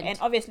 whatever. And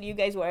obviously you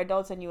guys were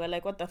adults and you were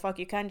like, what the fuck,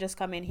 you can't just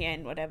come in here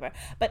and whatever.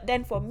 But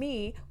then for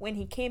me, when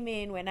he came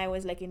in when I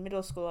was like in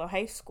middle school or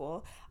high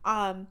school,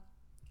 I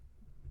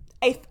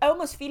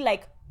almost feel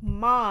like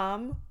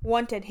mom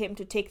wanted him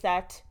to take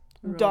that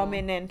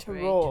dominant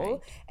role.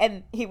 Right.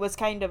 And he was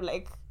kind of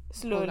like,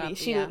 slowly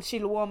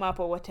she'll warm up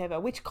or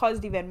whatever, which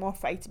caused even more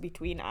fights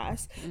between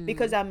us.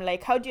 Because I'm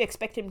like, how do you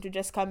expect him to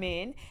just come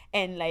in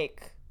and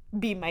like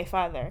be my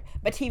father?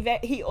 But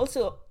he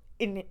also,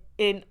 in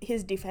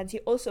his defense, he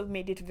also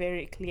made it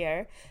very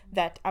clear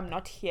that I'm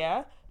not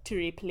here to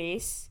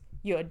replace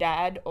your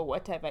dad or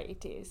whatever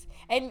it is.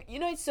 And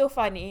it's so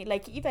funny,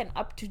 like even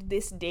up to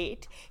this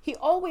date, he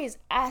always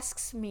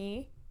asks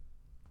me,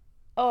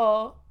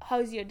 oh,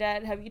 how's your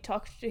dad, have you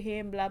talked to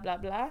him, blah blah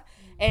blah.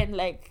 And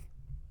like,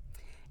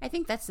 I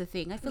think that's the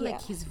thing. I feel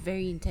like he's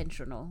very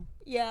intentional.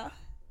 Yeah.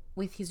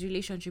 With his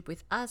relationship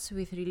with us,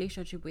 with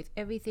relationship with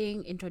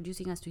everything,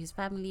 introducing us to his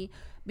family,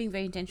 being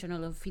very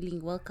intentional of feeling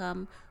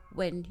welcome.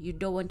 When you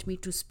don't want me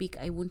to speak,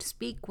 I won't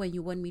speak. When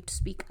you want me to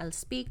speak, I'll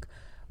speak.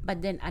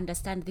 But then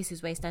understand this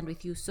is where I stand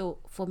with you. So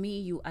for me,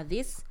 you are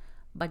this,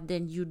 but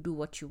then you do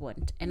what you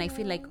want. And I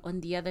feel like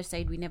on the other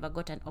side, we never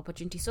got an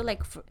opportunity. So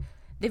like,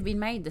 they've been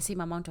married the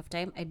same amount of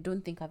time. I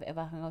don't think I've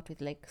ever hung out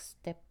with like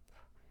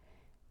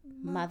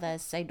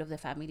mother's side of the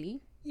family.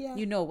 Yeah.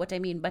 You know what I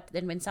mean? But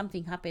then when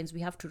something happens,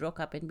 we have to rock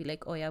up and be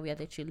like, oh yeah, we are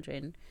the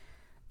children.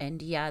 And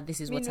this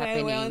is what's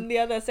happening. We're on the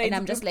other side. And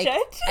I'm just like,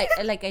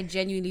 I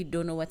genuinely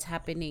don't know what's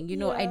happening.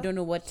 I don't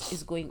know what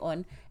is going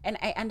on. And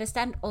I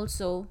understand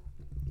also,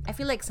 I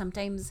feel like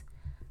sometimes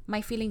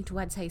my feeling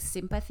towards her is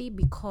sympathy,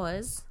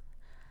 because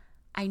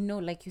I know,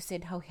 like you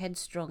said, how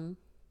headstrong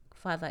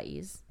father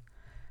is.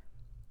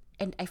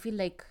 And I feel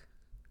like,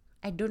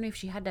 I don't know if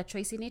she had a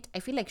choice in it. I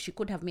feel like she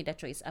could have made a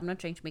choice. I'm not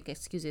trying to make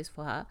excuses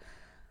for her.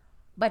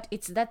 But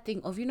it's that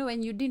thing of,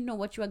 when you didn't know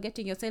what you were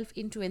getting yourself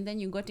into and then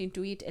you got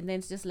into it and then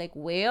it's just like,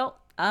 well,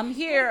 I'm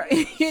here,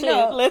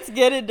 let's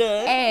get it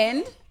done.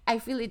 And I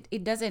feel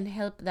it doesn't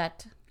help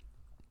that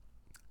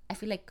I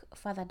feel like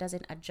father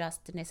doesn't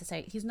adjust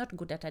necessarily. He's not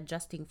good at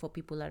adjusting for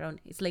people around.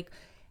 It's like,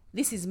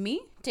 this is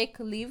me, take,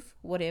 leave,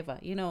 whatever,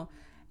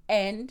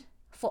 And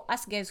for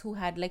us guys who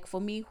had, like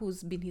for me,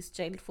 who's been his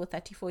child for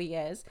 34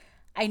 years,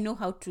 I know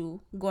how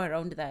to go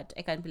around that.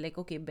 I can be like,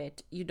 okay,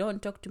 bet, you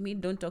don't talk to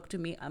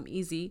me, I'm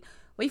easy.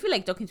 But if you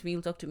like talking to me,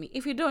 you'll talk to me.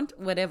 If you don't,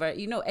 whatever,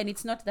 and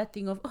it's not that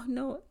thing of, oh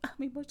no, I'm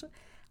emotional.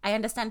 I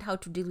understand how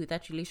to deal with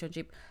that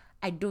relationship.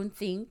 I don't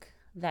think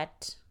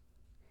that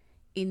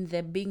in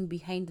the being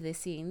behind the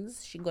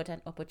scenes, she got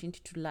an opportunity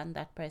to learn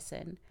that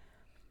person.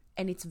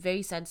 And it's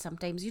very sad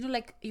sometimes.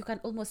 Like you can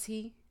almost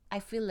see, I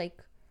feel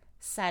like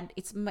sad.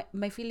 It's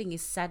my feeling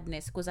is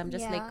sadness, because I'm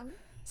just like,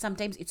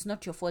 sometimes it's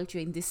not your fault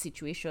you're in this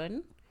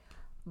situation,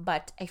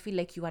 but I feel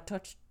like you are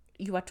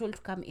told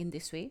to come in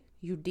this way.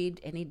 You did,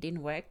 and it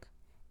didn't work,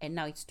 and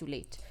now it's too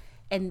late.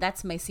 And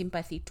that's my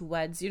sympathy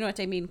towards, you know what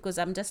I mean? Because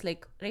I'm just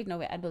like, right now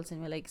we're adults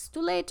and we're like, it's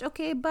too late,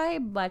 okay, bye.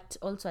 But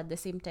also at the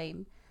same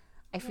time,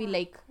 I feel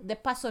like the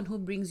person who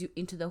brings you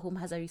into the home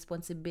has a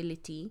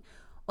responsibility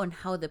on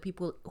how the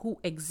people who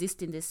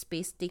exist in this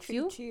space take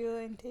you.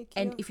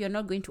 And if you're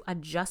not going to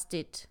adjust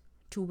it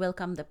to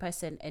welcome the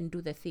person and do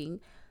the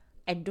thing,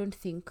 I don't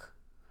think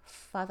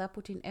father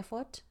put in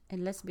effort.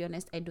 And let's be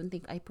honest, I don't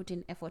think I put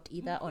in effort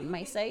either on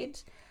my side.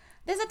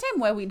 There's a time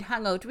where we'd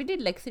hang out. We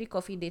did like 3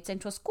 coffee dates and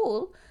it was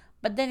cool.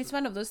 But then it's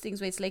one of those things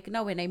where it's like,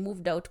 now when I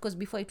moved out, because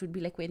before it would be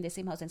like we're in the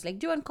same house and it's like,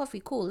 do you want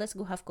coffee? Cool, let's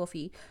go have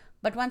coffee.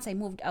 But once I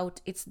moved out,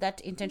 it's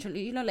that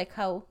intentionally, like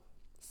how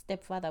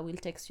stepfather will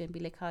text you and be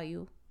like, how are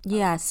you?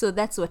 Yeah, so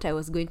that's what I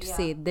was going to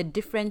say. The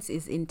difference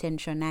is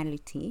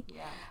intentionality.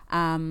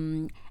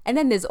 And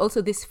then there's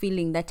also this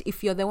feeling that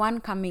if you're the one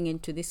coming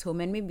into this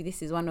home, and maybe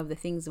this is one of the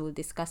things we'll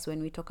discuss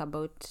when we talk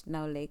about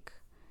now, like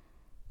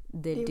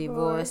the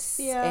divorce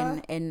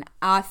and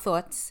our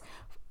thoughts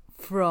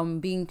from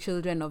being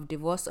children of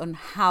divorce on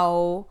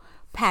how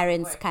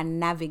parents can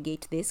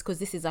navigate this, because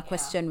this is a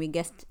question we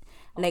get.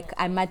 Like,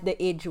 I'm at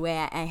the age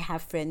where I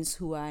have friends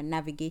who are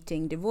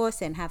navigating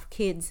divorce and have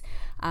kids,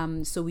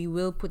 so we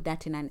will put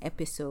that in an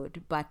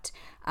episode. But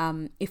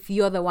if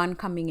you're the one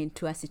coming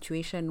into a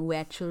situation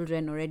where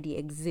children already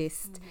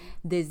exist,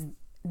 there's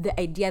the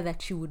idea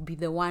that she would be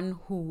the one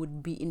who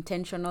would be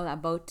intentional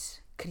about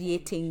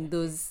creating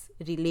those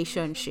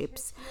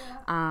relationships.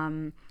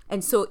 And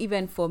so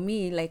even for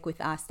me, like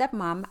with our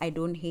stepmom, I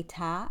don't hate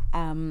her.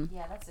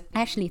 That's the thing.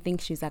 I actually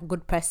think she's a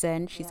good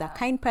person. She's a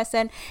kind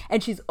person,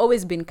 and she's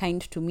always been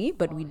kind to me,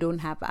 but we don't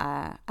have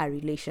a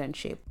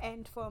relationship.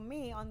 And for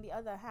me, on the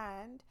other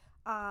hand,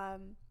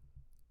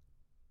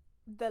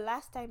 the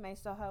last time I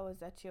saw her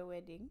was at your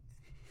wedding.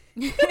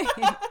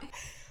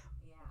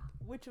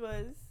 Which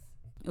was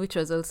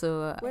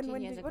Also what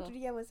ago.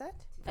 year was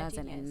that?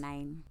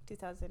 2009.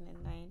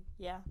 2009.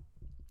 Yeah.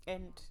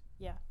 And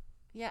yeah.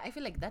 Yeah, I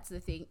feel like that's the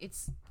thing.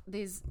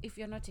 If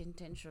you're not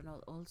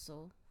intentional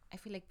also, I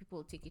feel like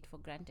people take it for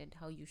granted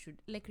how you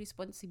should, like,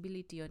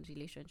 responsibility on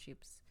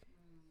relationships.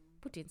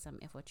 Put in some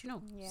effort,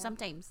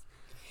 sometimes.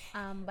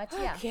 But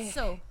yeah,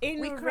 so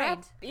we cried.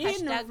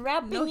 In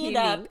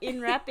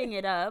wrapping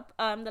it up,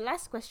 the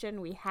last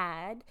question we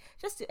had,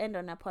 just to end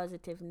on a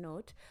positive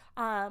note,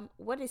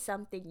 what is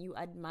something you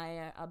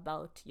admire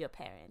about your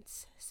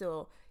parents?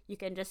 So you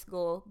can just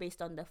go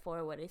based on the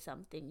 4. What is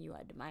something you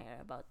admire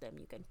about them?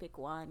 You can pick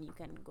one. You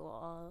can go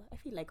all. I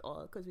feel like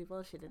all, because we've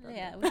all shitted on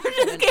them. We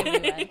should on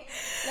everyone.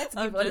 Let's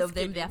give all of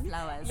them their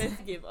flowers. Let's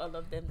give all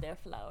of them their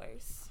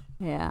flowers.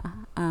 Yeah.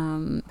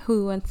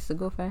 Who wants to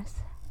go first?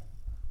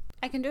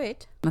 I can do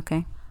it.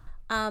 Okay.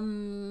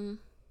 For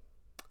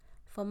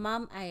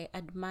mom, I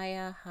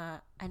admire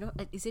her. I don't.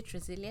 Is it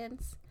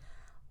resilience,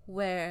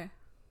 where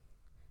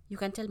you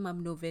can tell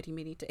mom no very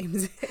many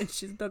times and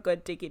she's not gonna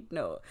take it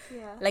no.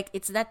 Yeah. Like,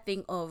 it's that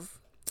thing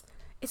of,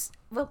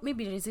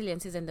 maybe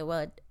resilience isn't the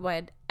word.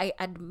 I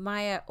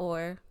admire,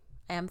 or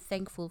I am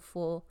thankful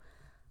for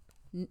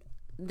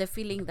the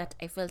feeling that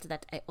I felt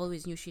that I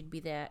always knew she'd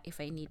be there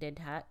if I needed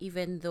her,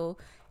 even though,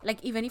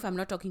 like, even if I'm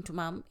not talking to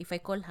mom, if I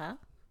call her,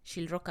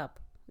 she'll rock up.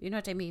 You know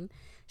what I mean?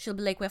 She'll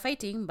be like, we're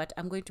fighting, but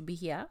I'm going to be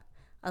here.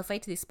 I'll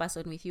fight this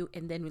person with you,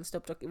 and then we'll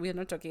stop talking. We're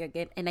not talking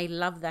again. And I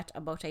love that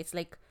about her. It's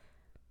like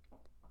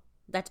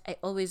that I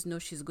always know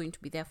she's going to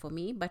be there for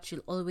me, but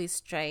she'll always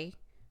try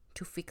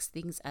to fix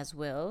things as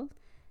well.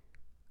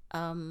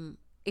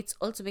 It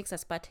also makes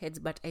us butt heads,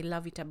 but I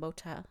love it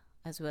about her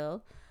as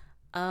well.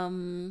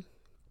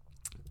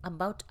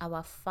 About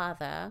our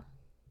father,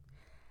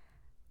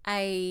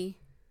 I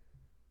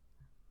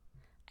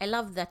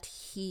love that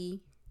the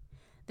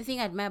thing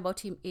I admire about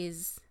him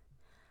is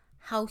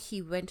how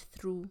he went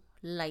through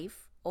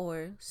life,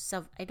 or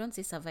I don't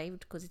say survived,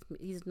 because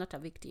he's not a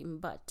victim,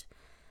 but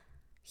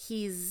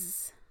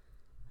his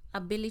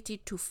ability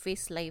to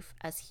face life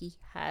as he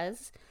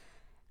has.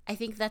 I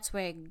think that's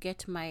where I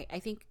get I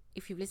think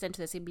if you've listened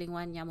to the sibling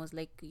one, Yam was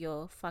like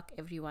your fuck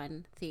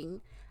everyone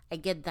thing. I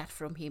get that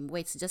from him,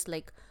 where it's just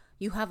like,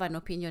 you have an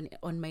opinion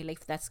on my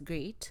life, that's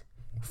great,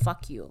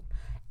 fuck you.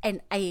 And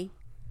I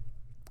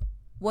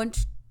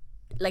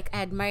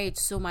admire it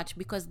so much,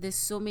 because there's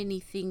so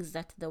many things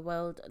that the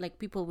world, like,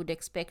 people would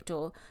expect,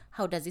 or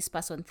how does this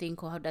person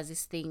think, or how does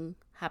this thing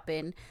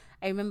happen.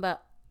 I remember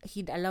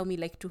he'd allow me,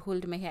 like, to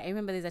hold my hair. I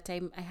remember there's a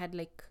time I had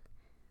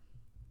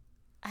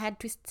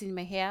twists in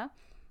my hair,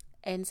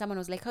 and someone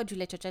was like, how do you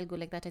let your child go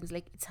like that? And it's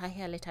like, it's her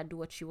hair, let her do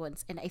what she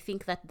wants. And I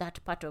think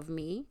that part of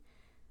me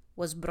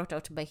was brought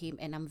out by him,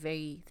 and I'm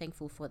very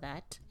thankful for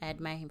that. I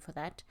admire him for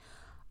that.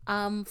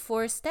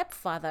 For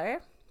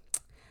stepfather,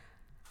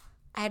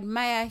 I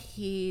admire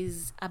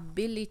his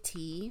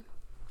ability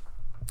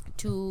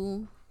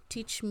to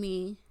teach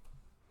me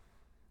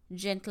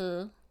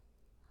gentle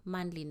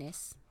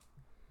manliness.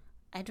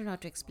 I don't know how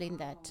to explain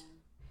that.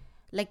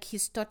 Like,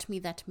 he's taught me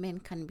that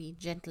men can be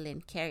gentle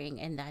and caring,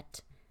 and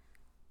that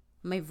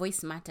my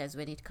voice matters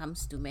when it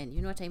comes to men.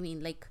 You know what I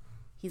mean? Like,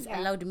 he's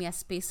allowed me a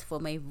space for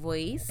my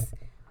voice,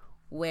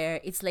 where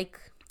it's like,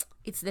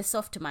 it's the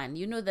soft man,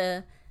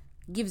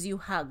 gives you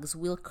hugs,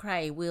 will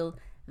cry,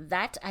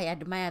 that I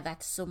admire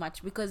that so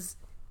much, because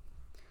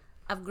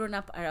I've grown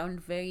up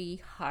around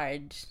very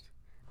hard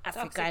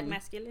African toxic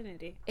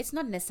masculinity. It's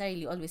not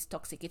necessarily always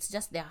toxic. It's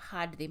just they're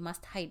hard. They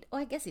must hide. Oh,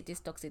 I guess it is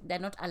toxic. They're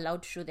not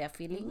allowed to show their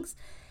feelings.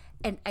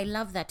 Mm-hmm. And I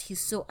love that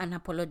he's so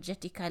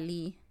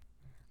unapologetically,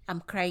 I'm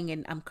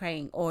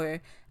crying,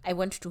 or I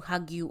want to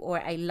hug you,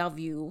 or I love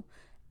you.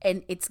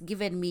 And it's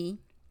given me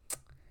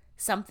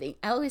something.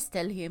 I always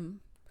tell him,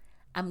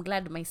 I'm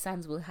glad my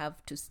sons will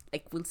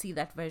see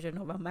that version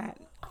of a man.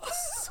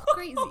 So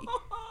crazy.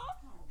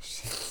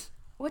 Shit.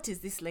 What is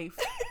this life?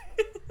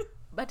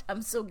 But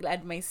I'm so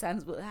glad my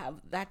sons will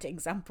have that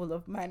example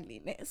of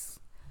manliness.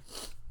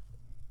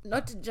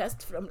 Not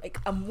just from like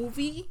a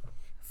movie,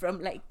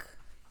 from like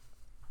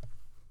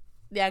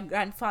their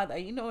grandfather,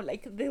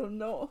 they'll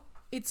know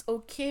it's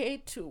okay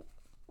to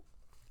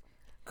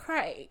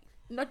cry.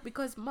 Not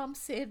because mom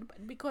said,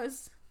 but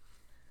because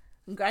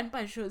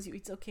grandpa shows you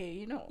it's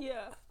okay,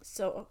 Yeah.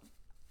 So,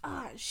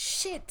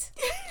 shit.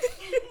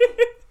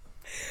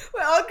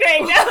 We're all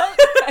crying now.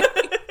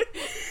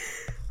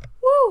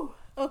 Woo.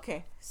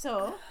 Okay,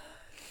 so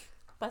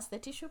pass the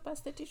tissue from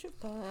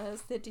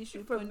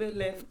the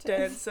left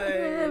hand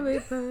side.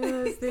 Pass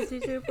the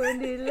tissue from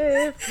the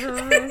left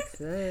hand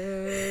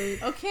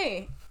side.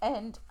 Okay,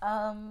 and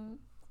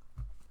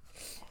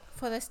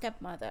for the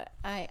stepmother,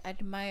 I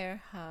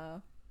admire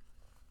her.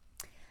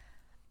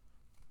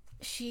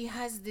 She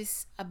has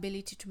this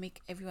ability to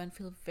make everyone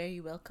feel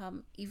very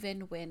welcome,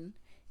 even when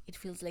it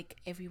feels like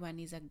everyone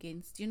is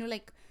against.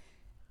 Like,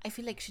 I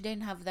feel like she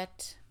didn't have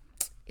that.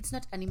 It's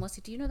not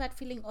animosity. That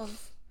feeling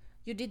of,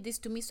 you did this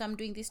to me, so I'm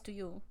doing this to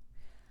you.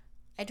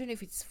 I don't know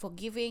if it's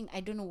forgiving.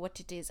 I don't know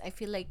what it is. I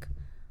feel like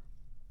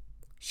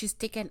she's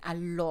taken a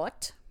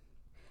lot,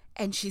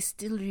 and she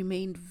still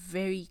remained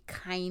very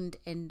kind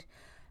and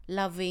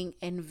loving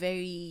and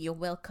very, you're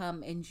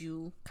welcome and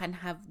you can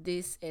have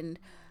this and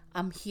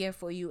I'm here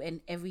for you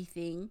and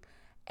everything.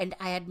 And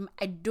I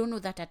don't know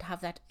that I'd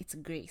have that. It's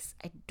grace.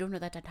 I don't know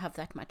that I'd have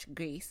that much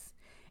grace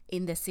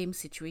in the same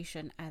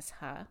situation as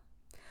her.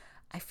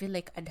 I feel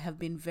like I'd have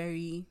been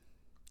very,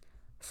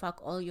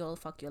 fuck all y'all,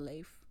 fuck your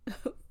life.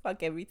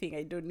 Fuck everything.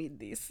 I don't need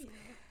this. Yeah.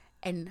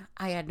 And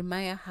I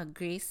admire her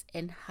grace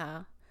and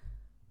her,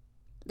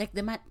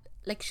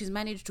 like she's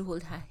managed to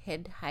hold her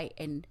head high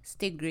and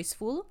stay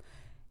graceful,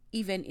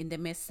 even in the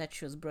mess that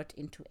she was brought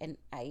into. And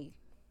I'd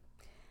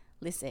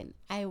say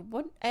I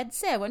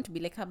want to be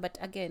like her, but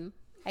again,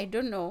 I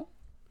don't know.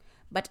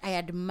 But I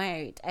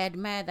admire it. I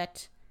admire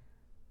that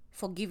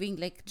forgiving,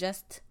 like,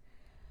 just,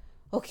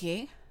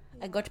 okay,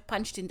 I got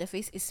punched in the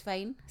face, it's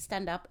fine,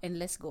 stand up and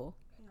let's go.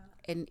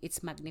 Yeah. And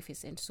it's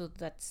magnificent. So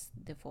that's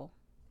the 4.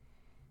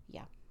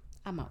 Yeah,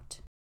 I'm out.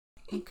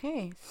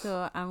 Okay,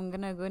 so I'm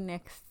gonna go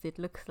next, it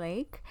looks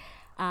like.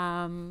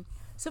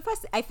 So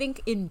first, I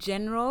think in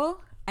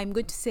general, I'm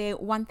going to say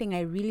one thing I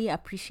really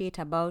appreciate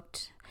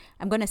about,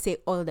 I'm gonna say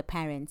all the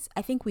parents.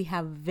 I think we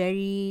have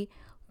very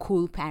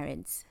cool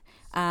parents.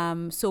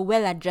 So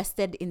well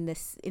adjusted in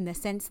the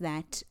sense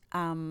that,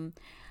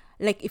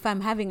 like, if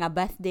I'm having a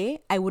birthday,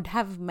 I would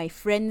have my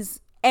friends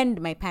and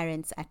my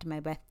parents at my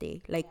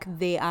birthday. Like,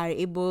 they are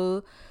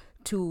able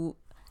to,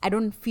 I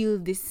don't feel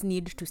this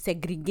need to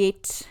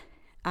segregate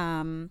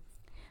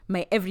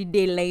my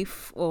everyday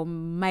life or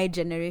my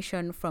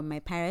generation from my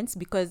parents,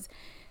 because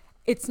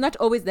it's not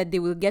always that they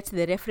will get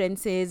the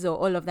references or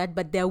all of that,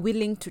 but they're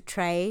willing to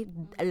try.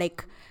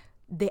 Like,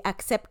 they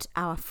accept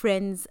our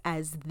friends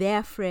as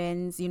their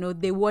friends.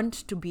 They want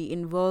to be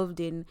involved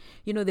in,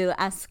 they'll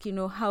ask,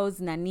 how's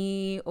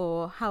Nani,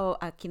 or how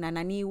Akina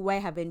Nani, why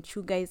haven't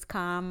you guys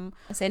come?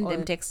 Send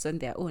them texts on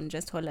their own,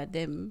 just holler at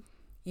them.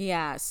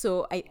 Yeah,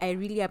 so I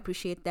really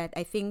appreciate that.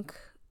 I think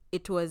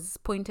it was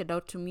pointed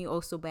out to me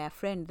also by a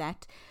friend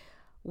that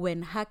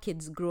when her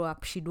kids grow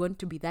up, she'd want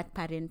to be that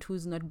parent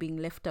who's not being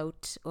left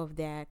out of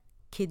their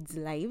kids'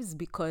 lives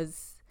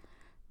because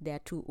they're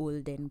too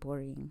old and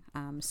boring.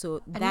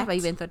 So I never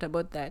even thought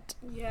about that.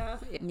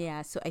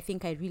 Yeah. So I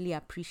think I really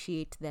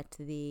appreciate that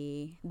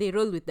they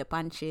roll with the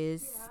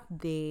punches.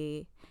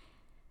 Yeah.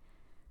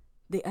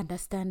 They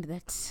understand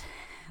that.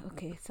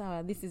 Okay,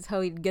 so this is how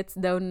it gets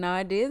down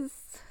nowadays.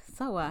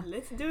 Sawa.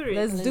 Let's do it.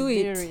 Let's do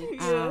it.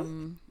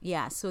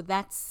 Yeah. So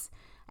that's,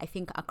 I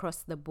think,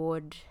 across the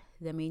board,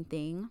 the main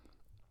thing.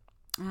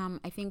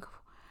 I think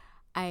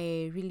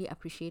I really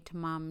appreciate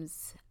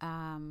Mom's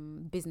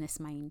business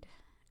mind.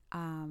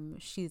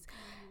 She's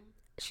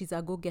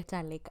a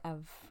go-getter like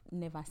I've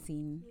never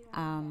seen.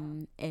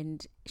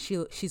 And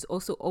she's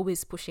also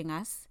always pushing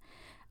us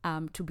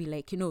to be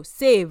like,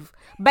 save,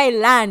 buy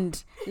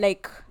land.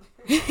 Like,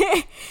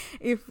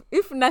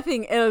 if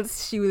nothing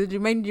else, she will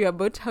remind you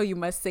about how you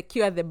must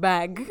secure the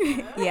bag.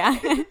 Yeah.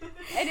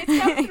 And it's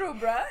come through,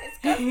 bruh. It's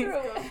come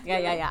through.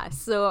 Yeah.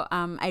 So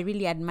I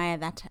really admire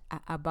that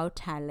about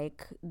her,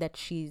 like, that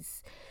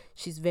she's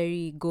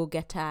very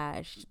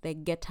go-getter,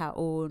 like, get her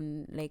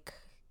own, like,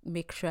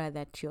 make sure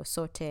that you're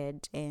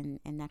sorted and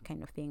that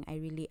kind of thing. I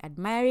really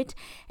admire it,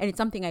 and it's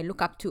something I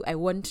look up to. I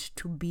want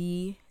to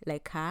be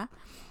like her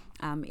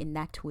in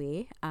that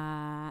way.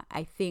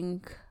 I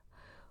think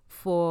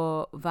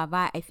for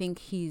Vava, I think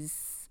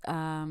he's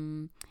a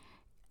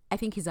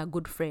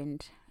good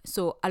friend.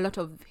 So a lot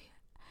of,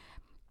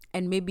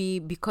 and maybe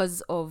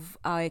because of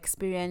our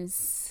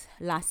experience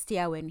last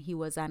year when he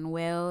was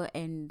unwell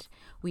and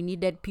we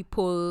needed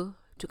people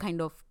to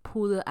kind of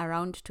pull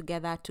around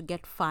together to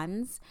get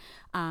funds,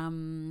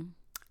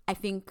 I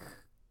think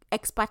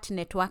expert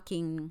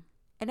networking,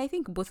 and I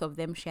think both of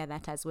them share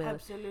that as well.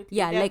 Absolutely.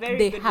 Yeah, They're like very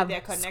they good have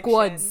with their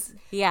squads.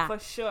 Yeah, for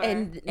sure.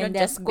 And not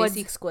their just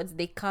basic squads,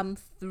 they come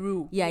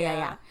through.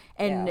 Yeah.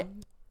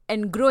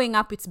 And growing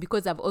up, it's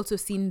because I've also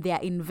seen their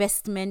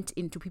investment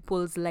into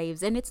people's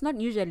lives. And it's not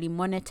usually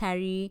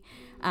monetary,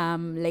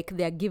 like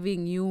they're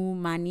giving you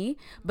money,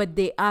 but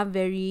they're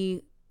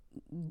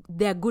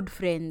good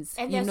friends.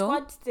 And their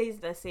squad stays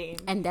the same.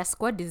 And their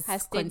squad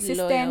has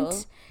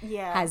consistent,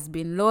 has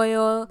been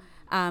loyal.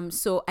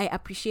 So I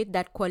appreciate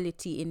that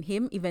quality in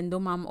him, even though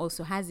Mom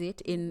also has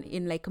it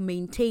in like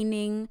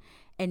maintaining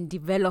and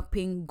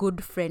developing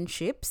good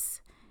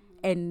friendships.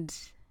 And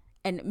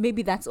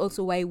maybe that's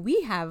also why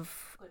we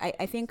have,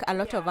 I think a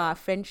lot of our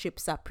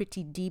friendships are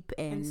pretty deep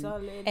and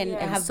solid. And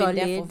have been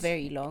there for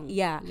very long.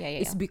 Yeah.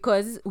 It's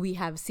because we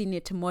have seen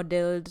it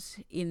modeled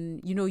in,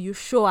 you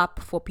show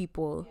up for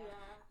people,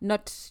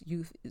 not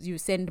you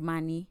send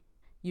money,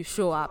 you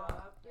show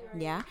up.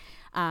 Yeah.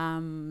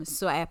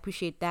 So I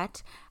appreciate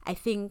that. I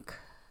think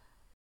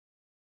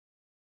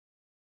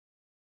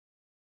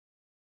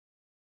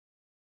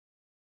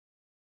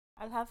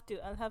I'll have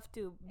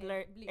to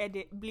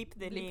bleep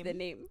the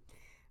name.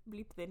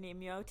 Bleep the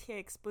name. You're out here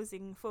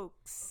exposing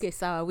folks. okay,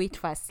 so wait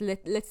first.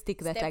 Let's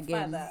take that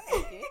again. Stepfather.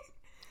 Okay.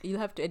 You'll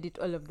have to edit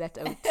all of that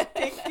out.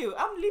 Thank you.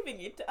 I'm leaving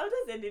it. I'll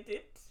just edit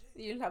it.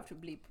 You'll have to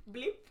bleep.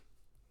 Bleep.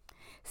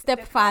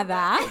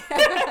 Stepfather.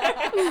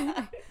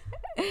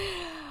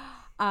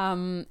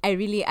 I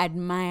really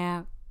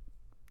admire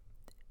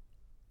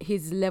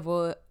his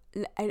level.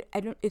 I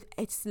don't.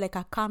 It's like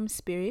a calm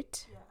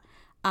spirit.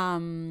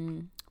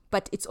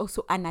 But it's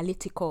also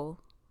analytical.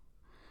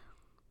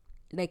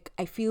 Like,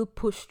 I feel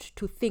pushed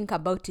to think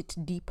about it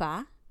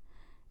deeper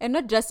and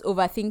not just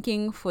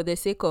overthinking for the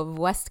sake of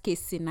worst case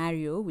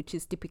scenario, which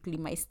is typically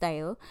my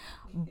style,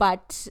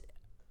 but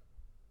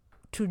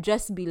to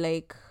just be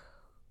like,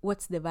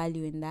 what's the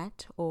value in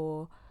that?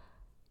 Or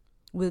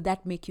will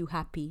that make you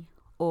happy?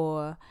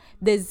 Or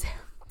there's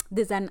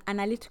an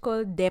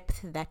analytical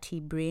depth that he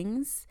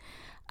brings,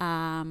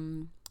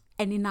 and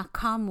in a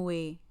calm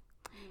way.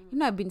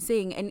 I've been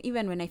saying, and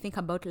even when I think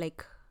about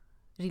like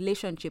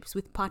relationships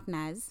with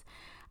partners,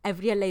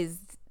 I've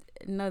realized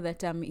now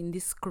that I'm in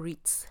these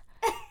streets.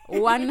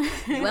 One,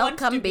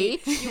 Welcome,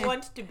 beach. You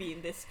want to be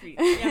in the street.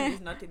 Yam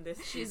is not in the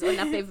street. She's on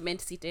a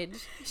pavement seated.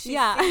 She's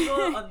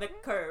single on the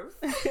curve.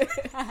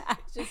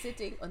 She's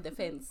sitting on the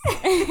fence.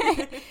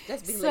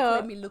 Just being So- like,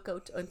 let me look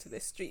out onto the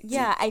street.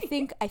 yeah, I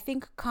think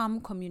calm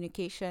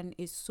communication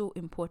is so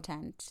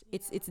important.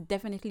 It's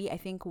definitely, I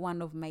think,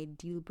 one of my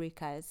deal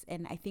breakers,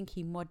 and I think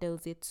he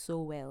models it so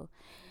well.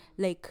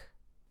 Like,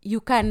 you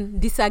can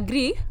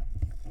disagree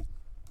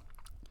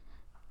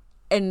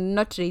and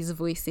not raise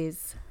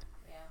voices.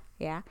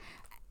 Yeah,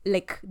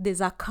 like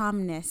there's a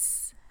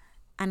calmness,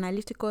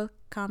 analytical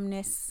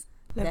calmness,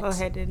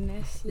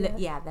 Level-headedness.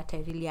 that I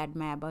really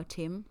admire about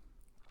him.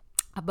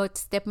 About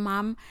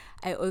stepmom,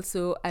 I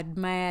also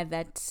admire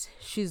that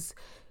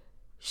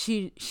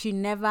she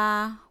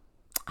never,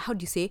 how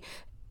do you say,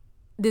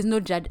 there's no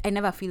judge. I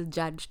never feel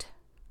judged.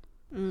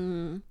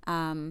 And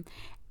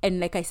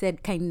like I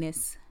said,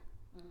 kindness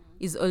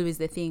is always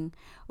the thing.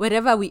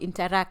 Wherever we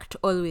interact,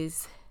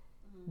 always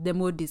the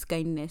mode is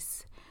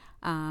kindness,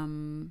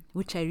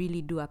 which I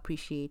really do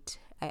appreciate.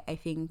 I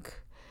think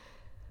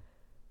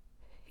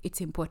it's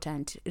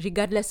important,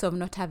 regardless of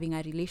not having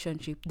a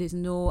relationship. There's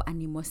no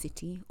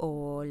animosity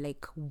or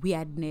like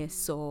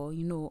weirdness or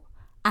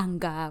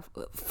anger,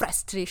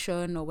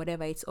 frustration or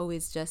whatever. It's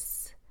always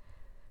just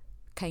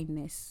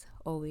kindness,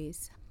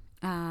 always.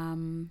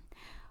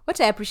 What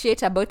I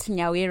appreciate about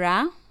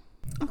Nyawera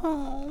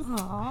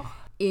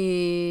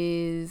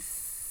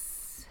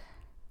is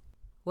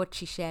what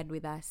she shared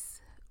with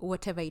us,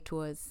 whatever it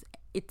was.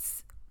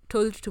 It's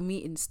told to me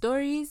in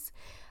stories.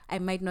 I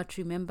might not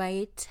remember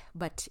it,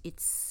 but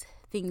it's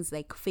things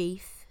like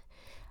faith,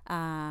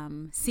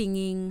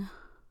 singing,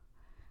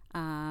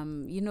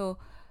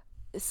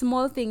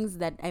 small things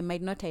that I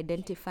might not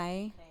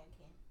identify.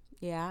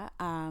 Yeah,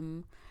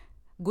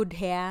 good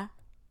hair.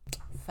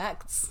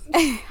 Facts.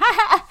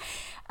 I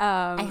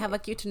I have a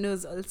cute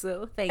nose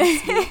also.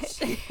 Thanks,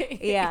 bitch.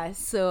 yeah,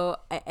 so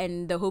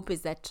and the hope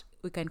is that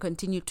we can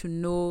continue to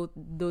know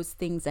those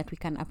things that we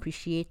can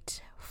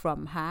appreciate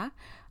from her,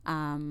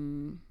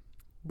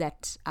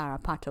 that are a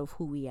part of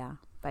who we are.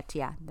 But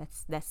yeah,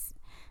 that's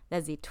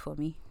it for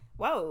me.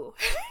 Wow.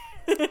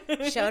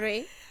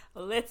 Shorty,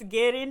 Let's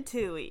get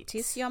into it. it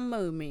is your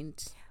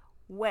moment.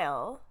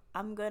 Well,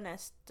 I'm gonna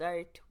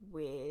start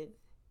with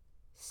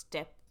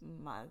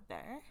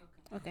stepmother.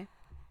 Okay.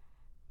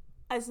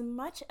 As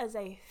much as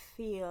I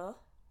feel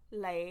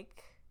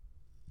like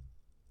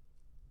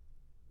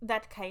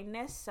that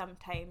kindness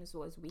sometimes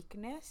was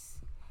weakness,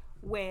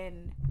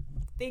 when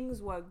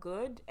things were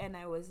good and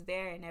I was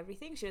there and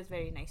everything, she was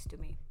very nice to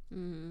me.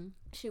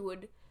 She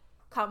would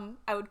come,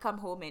 I would come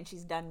home and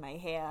she's done my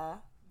hair,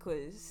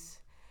 because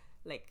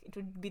like it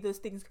would be those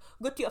things,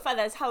 go to your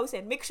father's house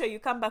and make sure you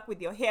come back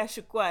with your hair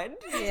shukwad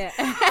Yeah.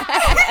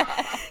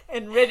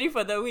 and ready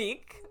for the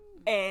week.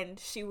 And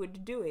she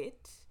would do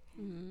it.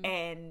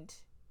 And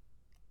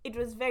it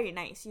was very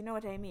nice. You know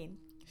what I mean?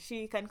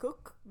 She can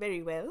cook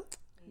very well.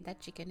 That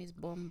chicken is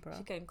bomb, bro.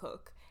 She can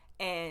cook.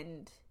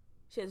 And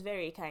she was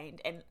very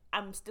kind. And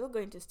I'm still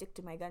going to stick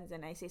to my guns,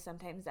 and I say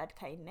sometimes that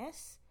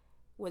kindness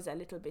was a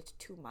little bit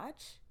too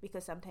much,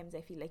 because sometimes I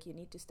feel like you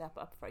need to step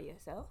up for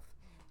yourself,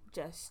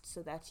 just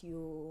so that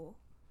you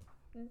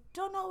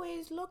don't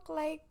always look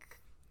like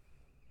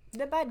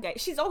the bad guy.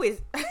 She's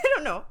always I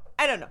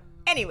don't know.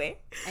 Anyway,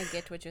 I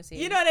get what you're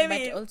saying. You know what I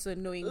mean? But also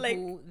knowing Like-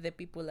 who the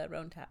people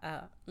around her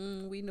are.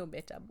 We know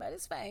better, but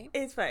it's fine.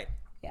 it's fine.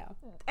 Yeah.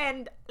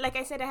 And like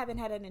I said, I haven't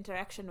had an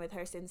interaction with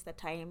her since the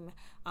time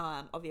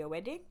of your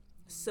wedding,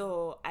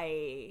 so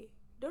I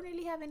don't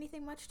really have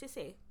anything much to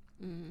say.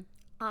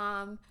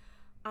 I'm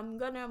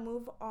gonna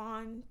move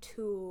on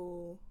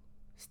to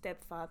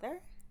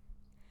stepfather.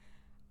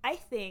 I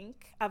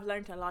think I've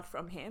learned a lot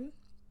from him.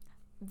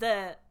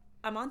 The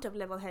amount of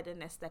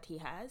level-headedness that he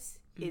has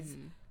is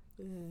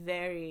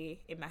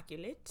very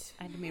immaculate.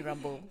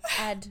 Admirable.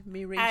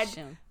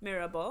 Admiration.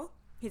 Admirable.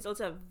 He's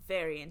also a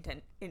very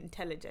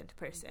intelligent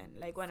person.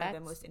 Like one of the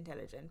Facts. most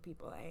intelligent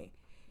people I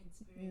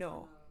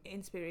know.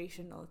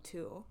 Inspirational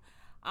too.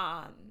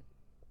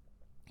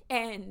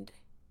 And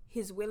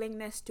his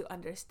willingness to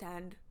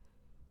understand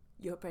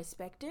your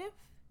perspective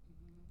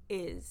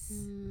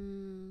is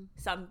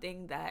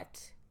something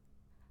that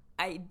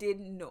I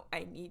didn't know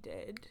I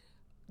needed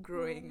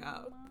growing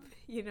up,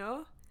 you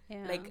know?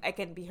 Yeah. Like I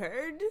can be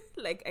heard,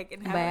 like I can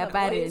have By an a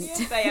parent.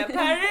 opinion by a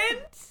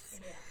parent.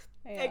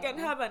 Yeah. I can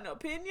have an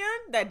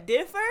opinion that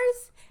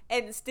differs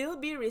and still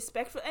be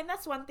respectful. And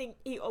that's one thing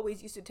he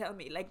always used to tell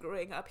me, like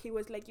growing up. He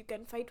was like, you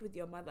can fight with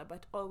your mother,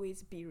 but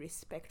always be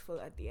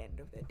respectful at the end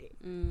of the day.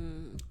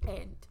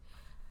 And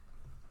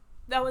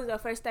that was the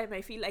first time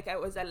I feel like I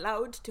was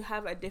allowed to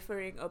have a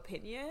differing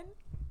opinion,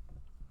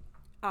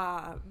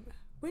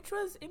 which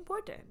was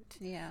important.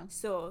 Yeah.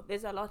 So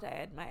there's a lot I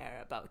admire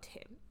about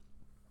him.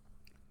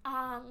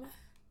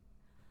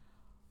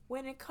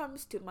 When it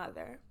comes to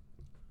mother,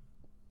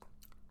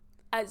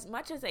 as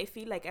much as I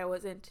feel like I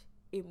wasn't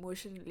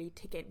emotionally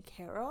taken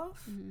care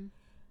of,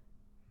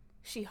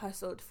 she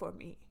hustled for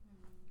me.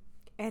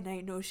 And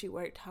I know she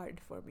worked hard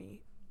for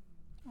me.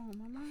 Oh,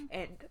 mama.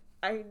 And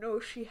I know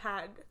she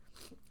had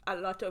a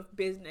lot of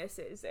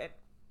businesses and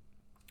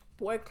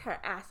worked her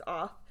ass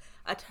off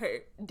at her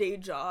day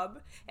job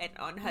and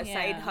on her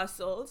side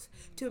hustles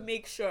to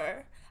make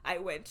sure I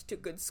went to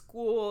good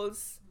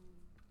schools.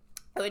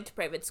 I went to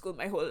private school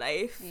my whole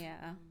life.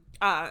 Yeah.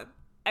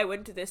 I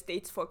went to the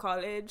States for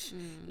college.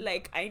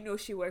 Like, I know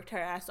she worked her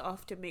ass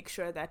off to make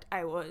sure that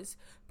I was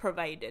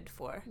provided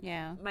for.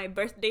 Yeah. My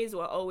birthdays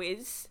were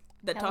always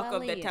the talk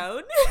of the Hallelujah.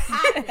 town.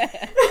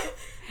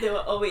 They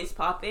were always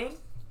popping.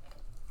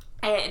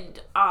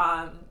 And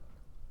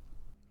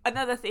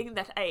another thing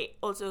that I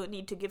also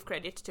need to give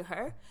credit to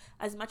her,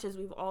 as much as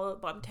we've all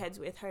bumped heads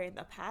with her in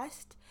the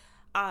past,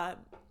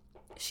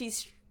 she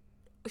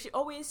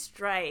always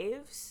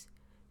strives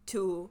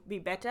to be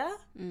better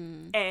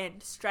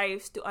and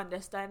strives to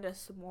understand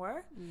us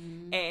more,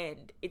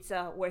 and it's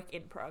a work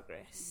in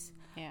progress.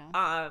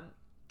 Yeah.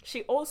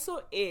 She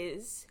also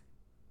is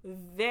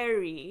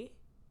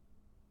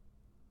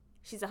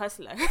she's a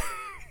hustler.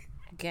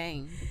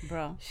 Gang,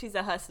 bro. She's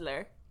a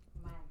hustler.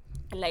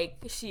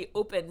 Like, she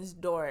opens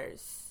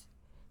doors.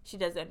 She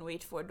doesn't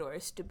wait for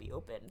doors to be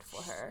opened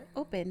for her.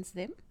 Opens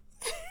them.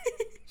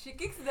 She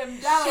kicks them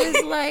down.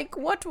 She's like,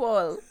 what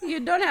wall?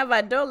 You don't have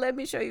a door. Let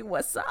me show you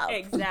what's up.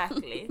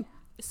 Exactly.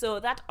 So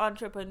that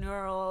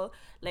entrepreneurial,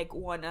 like,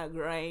 wanna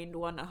grind,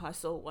 wanna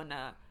hustle,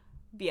 wanna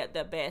be at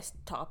the best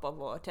top of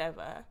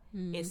whatever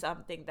is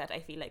something that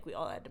I feel like we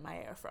all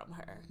admire from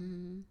her.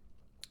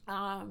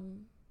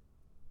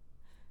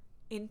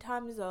 In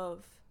terms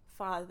of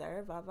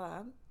father,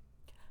 Vava,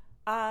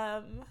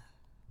 I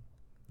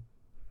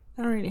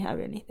don't really have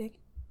anything.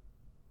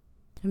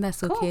 And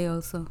that's okay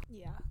also.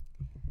 Yeah.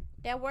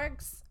 That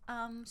works.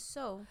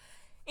 So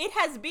It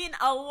has been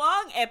a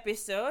long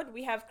episode.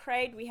 We have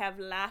cried, we have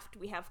laughed,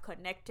 we have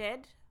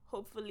connected.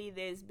 Hopefully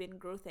there's been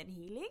growth and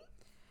healing.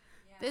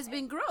 there's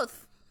been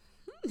growth.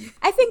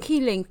 I think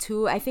healing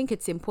too. I think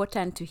it's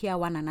important to hear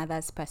one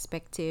another's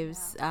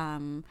perspectives.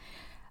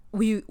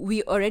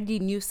 We already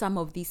knew some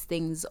of these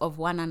things of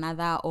one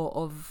another or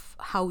of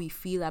how we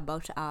feel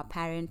about our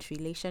parent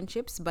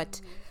relationships,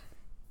 but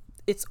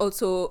it's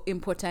also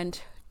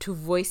important to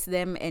voice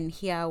them and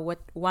hear what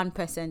one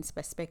person's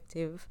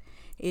perspective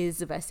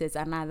is versus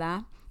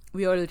another.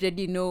 We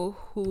already know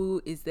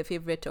who is the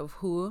favorite of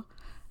who.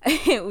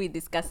 We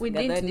discussed. We the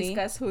didn't other day.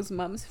 discuss who's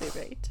mom's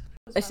favorite.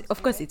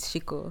 Of course, it's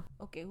Shiko,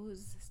 Okay,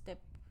 who's step?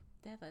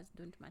 The others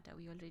don't matter.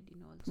 We already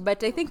know. Also.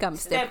 but I think I'm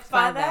Stepfather,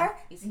 stepfather.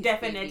 Is his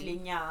definitely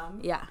baby. Nyam.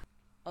 Yeah.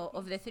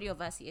 Of the three of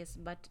us, yes,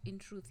 but in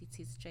truth, it's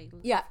his child.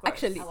 Yeah, course.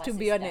 actually, Our to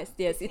be sister. honest,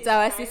 yes, it's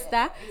our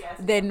sister, Yes,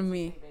 then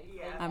me.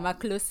 Yeah. I'm a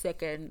close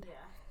second.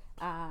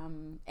 Yeah.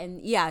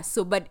 And yeah,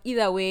 so, but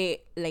either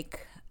way,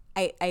 like,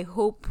 I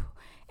hope,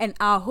 and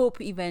our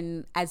hope,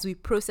 even as we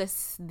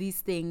process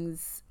these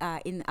things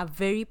in a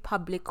very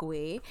public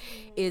way,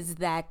 is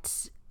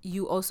that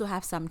you also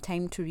have some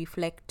time to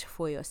reflect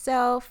for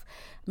yourself,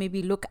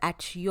 maybe look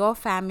at your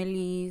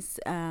families,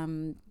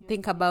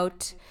 think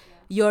about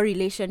your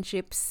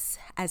relationships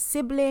as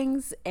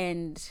siblings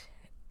and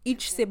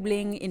each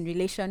sibling in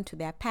relation to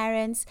their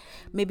parents,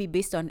 maybe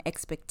based on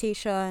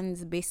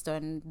expectations, based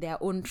on their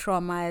own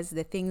traumas,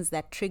 the things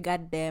that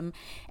triggered them.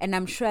 And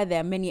I'm sure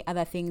there are many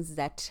other things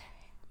that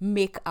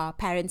make our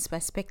parents'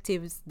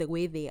 perspectives the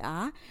way they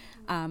are.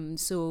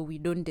 So we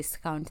don't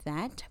discount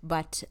that.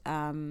 But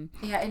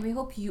Yeah, and we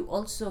hope you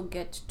also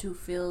get to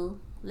feel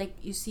like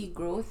you see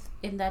growth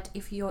in that.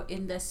 If you're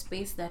in the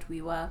space that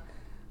we were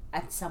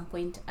at some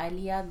point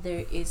earlier,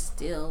 there is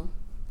still,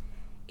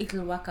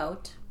 it'll work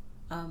out.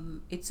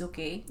 It's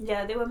okay.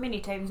 Yeah, there were many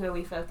times where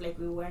we felt like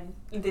we weren't,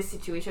 this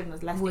situation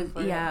was lasting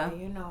forever, yeah.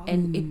 you know.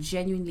 And it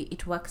genuinely,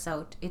 it works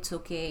out. It's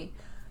okay.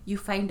 You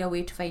find a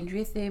way to find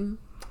rhythm.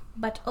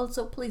 but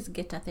also please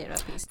get a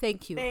therapist.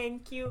 Thank you.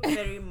 Thank you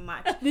very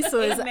much. This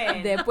was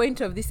Amen. the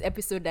point of this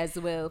episode as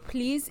well.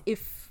 Please,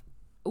 if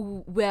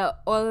we're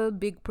all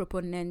big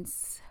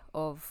proponents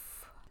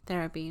of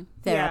Therapy.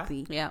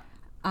 therapy,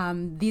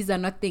 these are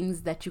not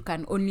things that you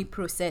can only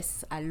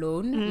process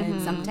alone,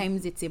 and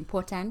sometimes it's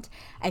important.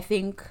 I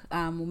think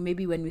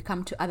maybe when we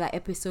come to other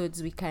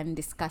episodes, we can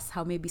discuss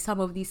how maybe some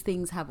of these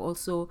things have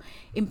also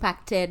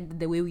impacted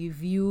the way we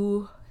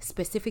view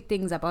specific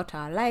things about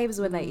our lives,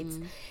 whether it's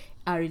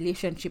our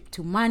relationship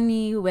to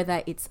money,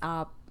 whether it's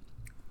our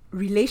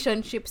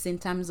relationships in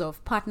terms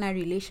of partner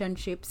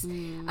relationships.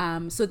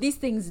 So these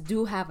things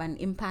do have an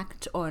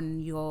impact on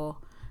your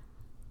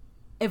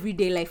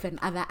everyday life and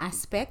other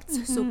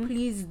aspects. So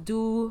please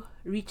do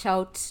reach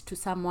out to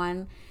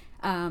someone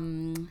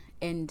and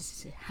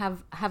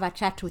have a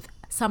chat with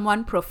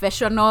someone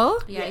professional.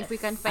 If we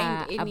can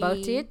find any about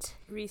it.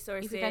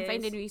 Resources. If we can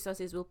find any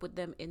resources, we'll put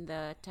them in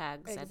the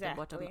tags at the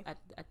bottom, Exactly.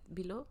 at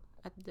below,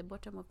 at the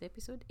bottom of the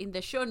episode, in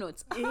the show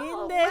notes. In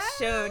the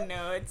show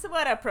notes.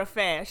 What a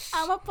profesh.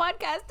 I'm a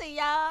podcaster,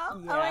 y'all. Oh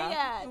my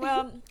god.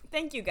 Well,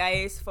 thank you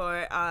guys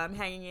for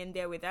hanging in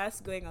there with us,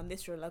 going on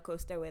this roller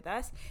coaster with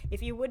us.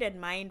 If you wouldn't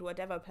mind,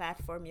 whatever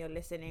platform you're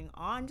listening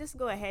on, just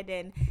go ahead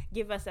and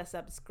give us a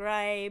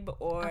subscribe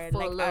or A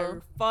like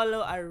follow. a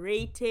follow, a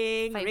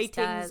rating. 5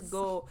 Ratings stars.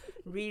 go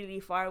really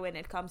far when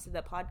it comes to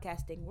the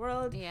podcasting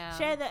world. Yeah.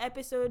 Share the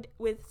episode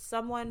with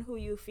someone who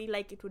you feel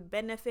like it would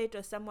benefit,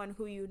 or someone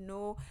who you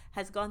know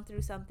has gone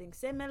through something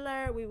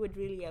similar. We would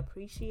really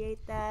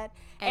appreciate that.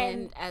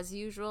 And as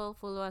usual,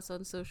 follow us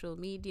on social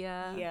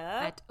media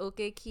at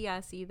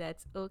OKKiasi.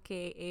 That's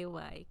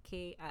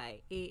OKAYKIASI.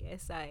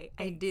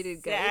 I did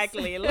it, guys.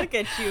 Exactly. Look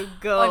at you On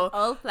go.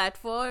 all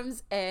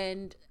platforms,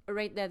 and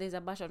right there's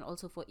a button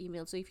also for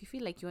email. So if you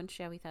feel like you want to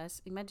share with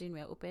us, imagine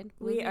we're open.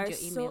 We'll We read are your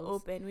so emails.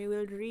 open. We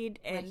will read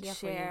and here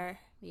for you. share.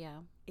 Yeah.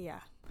 Yeah.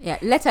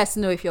 Let us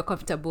know if you're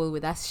comfortable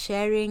with us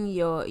sharing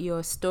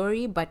your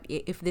story, but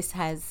if this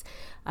has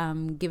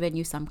given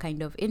you some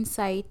kind of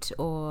insight,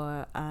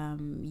 or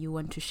you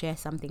want to share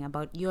something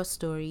about your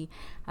story,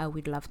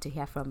 we'd love to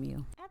hear from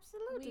you.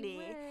 Absolutely.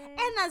 would.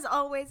 And as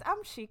always,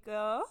 I'm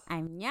Shiko.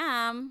 I'm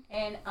Nyam.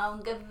 And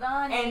I'm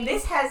Gavani. And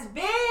this has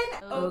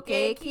been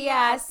Okay,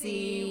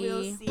 Kiasi.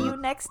 We'll see you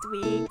next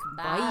week.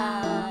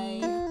 Bye.